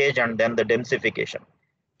shrinkage and then the densification.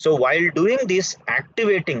 So while doing this,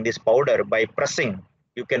 activating this powder by pressing,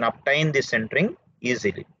 you can obtain this sintering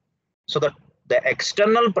easily. So the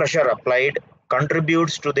external pressure applied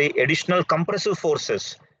contributes to the additional compressive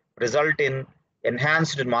forces, result in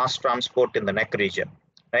enhanced mass transport in the neck region,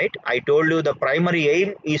 right? I told you the primary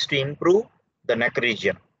aim is to improve the neck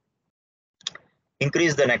region,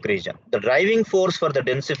 increase the neck region. The driving force for the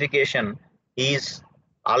densification is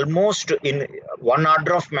almost in one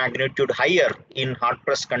order of magnitude higher in hot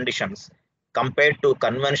press conditions compared to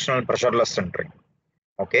conventional pressureless sintering.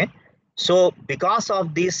 Okay. So because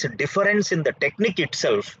of this difference in the technique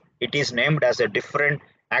itself, it is named as a different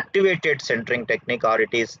activated sintering technique, or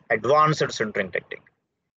it is advanced sintering technique.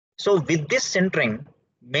 So with this sintering,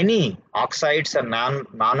 many oxides and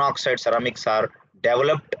non-oxide ceramics are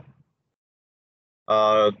developed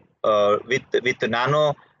with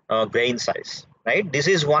nano grain size, right? This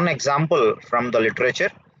is one example from the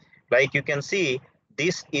literature. Like you can see,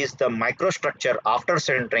 this is the microstructure after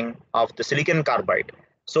sintering of the silicon carbide.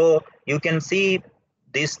 So you can see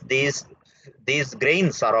these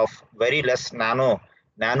grains are of very less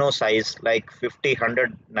nano size, like 50 to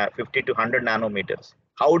 100 nanometers.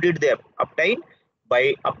 How did they obtain? By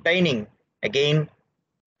obtaining again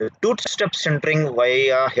the two-step sintering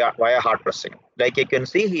via hard pressing. Like you can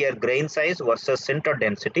see here, grain size versus sinter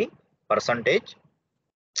density percentage,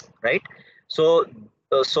 right? So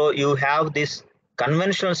so you have this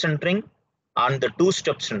conventional sintering and the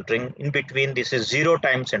two-step sintering. In between, this is zero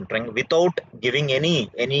time sintering without giving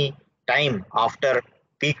any time after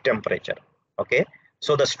peak temperature. Okay,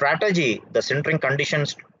 so the strategy, the sintering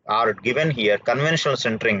conditions are given here. Conventional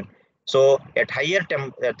sintering, so at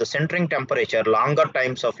at the sintering temperature, longer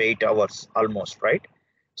times of 8 hours almost, right?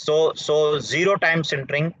 So zero time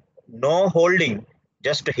sintering, no holding,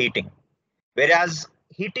 just heating. Whereas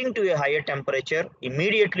heating to a higher temperature,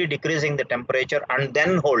 immediately decreasing the temperature and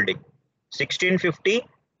then holding. 1650,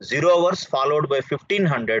 0 hours followed by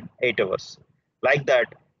 1500, 8 hours. Like that,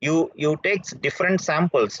 you take different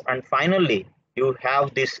samples and finally you have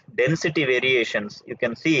this density variations. You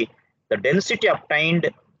can see the density obtained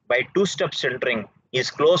by two-step sintering is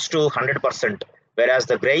close to 100%, whereas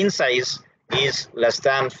the grain size is less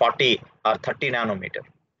than 40 or 30 nanometer,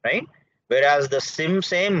 right? Whereas the same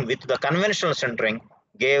with the conventional sintering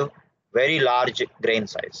gave very large grain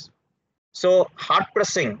size. So hard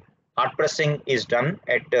pressing is done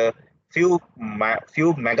at few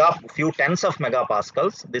tens of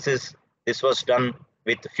megapascals. This was done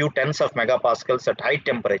with few tens of megapascals at high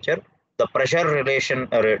temperature. The pressure relation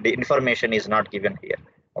the information is not given here.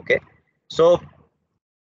 Okay, so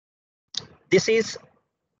this is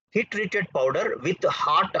heat treated powder with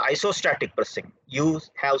hot isostatic pressing. You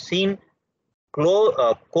have seen cold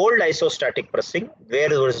isostatic pressing where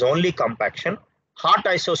there is only compaction. Hot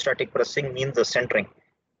isostatic pressing means the centering.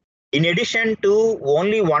 In addition to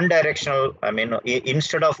only one directional,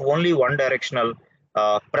 instead of only one directional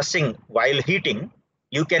pressing while heating,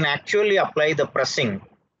 you can actually apply the pressing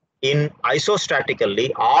in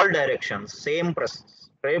isostatically all directions, same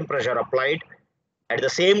pressure applied at the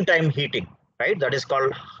same time heating, right? That is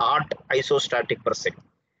called hot isostatic pressing.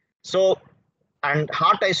 So, and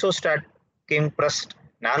hot isostatic pressed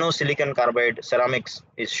nano silicon carbide ceramics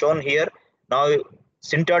is shown here. Now,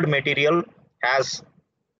 sintered material has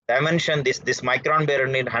dimension this micron bearer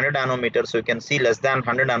need 100 nanometers, so you can see less than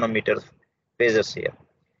 100 nanometers phases here.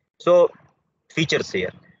 So features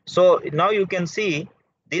here. So now you can see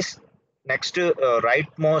this next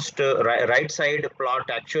right side plot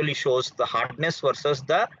actually shows the hardness versus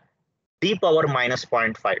the d power minus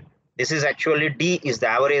 0.5. This is actually d is the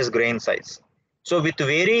average grain size. So with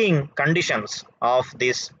varying conditions of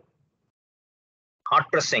this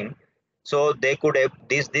hot pressing, so they could have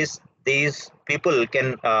these people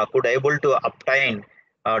could able to obtain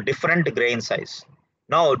different grain size.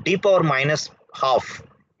 Now d power minus half,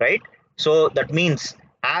 right? So that means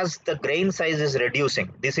as the grain size is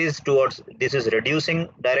reducing, this is reducing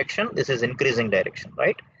direction, this is increasing direction,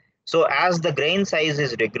 right? So as the grain size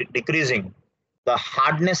is decreasing, the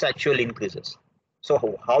hardness actually increases.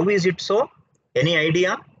 So how is it so? Any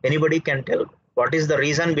idea? Anybody can tell what is the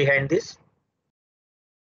reason behind this?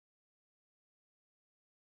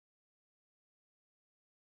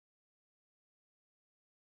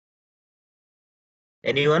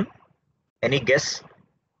 Anyone? Any guess?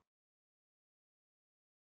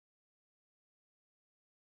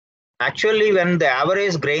 Actually, when the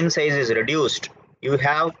average grain size is reduced, you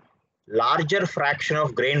have larger fraction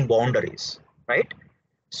of grain boundaries, right?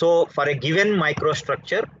 So for a given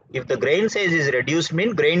microstructure, if the grain size is reduced,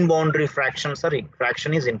 mean grain boundary fraction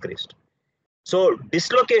is increased. So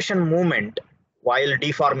dislocation movement while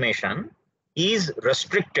deformation is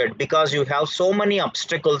restricted because you have so many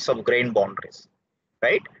obstacles of grain boundaries,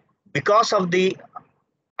 right? Because of the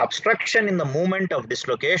obstruction in the movement of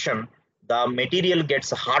dislocation, the material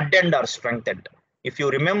gets hardened or strengthened. If you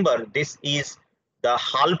remember, this is the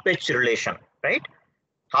Hall-Petch relation, right?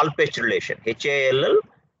 Hall-Petch relation, HALL-PETCH.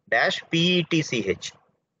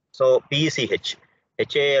 So PECH,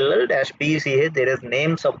 HALL-PECH, there is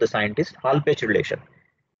names of the scientist, Hall-Petch relation.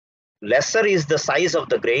 Lesser is the size of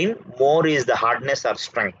the grain, more is the hardness or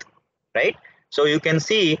strength, right? So you can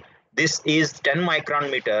see this is 10 micron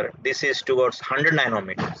meter, this is towards 100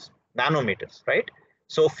 nanometers, right?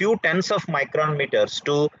 So few tens of micron meters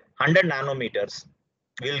to 100 nanometers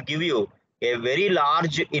will give you a very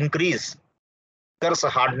large increase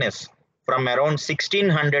hardness from around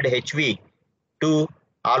 1600 HV to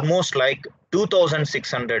almost like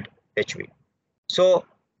 2600 HV. So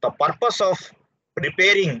the purpose of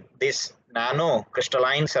preparing this nano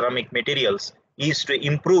crystalline ceramic materials is to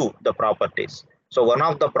improve the properties. So one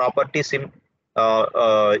of the properties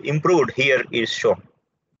improved here is shown.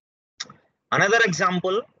 Another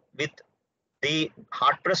example with the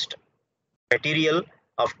hard pressed material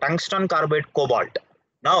of tungsten carbide cobalt.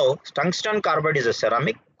 Now tungsten carbide is a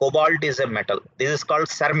ceramic, cobalt is a metal. This is called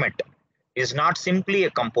cermet. It is not simply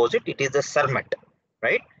a composite, it is a cermet,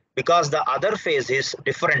 right? Because the other phase is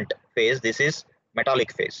different phase, this is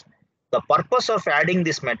metallic phase. The purpose of adding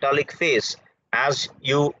this metallic phase, as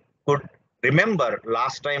you could remember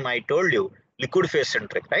last time I told you, liquid phase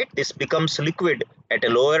centering, right? This becomes liquid at a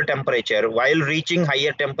lower temperature while reaching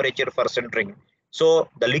higher temperature for centering. So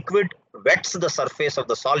the liquid wets the surface of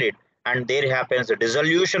the solid, and there happens a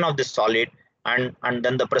dissolution of this solid, and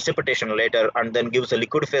then the precipitation later, and then gives a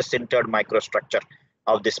liquid phase sintered microstructure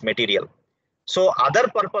of this material. So other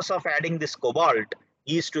purpose of adding this cobalt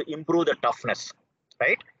is to improve the toughness,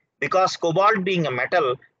 right? Because cobalt being a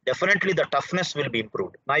metal, definitely the toughness will be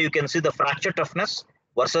improved. Now you can see the fracture toughness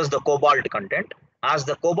versus the cobalt content. As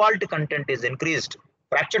the cobalt content is increased,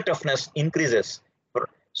 fracture toughness increases.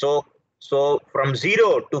 So from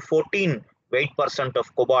 0 to 14 weight%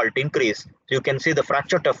 of cobalt increase. So you can see the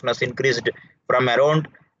fracture toughness increased from around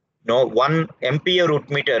 1 MPa root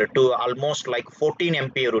meter to almost like 14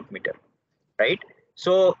 MPa root meter, right?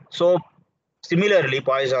 So similarly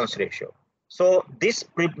Poisson's ratio. So this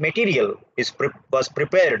material was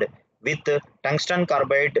prepared with tungsten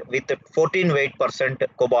carbide with 14 weight%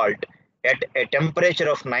 cobalt at a temperature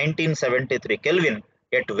of 1973 Kelvin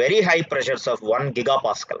at very high pressures of 1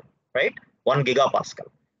 gigapascal, right? 1 gigapascal.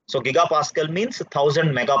 So gigapascal means 1000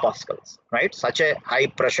 megapascals, right? Such a high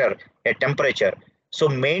pressure, a temperature. So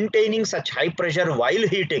maintaining such high pressure while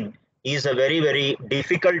heating is a very, very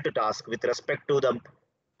difficult task with respect to the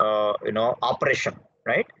operation,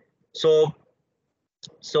 right? So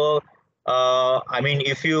I mean,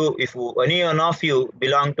 if any one of you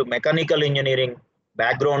belong to mechanical engineering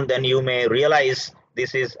background, then you may realize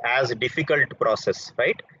this is as difficult process,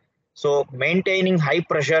 right? So maintaining high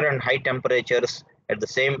pressure and high temperatures at the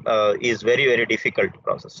same is very, very difficult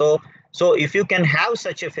process. So if you can have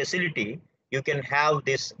such a facility, you can have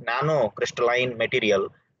this nano crystalline material,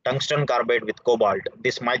 tungsten carbide with cobalt.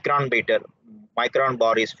 This micron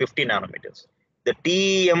bar is 50 nanometers. The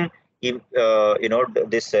TEM,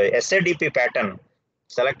 this SADP pattern,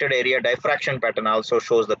 selected area diffraction pattern, also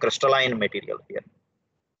shows the crystalline material here.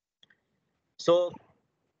 So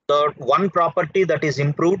the one property that is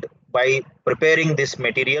improved by preparing this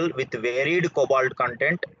material with varied cobalt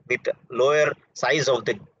content with lower size of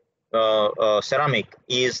the ceramic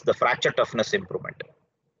is the fracture toughness improvement.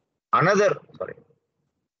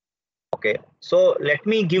 Okay, so let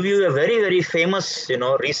me give you a very, very famous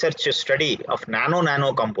research study of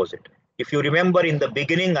nano composite. If you remember, in the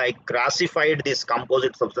beginning I classified these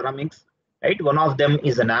composites of ceramics, right? One of them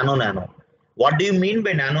is a nano. What do you mean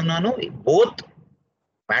by nano? Both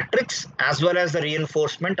matrix as well as the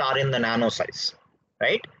reinforcement are in the nano size,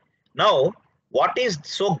 right? Now what is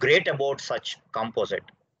so great about such composite?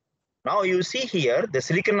 Now you see here the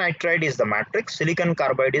silicon nitride is the matrix, silicon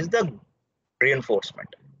carbide is the reinforcement.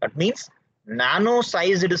 That means nano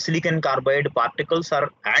sized silicon carbide particles are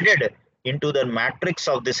added into the matrix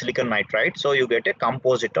of the silicon nitride, so you get a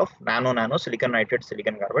composite of nano silicon nitride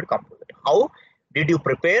silicon carbide composite. How did you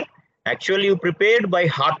prepare? Actually you prepared by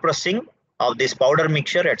hot pressing of this powder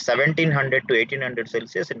mixture at 1700 to 1800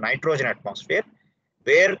 Celsius in nitrogen atmosphere,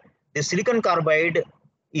 where the silicon carbide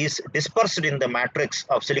is dispersed in the matrix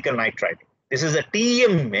of silicon nitride. This is a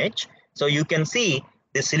TEM image. So you can see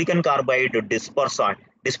the silicon carbide dispersed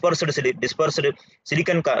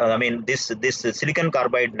silicon, this silicon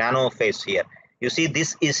carbide nano phase here. You see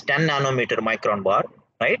this is 10 nanometer micron bar,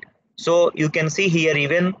 right? So you can see here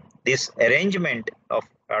even this arrangement of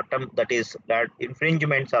atom, that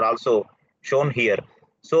infringements are also shown here.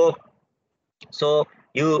 So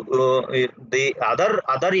you the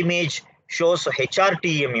other image shows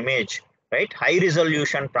HRTM image, right? High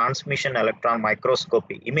resolution transmission electron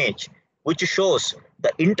microscopy image, which shows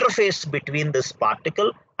the interface between this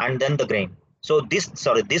particle and then the grain. So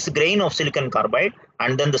this grain of silicon carbide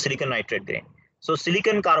and then the silicon nitride grain. So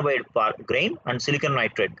silicon carbide grain and silicon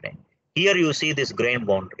nitride grain. Here you see this grain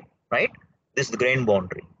boundary, right? This is the grain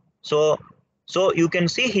boundary. So you can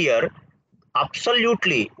see here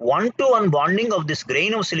absolutely 1-to-1 bonding of this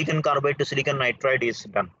grain of silicon carbide to silicon nitride is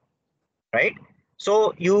done, right?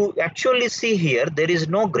 So you actually see here there is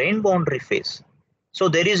no grain boundary phase. So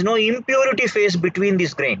there is no impurity phase between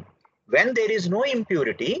this grain. When there is no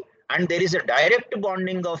impurity and there is a direct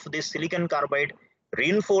bonding of this silicon carbide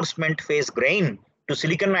reinforcement phase grain to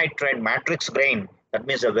silicon nitride matrix grain, that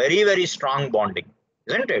means a very, very strong bonding,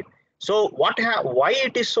 isn't it? So why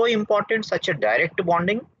it is so important, such a direct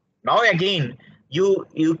bonding? Now again,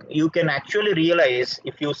 you can actually realize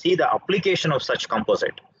if you see the application of such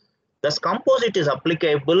composite. This composite is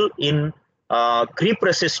applicable in creep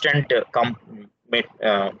resistant component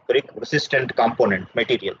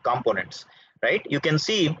material components, right? You can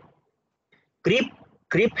see creep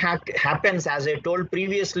happens, as I told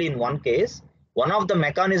previously in one case. One of the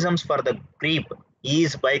mechanisms for the creep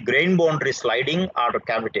is by grain boundary sliding or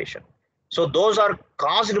cavitation. So those are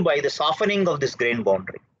caused by the softening of this grain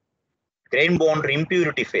boundary. Grain boundary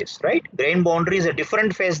impurity phase, right? Grain boundary is a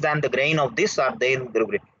different phase than the grain of this or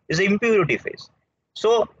the is an impurity phase.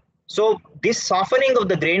 So this softening of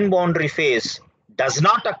the grain boundary phase does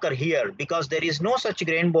not occur here because there is no such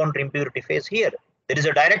grain boundary impurity phase here. There is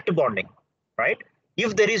a direct bonding, right?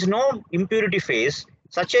 If there is no impurity phase,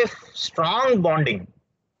 such a strong bonding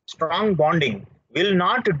will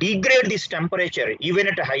not degrade this temperature even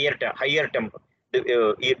at a higher temperature.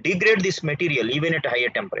 Degrade this material even at a higher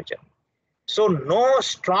temperature. So no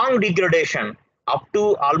strong degradation up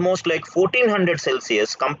to almost like 1400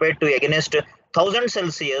 Celsius compared to against 1000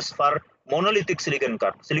 Celsius for monolithic silicon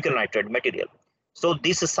nitride material. So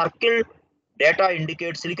this circle data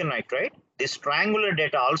indicates silicon nitride. This triangular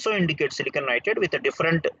data also indicates silicon nitride with a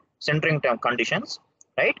different centering conditions,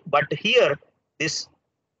 right? But here this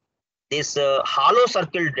hollow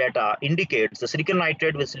circle data indicates the silicon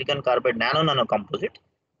nitride with silicon carbide nano composite.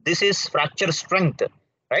 This is fracture strength,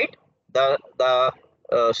 right? The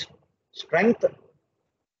strength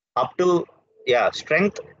up to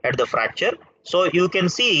strength at the fracture. So you can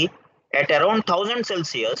see at around 1000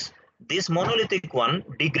 Celsius, this monolithic one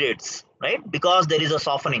degrades, right? Because there is a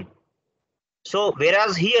softening. So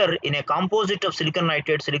whereas here in a composite of silicon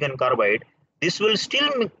nitride, silicon carbide, this will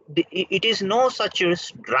still, it is no such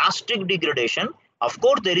drastic degradation. Of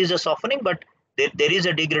course, there is a softening, but there is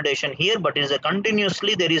a degradation here, but it is a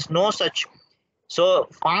continuously, there is no such so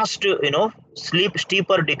fast,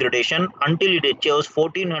 steeper degradation until it achieves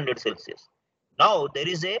 1400 Celsius. Now there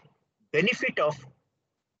is a benefit of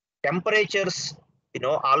temperatures,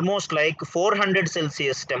 almost like 400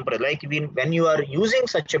 Celsius temperature. Like when you are using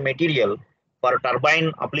such a material for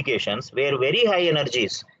turbine applications where very high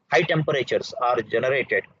energies, high temperatures are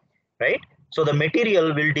generated, right? So the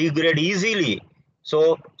material will degrade easily.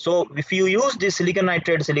 So if you use this silicon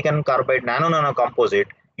nitride, silicon carbide, nano composite,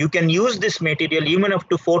 you can use this material even up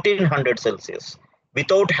to 1400 Celsius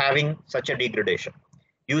without having such a degradation.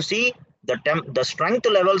 You see the strength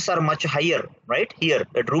levels are much higher, right? Here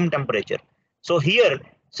at room temperature. So here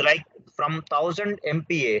it's like from 1000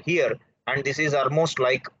 MPa here, and this is almost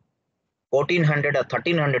like 1400 or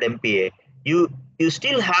 1300 MPa. You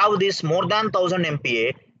still have this more than 1000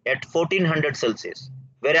 MPa at 1400 Celsius.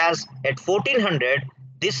 Whereas at 1400,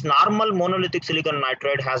 this normal monolithic silicon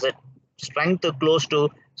nitride has a strength close to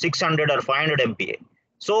 600 or 500 MPa.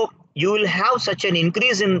 So you will have such an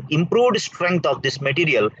increase in improved strength of this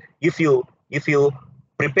material if you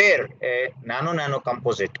prepare a nano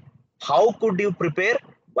composite. How could you prepare?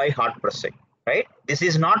 By hot pressing, right? This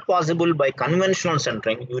is not possible by conventional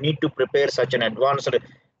centering. You need to prepare such an advanced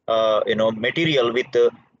material with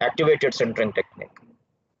activated centering technique.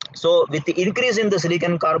 So with the increase in the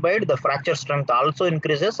silicon carbide, the fracture strength also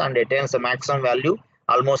increases and attains a maximum value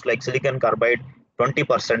almost like silicon carbide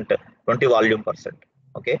 20%, 20 volume percent.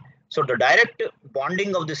 Okay. So the direct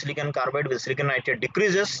bonding of the silicon carbide with silicon nitride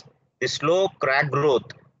decreases the slow crack growth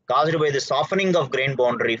caused by the softening of grain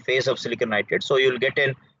boundary phase of silicon nitride. So you will get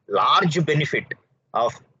a large benefit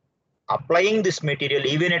of applying this material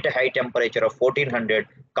even at a high temperature of 1400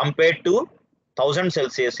 compared to 1000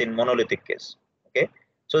 Celsius in monolithic case. Okay.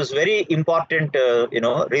 So it's very important,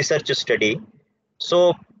 research study.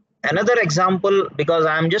 So another example, because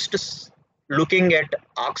I'm just looking at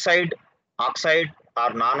oxide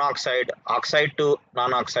or non-oxide, oxide to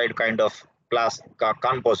non-oxide kind of class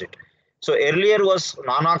composite. So earlier was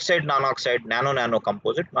non-oxide, nano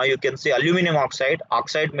composite. Now you can see aluminum oxide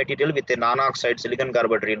material with a non-oxide silicon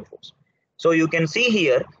carbide reinforced. So you can see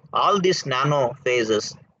here all these nano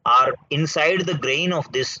phases are inside the grain of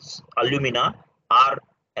this alumina are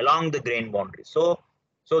along the grain boundary. So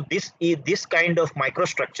this kind of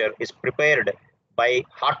microstructure is prepared by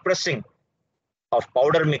hot pressing of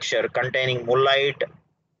powder mixture containing mullite,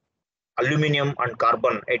 aluminum and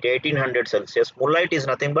carbon at 1800 Celsius. Mullite is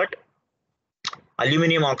nothing but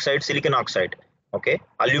aluminum oxide, silicon oxide, okay,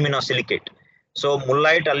 alumina silicate. So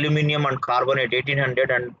mullite, aluminum and carbon at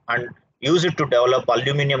 1800 and use it to develop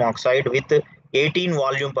aluminum oxide with 18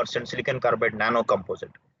 volume percent silicon carbide nano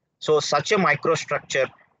composite. So such a microstructure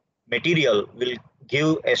material will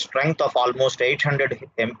give a strength of almost 800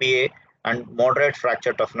 MPa and moderate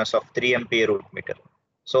fracture toughness of 3 MPa root meter.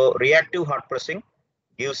 So reactive hot pressing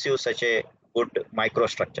gives you such a good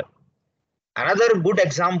microstructure. Another good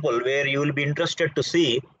example where you will be interested to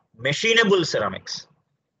see machinable ceramics.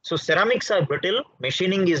 So ceramics are brittle,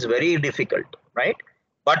 machining is very difficult, right?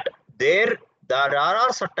 But there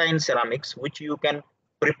are certain ceramics which you can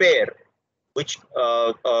prepare, which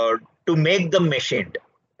to make them machined,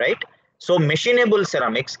 right? So machinable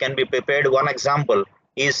ceramics can be prepared. One example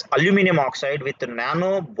is aluminum oxide with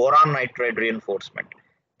nano boron nitride reinforcement.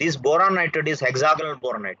 This boron nitride is hexagonal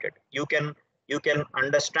boron nitride. You can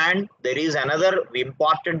understand there is another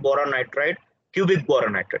important boron nitride, cubic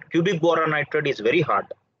boron nitride. Cubic boron nitride is very hard.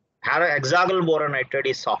 Hexagonal boron nitride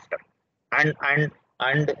is softer, and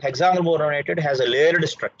hexagonal boron nitride has a layered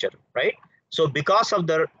structure, right? So because of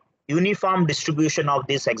the uniform distribution of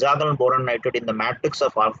this hexagonal boron nitride in the matrix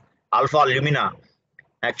of alpha alumina,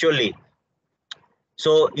 actually,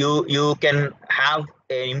 so you can have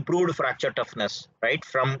an improved fracture toughness, right,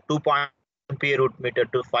 from 2.0 MPa root meter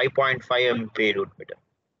to 5.5 MPa root meter.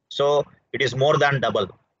 So it is more than double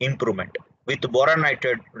improvement with boron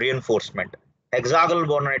nitride reinforcement. Hexagonal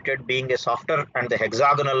boron nitride being a softer and the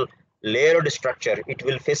hexagonal layered structure, it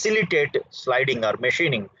will facilitate sliding or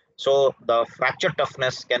machining. So the fracture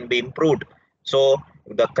toughness can be improved. So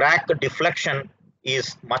the crack deflection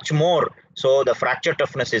is much more. So the fracture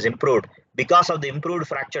toughness is improved. Because of the improved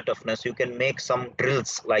fracture toughness, you can make some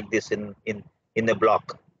drills like this in the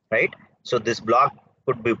block, right? So this block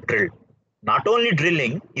could be drilled. Not only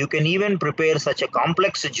drilling, you can even prepare such a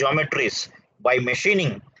complex geometries by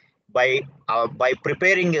machining, by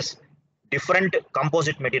preparing a different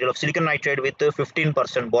composite material of silicon nitride with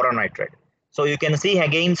 15% boron nitride. So you can see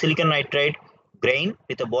again silicon nitride grain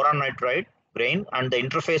with a boron nitride grain, and the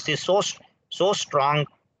interface is so strong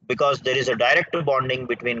because there is a direct bonding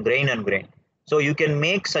between grain and grain. So you can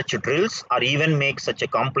make such drills or even make such a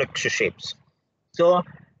complex shapes. So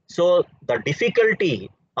the difficulty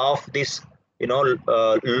of this,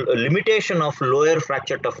 limitation of lower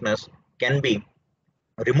fracture toughness can be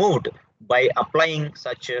removed by applying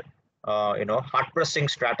such a hot pressing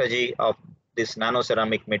strategy of this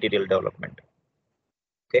nanoceramic material development.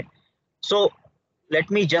 Okay, so let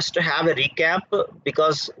me just have a recap,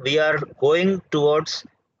 because we are going towards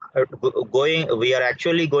we are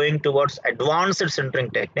actually going towards advanced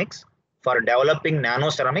sintering techniques for developing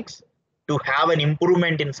nanoceramics to have an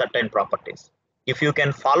improvement in certain properties. If you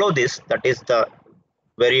can follow this, that is the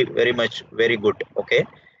very good. Okay,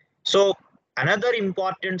 so another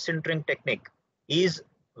important sintering technique is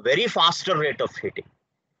very faster rate of heating.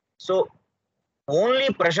 So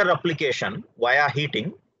only pressure application via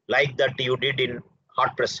heating, like that you did in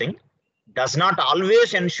hot pressing, does not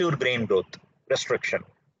always ensure grain growth restriction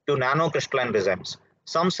to nanocrystalline regimes.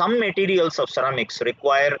 Some materials of ceramics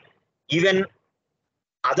require even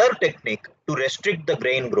other technique to restrict the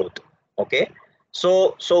grain growth. Okay,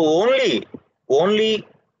 so only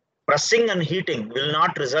pressing and heating will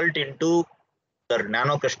not result into the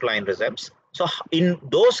nanocrystalline regimes. So in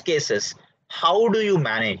those cases, how do you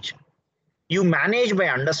manage? You manage by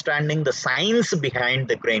understanding the science behind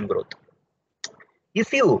the grain growth.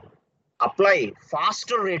 If you apply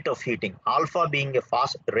faster rate of heating, alpha being a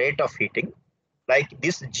fast rate of heating, like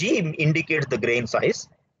this G indicates the grain size.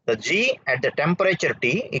 The G at the temperature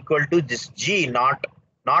T equal to this G naught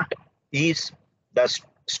is the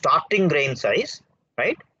starting grain size,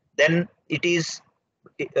 right? Then it is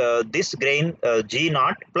this grain G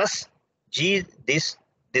naught plus G this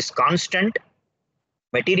constant,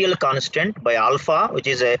 material constant, by alpha, which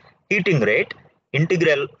is a heating rate,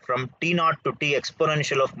 integral from T naught to T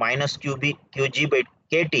exponential of minus QG by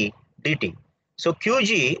KT dt. So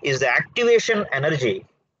QG is the activation energy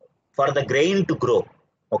for the grain to grow.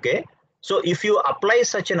 Okay, so if you apply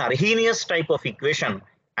such an Arrhenius type of equation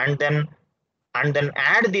and then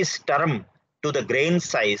add this term to the grain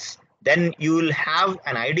size, then you will have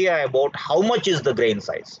an idea about how much is the grain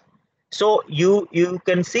size. So you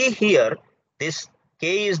can see here, this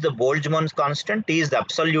K is the Boltzmann's constant, T is the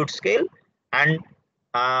absolute scale, and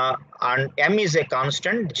M is a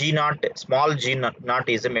constant, G naught, small g naught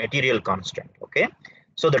is a material constant. Okay,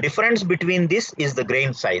 so the difference between this is the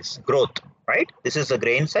grain size growth, right? This is the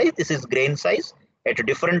grain size, this is grain size at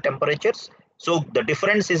different temperatures. So the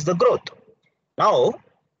difference is the growth. Now,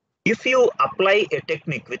 if you apply a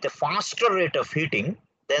technique with a faster rate of heating,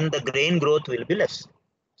 then the grain growth will be less,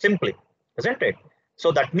 simply, isn't it?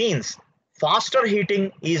 So that means faster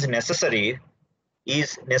heating is necessary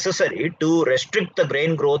to restrict the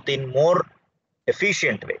grain growth in more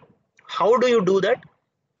efficient way. How do you do that?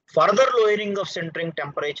 Further lowering of sintering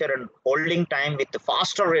temperature and holding time with the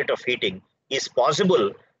faster rate of heating is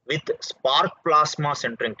possible with spark plasma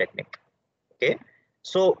sintering technique. Okay,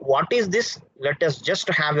 so what is this? Let us just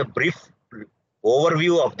have a brief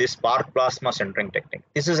overview of this spark plasma sintering technique.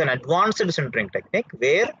 This is an advanced sintering technique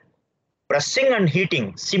where pressing and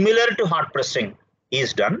heating similar to hot pressing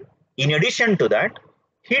is done. In addition to that,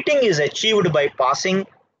 heating is achieved by passing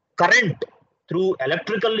current through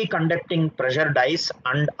electrically conducting pressure dies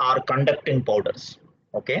and or conducting powders.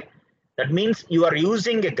 Okay, that means you are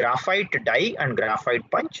using a graphite die and graphite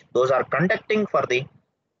punch. Those are conducting for the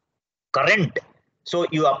current. So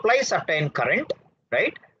you apply certain current,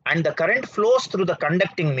 right? And the current flows through the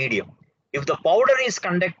conducting medium. If the powder is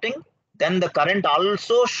conducting, then the current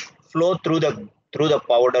also flow through the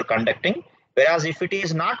powder conducting. Whereas if it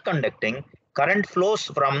is not conducting, current flows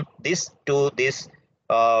from this to this,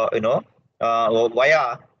 via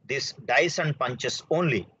this dies and punches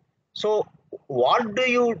only. So what do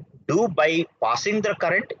you do by passing the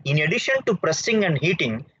current? In addition to pressing and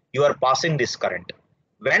heating, you are passing this current.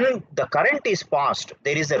 When the current is passed,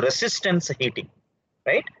 there is a resistance heating,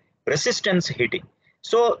 right? Resistance heating.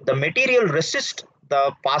 So the material resists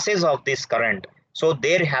the passage of this current. So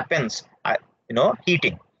there happens,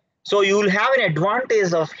 heating. So you will have an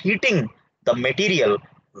advantage of heating the material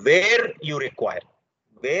where you require.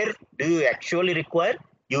 Where do you actually require?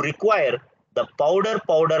 You require the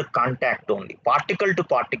powder-powder contact only, particle to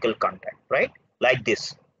particle contact, right? Like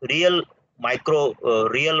this, real micro,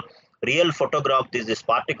 real photograph. This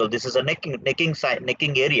particle. This is a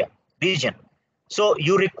necking area region. So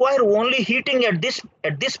you require only heating at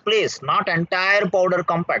this place, not entire powder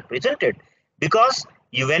compact, isn't it? Because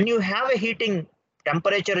when you have a heating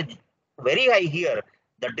temperature very high here,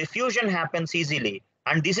 the diffusion happens easily,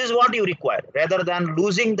 and this is what you require rather than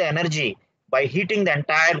losing the energy by heating the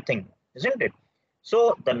entire thing, isn't it?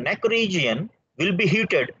 So the neck region will be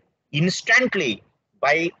heated instantly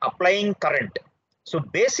by applying current. So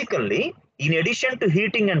basically, in addition to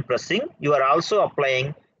heating and pressing, you are also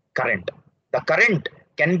applying current. The current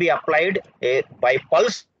can be applied by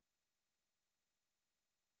pulse.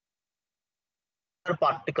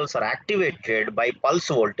 Particles are activated by pulse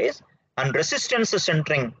voltage, and resistance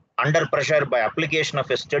centering under pressure by application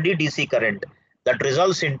of a steady DC current that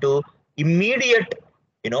results into immediate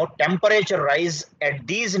temperature rise at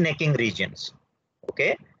these necking regions.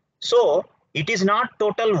 Okay, so it is not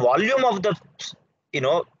total volume of the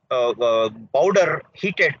powder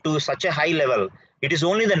heated to such a high level. It is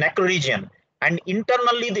only the neck region, and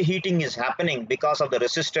internally the heating is happening because of the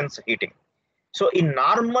resistance heating. So in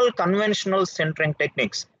normal conventional sintering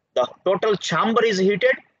techniques, the total chamber is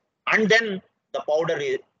heated and then the powder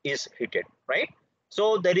is heated, right?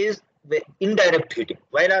 So there is the indirect heating.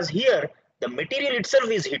 Whereas here, the material itself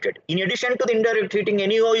is heated. In addition to the indirect heating,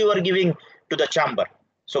 anyhow you are giving to the chamber.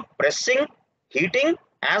 So pressing, heating,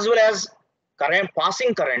 as well as current,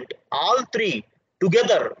 passing current, all three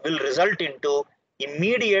together will result into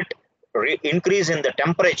immediate increase in the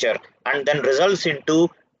temperature and then results into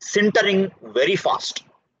sintering very fast.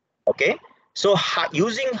 Okay, so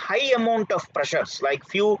using high amount of pressures like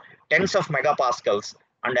few tens of megapascals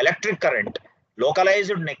and electric current,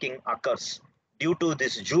 localized necking occurs due to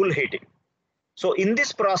this Joule heating. So in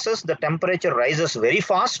this process, the temperature rises very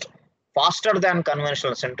fast, faster than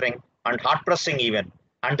conventional sintering and hot pressing even,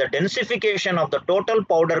 and the densification of the total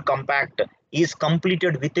powder compact is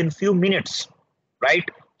completed within few minutes, right?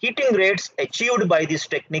 Heating rates achieved by this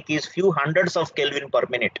technique is few hundreds of Kelvin per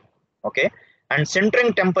minute. Okay, and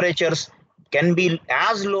sintering temperatures can be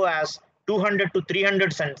as low as 200 to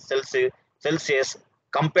 300 Celsius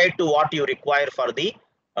compared to what you require for the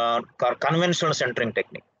conventional sintering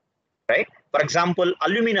technique, right? For example,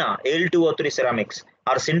 alumina Al2O3 ceramics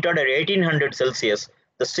are sintered at 1800 Celsius.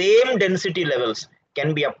 The same density levels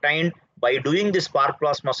can be obtained by doing the spark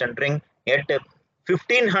plasma sintering at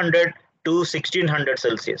 1500 to 1600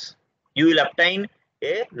 Celsius. You will obtain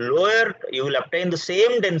the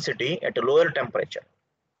same density at a lower temperature.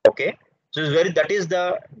 Okay, so that is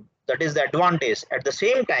the advantage. At the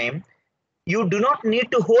same time, you do not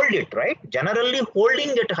need to hold it, right? Generally, holding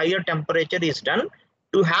at higher temperature is done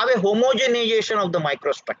to have a homogenization of the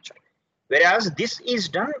microstructure. Whereas this is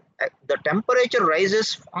done, the temperature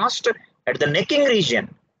rises fast at the necking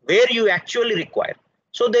region where you actually require.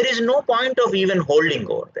 So there is no point of even holding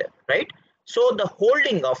over there, right? So the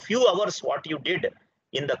holding of few hours, what you did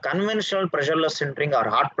in the conventional pressureless sintering or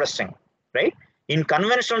hot pressing, right? In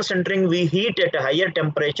conventional sintering, we heat at a higher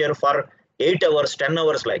temperature for 8 hours, 10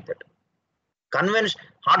 hours like that.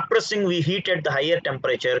 Hot pressing, we heat at the higher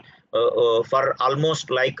temperature for almost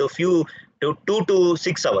like a few to 2 to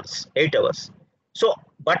 6 hours, 8 hours. So,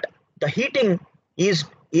 but the heating is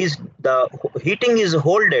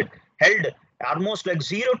held almost like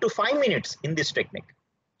 0 to 5 minutes in this technique.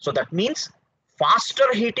 So that means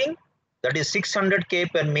faster heating, that is 600 K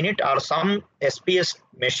per minute, or some SPS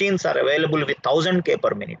machines are available with 1000 K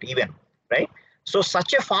per minute even, right? So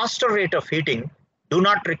such a faster rate of heating do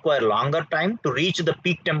not require longer time to reach the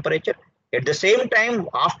peak temperature. At the same time,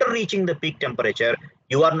 after reaching the peak temperature,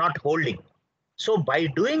 you are not holding. So by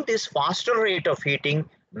doing this faster rate of heating,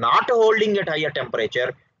 not holding at higher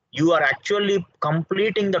temperature, you are actually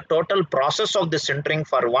completing the total process of the sintering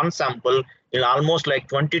for one sample in almost like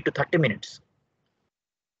 20 to 30 minutes.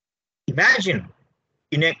 Imagine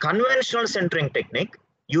in a conventional sintering technique,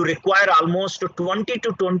 you require almost 20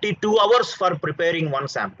 to 22 hours for preparing one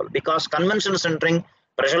sample, because conventional sintering,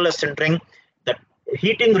 pressureless sintering, the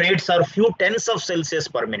heating rates are few tens of Celsius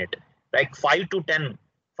per minute, like 5 to 10,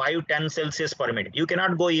 10 Celsius per minute. You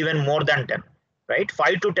cannot go even more than 10, right?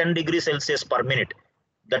 5 to 10 degrees Celsius per minute.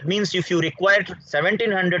 That means if you require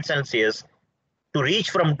 1700 Celsius to reach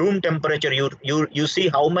from room temperature, you see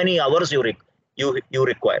how many hours you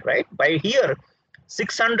require, right? By here,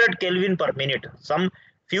 600 Kelvin per minute, some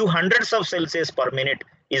few hundreds of Celsius per minute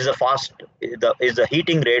is the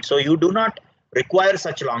heating rate. So you do not require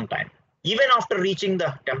such long time. Even after reaching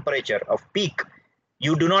the temperature of peak,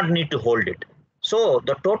 you do not need to hold it. So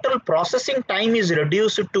the total processing time is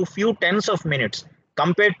reduced to few tens of minutes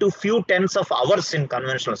compared to few tens of hours in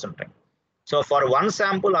conventional sintering. So for one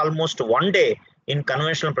sample, almost 1 day in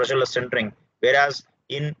conventional pressureless sintering, whereas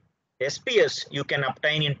in SPS, you can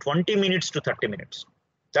obtain in 20 minutes to 30 minutes.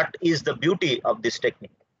 That is the beauty of this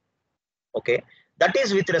technique. Okay, that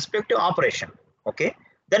is with respect to operation. Okay,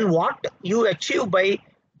 then what you achieve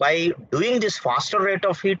by doing this faster rate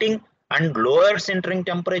of heating and lower sintering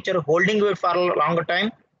temperature, holding it for a longer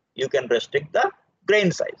time, you can restrict the grain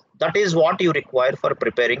size. That is what you require for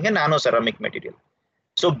preparing a nano ceramic material.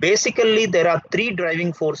 So basically, there are three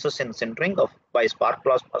driving forces in sintering by spark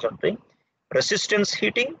plasma sintering: resistance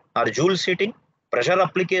heating or Joule's heating, pressure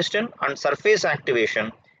application, and surface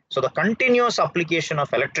activation. So the continuous application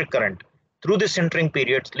of electric current through the sintering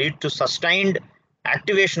periods lead to sustained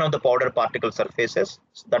activation of the powder particle surfaces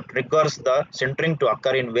that triggers the sintering to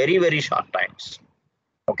occur in very, very short times.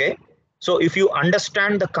 Okay. So if you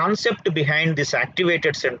understand the concept behind this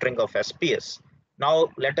activated sintering of SPS, now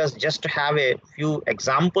let us just have a few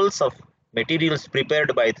examples of materials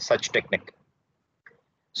prepared by such technique.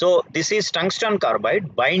 So this is tungsten carbide,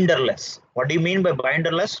 binderless. What do you mean by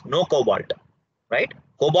binderless? No cobalt, right?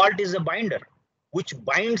 Cobalt is a binder which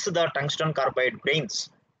binds the tungsten carbide grains.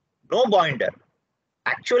 No binder.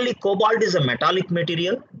 Actually, cobalt is a metallic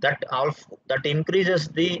material that increases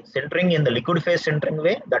the sintering in the liquid phase sintering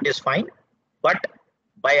way. That is fine. But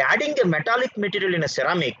by adding a metallic material in a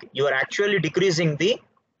ceramic, you are actually decreasing the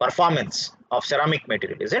performance of ceramic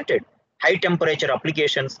material, isn't it? High temperature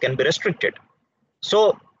applications can be restricted.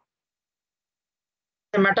 So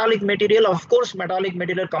the metallic material, of course, metallic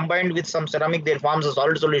material combined with some ceramic, there forms a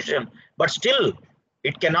solid solution, but still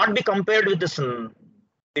it cannot be compared with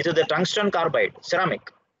the tungsten carbide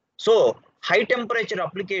ceramic. So high temperature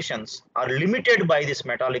applications are limited by these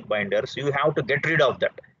metallic binders. You have to get rid of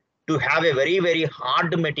that to have a very, very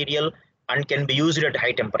hard material and can be used at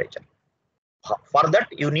high temperature. For that,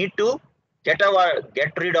 you need to get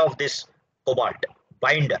rid of this cobalt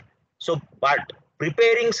binder. So, but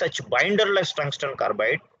preparing such binderless tungsten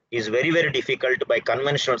carbide is very, very difficult by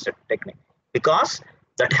conventional technique, because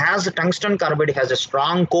that has tungsten carbide has a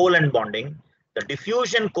strong covalent bonding. The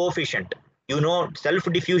diffusion coefficient,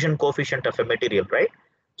 self-diffusion coefficient of a material, right?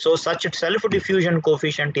 So such self-diffusion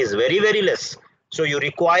coefficient is very, very less. So you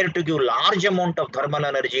require to give large amount of thermal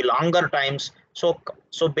energy, longer times.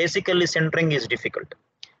 So basically sintering is difficult.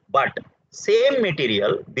 But same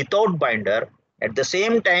material without binder, at the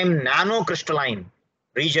same time nanocrystalline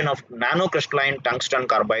region of nanocrystalline tungsten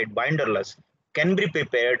carbide binderless can be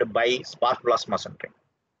prepared by spark plasma sintering.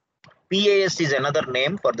 PAS is another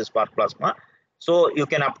name for the spark plasma. So you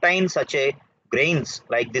can obtain such a grains,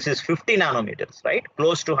 like this is 50 nanometers, right?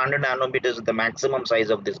 Close to 100 nanometers is the maximum size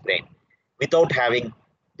of this grain without having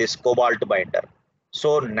this cobalt binder.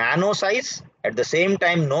 So nano size, at the same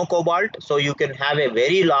time no cobalt, so you can have a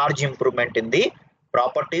very large improvement in the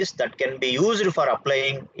properties that can be used for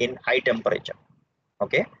applying in high temperature.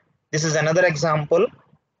 Okay, this is another example: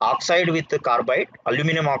 oxide with the carbide,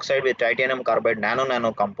 aluminum oxide with titanium carbide,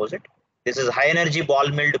 nano composite. This is high energy ball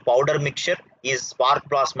milled powder mixture is spark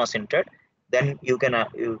plasma sintered. Then you can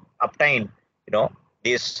obtain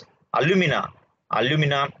this alumina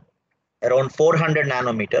around 400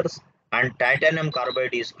 nanometers, and titanium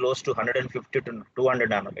carbide is close to 150 to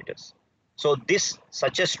 200 nanometers. So this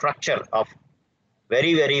such a structure of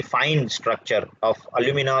very fine structure of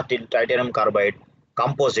alumina till titanium carbide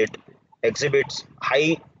composite, exhibits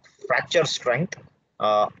high fracture strength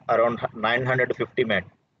around 950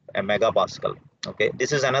 megapascal. Okay,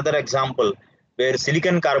 this is another example where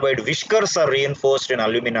silicon carbide whiskers are reinforced in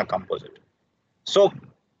alumina composite. So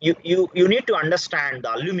you need to understand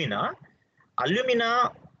the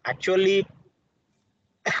alumina actually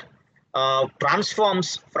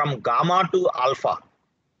transforms from gamma to alpha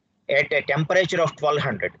at a temperature of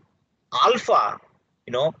 1200. Alpha,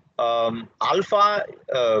 alpha,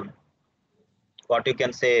 what you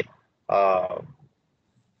can say, uh,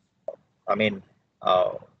 I mean,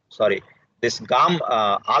 sorry, this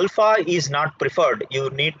gamma alpha is not preferred. You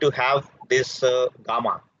need to have this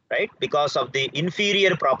gamma, right? Because of the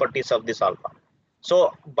inferior properties of this alpha.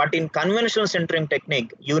 So, but in conventional sintering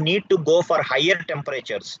technique, you need to go for higher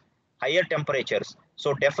temperatures.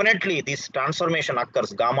 So definitely this transformation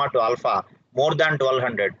occurs gamma to alpha more than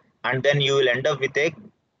 1200, and then you will end up with a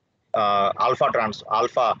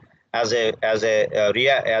alpha as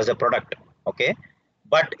a product. Okay,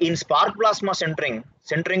 but in spark plasma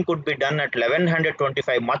sintering could be done at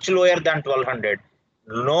 1125, much lower than 1200.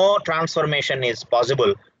 No transformation is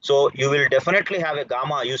possible. So you will definitely have a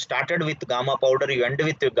gamma. You started with gamma powder, you end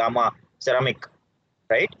with gamma ceramic,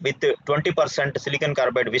 right? With 20% silicon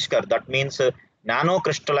carbide whisker. That means nano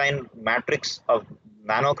crystalline matrix of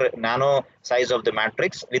nano size of the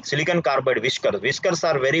matrix with silicon carbide whiskers. Whiskers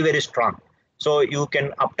are very strong. So you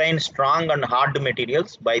can obtain strong and hard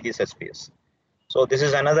materials by this SPS. So this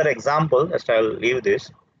is another example. Just I'll leave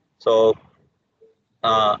this. So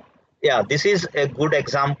yeah, this is a good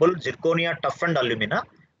example. Zirconia toughened alumina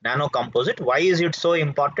nano composite. Why is it so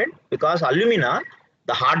important? Because alumina,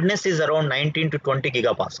 the hardness is around 19 to 20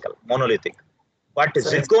 gigapascal monolithic, but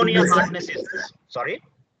zirconia hardness is sorry.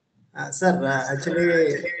 Sir,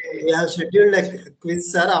 actually, we have scheduled a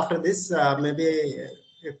quiz, sir. After this, maybe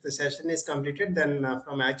if the session is completed, then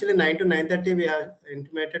from actually 9 to 9:30, we have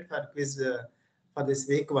intimated for quiz for this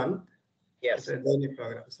week one. Yes. It's a daily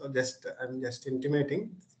program. So I'm just intimating.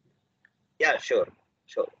 Yeah, sure.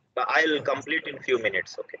 I'll complete in few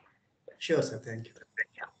minutes. Okay. Sure, sir. Thank you.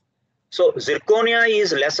 Yeah. So zirconia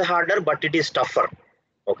is less harder, but it is tougher.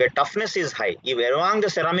 Okay, toughness is high. If among the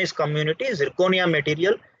ceramics community, zirconia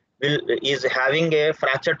material is having a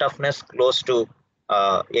fracture toughness close to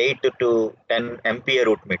 8 to 10 MPa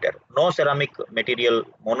root meter. No ceramic material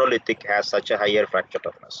monolithic has such a higher fracture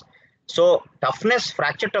toughness. So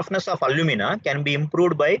fracture toughness of alumina can be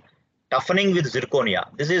improved by toughening with zirconia.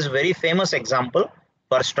 This is very famous example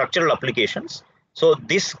for structural applications. So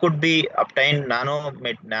this could be obtained,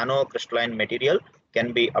 nano crystalline material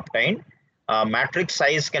can be obtained. Matrix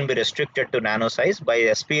size can be restricted to nano size by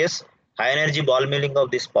SPS, high energy ball milling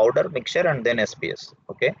of this powder mixture, and then SPS.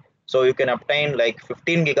 Okay, so you can obtain like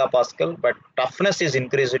 15 gigapascal, but toughness is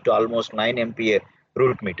increased to almost 9 MPa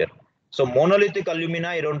root meter. So monolithic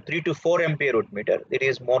alumina around 3 to 4 MPa root meter, it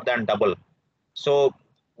is more than double. So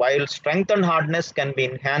while strength and hardness can be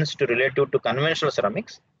enhanced relative to conventional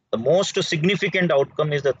ceramics, the most significant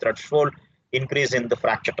outcome is the threshold increase in the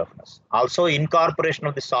fracture toughness. Also, incorporation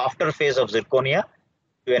of the softer phase of zirconia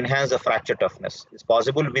to enhance the fracture toughness is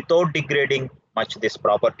possible without degrading much this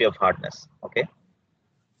property of hardness. Okay,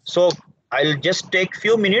 so I'll just take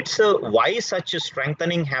few minutes why such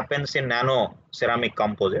strengthening happens in nano ceramic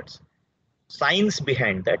composites. Science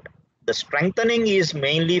behind that. The strengthening is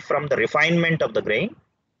mainly from the refinement of the grain.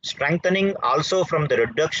 Strengthening also from the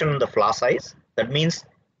reduction in the flaw size. That means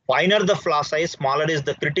finer the flaw size, smaller is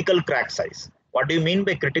the critical crack size. What do you mean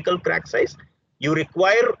by critical crack size? You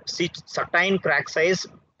require certain crack size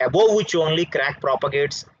above which only crack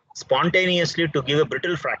propagates spontaneously to give a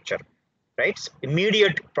brittle fracture, right?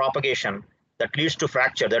 Immediate propagation that leads to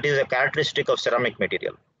fracture. That is a characteristic of ceramic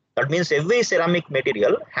material. That means every ceramic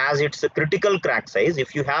material has its critical crack size.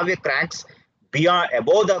 If you have a cracks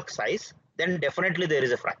above the size, then definitely there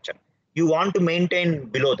is a fracture. You want to maintain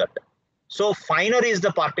below that. So finer is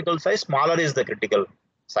the particle size, smaller is the critical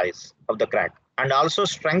size of the crack. And also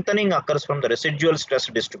strengthening occurs from the residual stress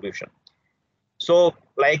distribution. So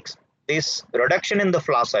like this reduction in the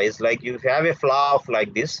flaw size, like you have a flaw of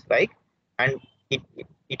like this, right? And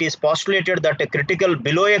it is postulated that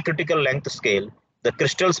below a critical length scale, the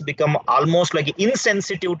crystals become almost like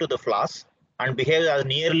insensitive to the flaws and behave as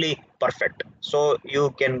nearly perfect. So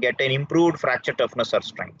you can get an improved fracture toughness or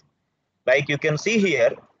strength. Like you can see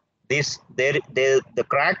here, the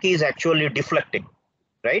crack is actually deflecting,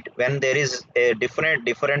 right? When there is a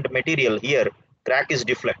different material here, crack is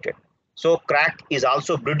deflected. So crack is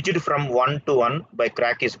also bridged from one to one by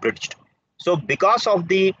crack is bridged. So because of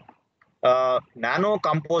the nano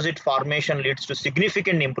composite formation leads to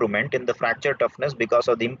significant improvement in the fracture toughness because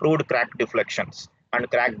of the improved crack deflections and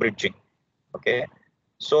crack bridging. Okay,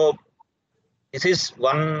 so this is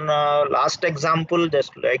one last example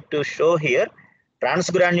just like to show here.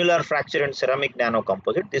 Transgranular fracture in ceramic nano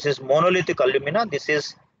composite. This is monolithic alumina. This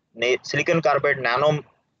is silicon carbide nano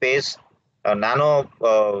phase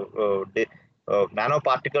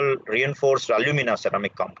nanoparticle reinforced alumina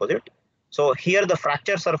ceramic composite. So here the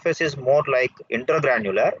fracture surface is more like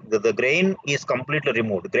intergranular. The grain is completely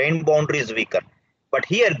removed. Grain boundary is weaker. But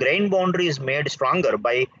here grain boundary is made stronger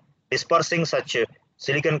by dispersing such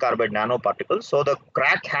silicon carbide nanoparticles. So the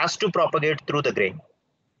crack has to propagate through the grain,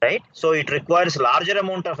 right? So it requires larger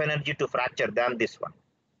amount of energy to fracture than this one.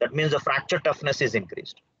 That means the fracture toughness is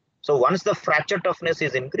increased. So once the fracture toughness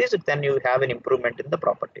is increased, then you have an improvement in the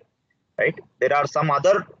property, right? There are some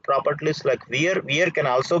other properties like wear. Wear can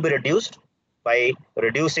also be reduced by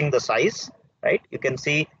reducing the size, right? You can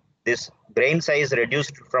see this grain size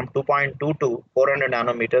reduced from 2.2 to 400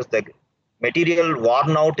 nanometers. The material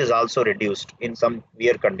worn out is also reduced in some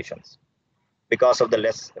wear conditions because of the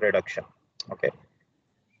less reduction. Okay,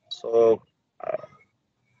 so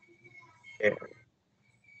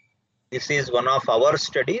this is one of our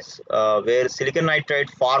studies where silicon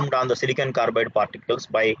nitride formed on the silicon carbide particles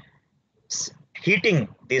by heating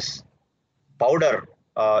this powder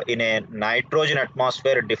in a nitrogen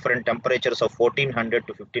atmosphere at different temperatures of 1400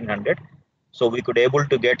 to 1500. So we could able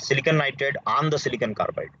to get silicon nitride on the silicon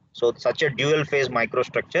carbide. So such a dual phase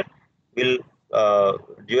microstructure will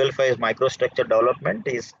dual phase microstructure development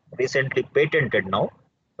is recently patented now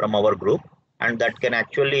from our group, and that can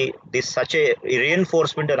actually such a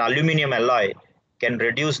reinforcement and aluminum alloy can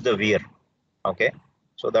reduce the wear. Okay,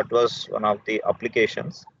 so that was one of the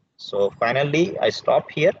applications. So finally I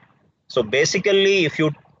stop here. So basically, if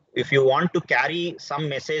you want to carry some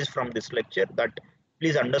message from this lecture, that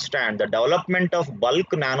please understand the development of bulk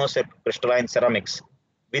nanocrystalline ceramics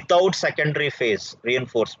without secondary phase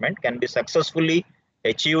reinforcement can be successfully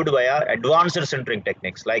achieved via advanced sintering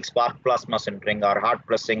techniques like spark plasma sintering or hot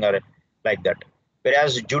pressing or like that.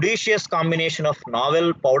 Whereas judicious combination of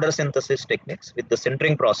novel powder synthesis techniques with the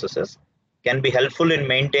sintering processes can be helpful in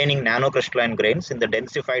maintaining nanocrystalline grains in the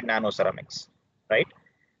densified nanoceramics, right?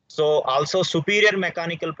 So also superior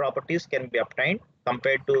mechanical properties can be obtained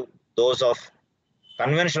compared to those of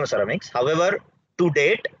conventional ceramics. However, to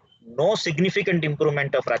date, no significant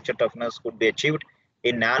improvement of fracture toughness could be achieved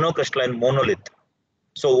in nanocrystalline monolith.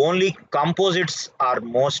 So only composites are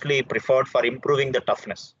mostly preferred for improving the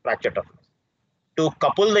toughness, fracture toughness. To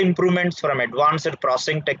couple the improvements from advanced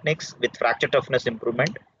processing techniques with fracture toughness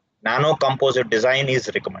improvement, nano composite design is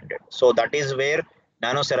recommended. So that is where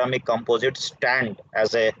nanoceramic composites stand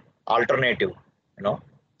as a alternative,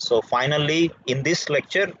 So finally, in this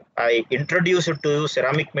lecture, I introduced to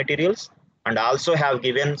ceramic materials and also have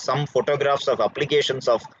given some photographs of applications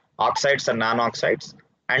of oxides and nano-oxides.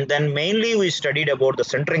 And then mainly we studied about the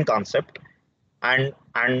sintering concept and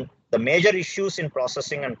the major issues in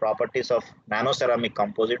processing and properties of nanoceramic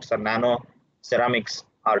composites and nanoceramics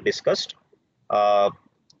are discussed.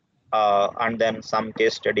 And then some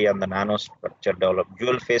case study on the nanostructure developed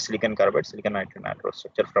dual phase silicon carbide, silicon nitride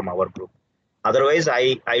nanostructure from our group. Otherwise,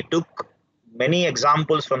 I took many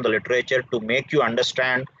examples from the literature to make you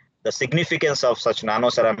understand the significance of such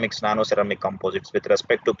nanoceramic composites with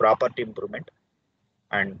respect to property improvement.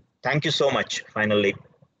 And thank you so much, finally.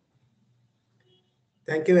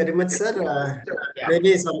 Thank you very much, sir.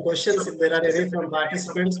 Maybe some questions, if there are any from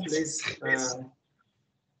participants, please. Yes,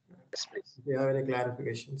 please. If you have any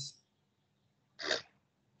clarifications.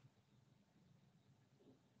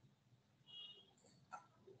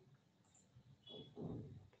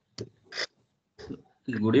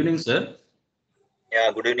 Good evening, sir.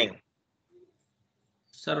 Yeah, good evening.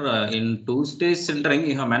 Sir, in two-stage sintering,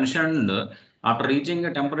 you have mentioned after reaching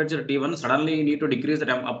a temperature T1, suddenly you need to decrease the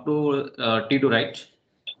temp up to T2, right?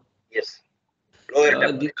 Yes. Lower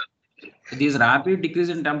temperature. This rapid decrease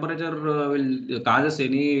in temperature will causes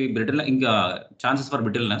any chances for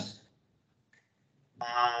brittleness?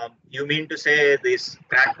 You mean to say this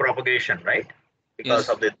crack propagation, right? Because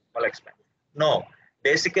of the thermal expansion. No,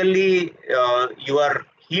 basically you are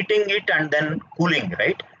heating it and then cooling,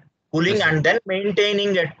 right? Cooling and then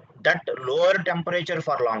maintaining that lower temperature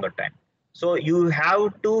for longer time. So you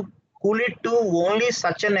have to cool it to only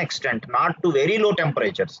such an extent, not to very low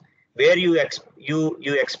temperatures, where you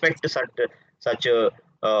expect such a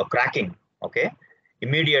cracking, okay,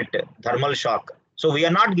 immediate thermal shock. So we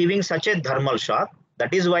are not giving such a thermal shock.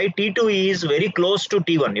 That is why T2 is very close to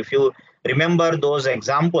T1. If you remember those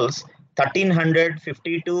examples,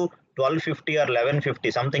 1350 to 1250 or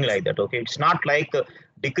 1150, something like that. Okay, it's not like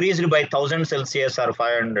decreased by 1000 Celsius or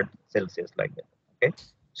 500 Celsius like that. Okay,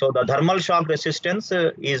 so the thermal shock resistance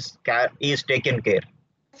is taken care.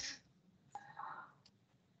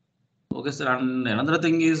 Okay, sir. And another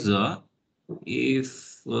thing is,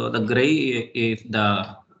 if the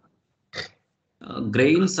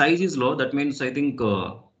grain size is low, that means I think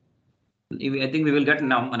we will get a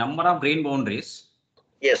number of grain boundaries.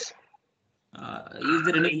 Yes. Is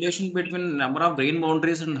there any relation between number of grain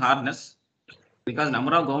boundaries and hardness? Because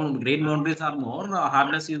number of grain boundaries are more,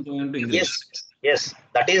 hardness is going to increase. Yes,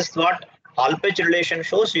 that is what Hall-Page relation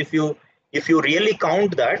shows. If you really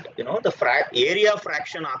count that, the area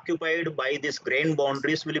fraction occupied by this grain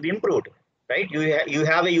boundaries will be improved, right? You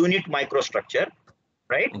have a unit microstructure,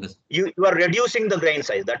 right? Okay. You are reducing the grain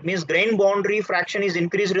size. That means grain boundary fraction is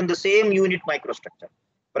increased in the same unit microstructure.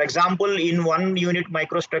 For example, in one unit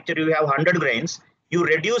microstructure, you have 100 grains. You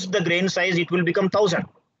reduce the grain size, it will become 1000.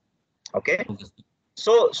 Okay.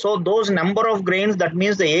 So those number of grains, that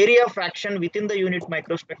means the area fraction within the unit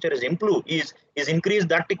microstructure is increased.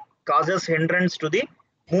 That causes hindrance to the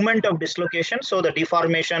movement of dislocation. So the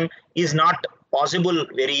deformation is not possible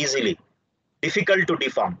very easily. Difficult to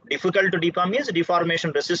deform. Difficult to deform means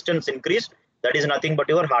deformation resistance increased. That is nothing but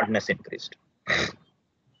your hardness increased.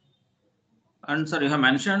 And sir, you have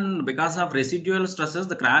mentioned because of residual stresses,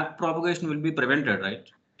 the crack propagation will be prevented, right?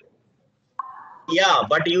 Yeah,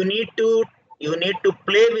 but you need to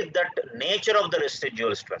play with that nature of the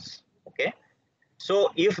residual stress. Okay.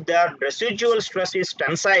 So if the residual stress is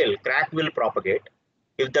tensile, crack will propagate.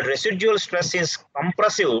 If the residual stress is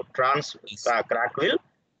compressive, crack will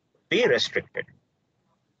be restricted.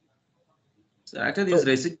 So actually, this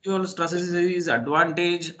residual stress is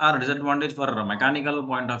advantage or disadvantage for a mechanical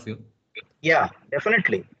point of view? Yeah,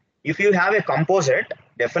 definitely. If you have a composite,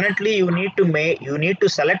 definitely you need to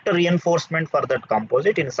select a reinforcement for that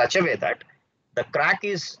composite in such a way that the crack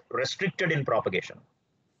is restricted in propagation.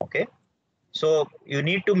 Okay. So you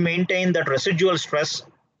need to maintain that residual stress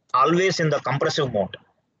always in the compressive mode.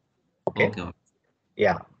 Okay.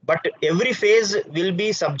 Yeah, but every phase will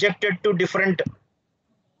be subjected to different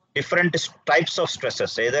types of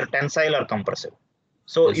stresses, either tensile or compressive.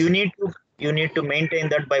 So yes, you need to maintain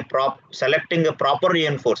that by selecting a proper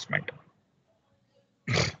reinforcement.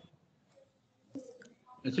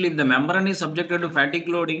 Actually, if the membrane is subjected to fatigue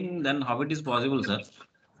loading, then how it is possible, sir?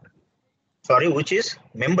 Sorry, which is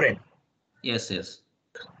membrane? Yes. Okay.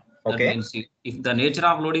 That means if the nature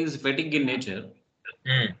of loading is fatigue in nature,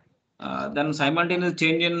 then simultaneous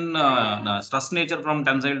change in stress nature from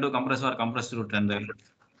tensile to compressive or compressive to tensile.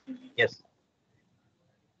 Yes.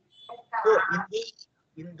 So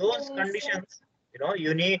in those conditions,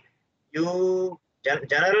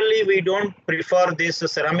 generally we don't prefer these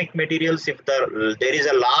ceramic materials if there is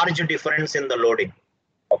a large difference in the loading.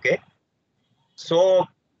 Okay. So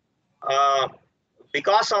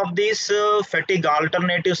because of these fatigue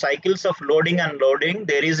alternative cycles of loading and unloading,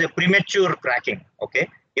 there is a premature cracking. Okay.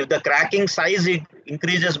 If the cracking size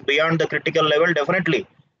increases beyond the critical level, definitely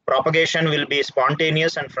propagation will be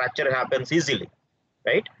spontaneous and fracture happens easily,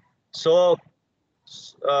 right? So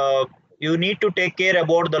you need to take care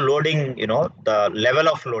about the loading, the level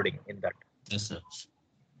of loading in that. Yes, sir.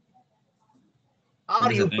 Or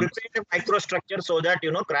you prepare a microstructure so that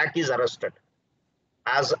crack is arrested.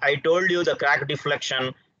 As I told you, the crack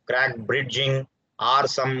deflection, crack bridging, or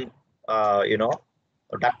some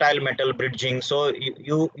ductile metal bridging. So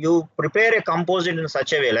you prepare a composite in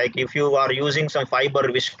such a way, like if you are using some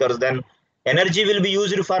fiber whiskers, then energy will be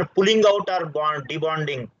used for pulling out or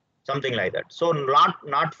debonding, something like that. So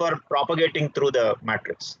not for propagating through the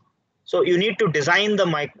matrix. So you need to design the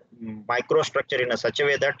microstructure in such a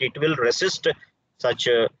way that it will resist such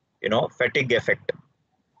a fatigue effect.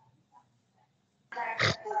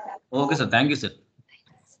 Okay, sir. Thank you, sir.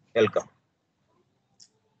 Welcome.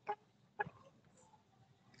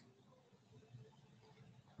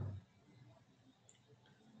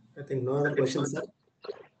 I think no other questions, sir.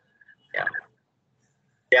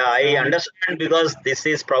 Yeah, I understand, because this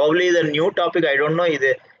is probably the new topic. I don't know if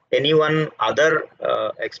anyone other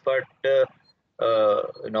expert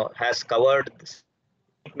has covered this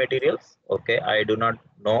materials. Okay, I do not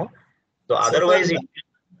know. So otherwise,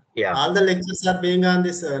 all the lectures are being on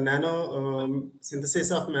this nano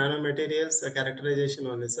synthesis of nanomaterials characterization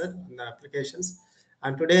only, sir, in the applications.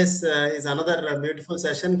 And today's is another beautiful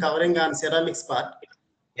session covering on ceramics part.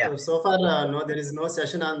 Yeah. So far, no, there is no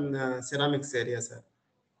session on ceramics area, sir.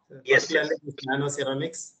 Yes. Nano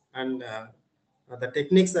ceramics and the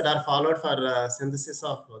techniques that are followed for synthesis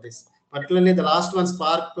of this. Particularly the last one,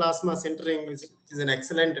 spark plasma sintering, which is an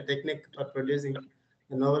excellent technique for producing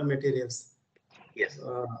novel materials. Yes.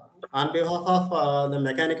 On behalf of the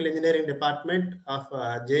Mechanical Engineering Department of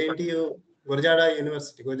JNTU Gurjara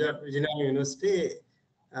University, Gujarat Vijayanagar University,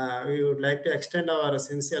 we would like to extend our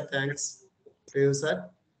sincere thanks to you, sir.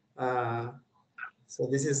 So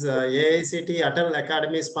this is AICT Atal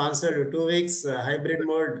Academy sponsored 2 weeks hybrid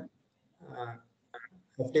mode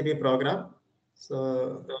FTP program.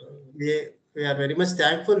 So we are very much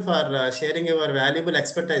thankful for sharing your valuable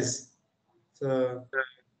expertise. So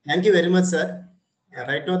thank you very much, sir.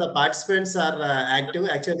 Right now the participants are active.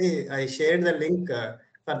 Actually, I shared the link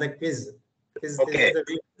for the quiz. This is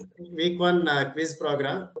the week 1 quiz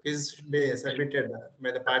program. Quiz should be submitted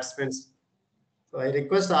by the participants. So I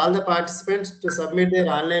request all the participants to submit their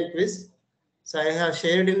online quiz. So I have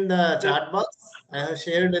shared in the chat box. I have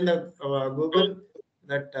shared in the Google,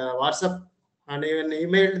 that WhatsApp, and even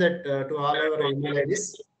emailed that to all our email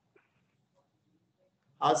IDs.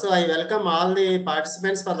 Also, I welcome all the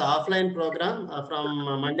participants for the offline program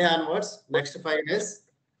from Monday onwards, next 5 days.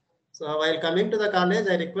 So while coming to the college,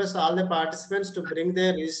 I request all the participants to bring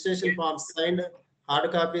their registration forms, signed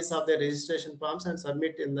hard copies of their registration forms, and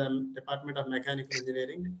submit in the Department of Mechanical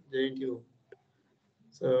Engineering, JNTU.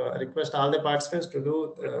 So I request all the participants to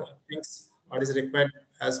do the things what is required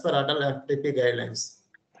as per Atal FTP guidelines.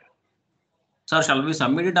 Sir, shall we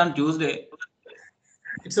submit it on Tuesday?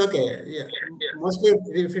 It's okay. Yeah. Mostly,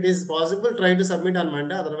 if it is possible, try to submit on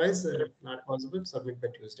Monday. Otherwise, not possible, submit by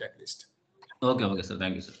Tuesday at least. Okay, sir.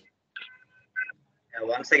 Thank you, sir.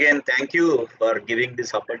 Once again, thank you for giving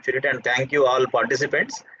this opportunity, and thank you all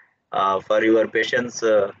participants for your patience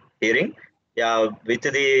hearing. Yeah, with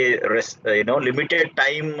the limited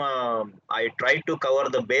time, I tried to cover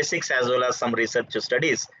the basics as well as some research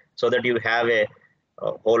studies, so that you have a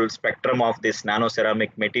whole spectrum of this nano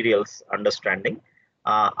ceramic materials understanding.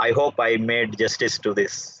 I hope I made justice to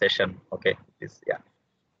this session. Okay, yeah.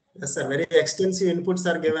 Yes, sir. Very extensive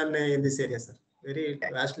inputs are given in this area, sir. Very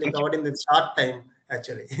vastly covered in the short time,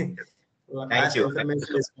 actually. Thank you.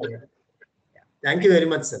 Information is covered. Thank you very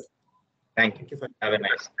much, sir. Thank you. Have a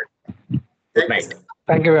nice day. Good night. Sir.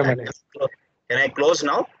 Thank you very much. Can I close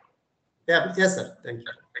now? Yeah, yes, sir. Thank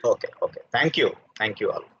you. Okay. Thank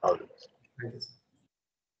you all. All the best. Thank you, sir.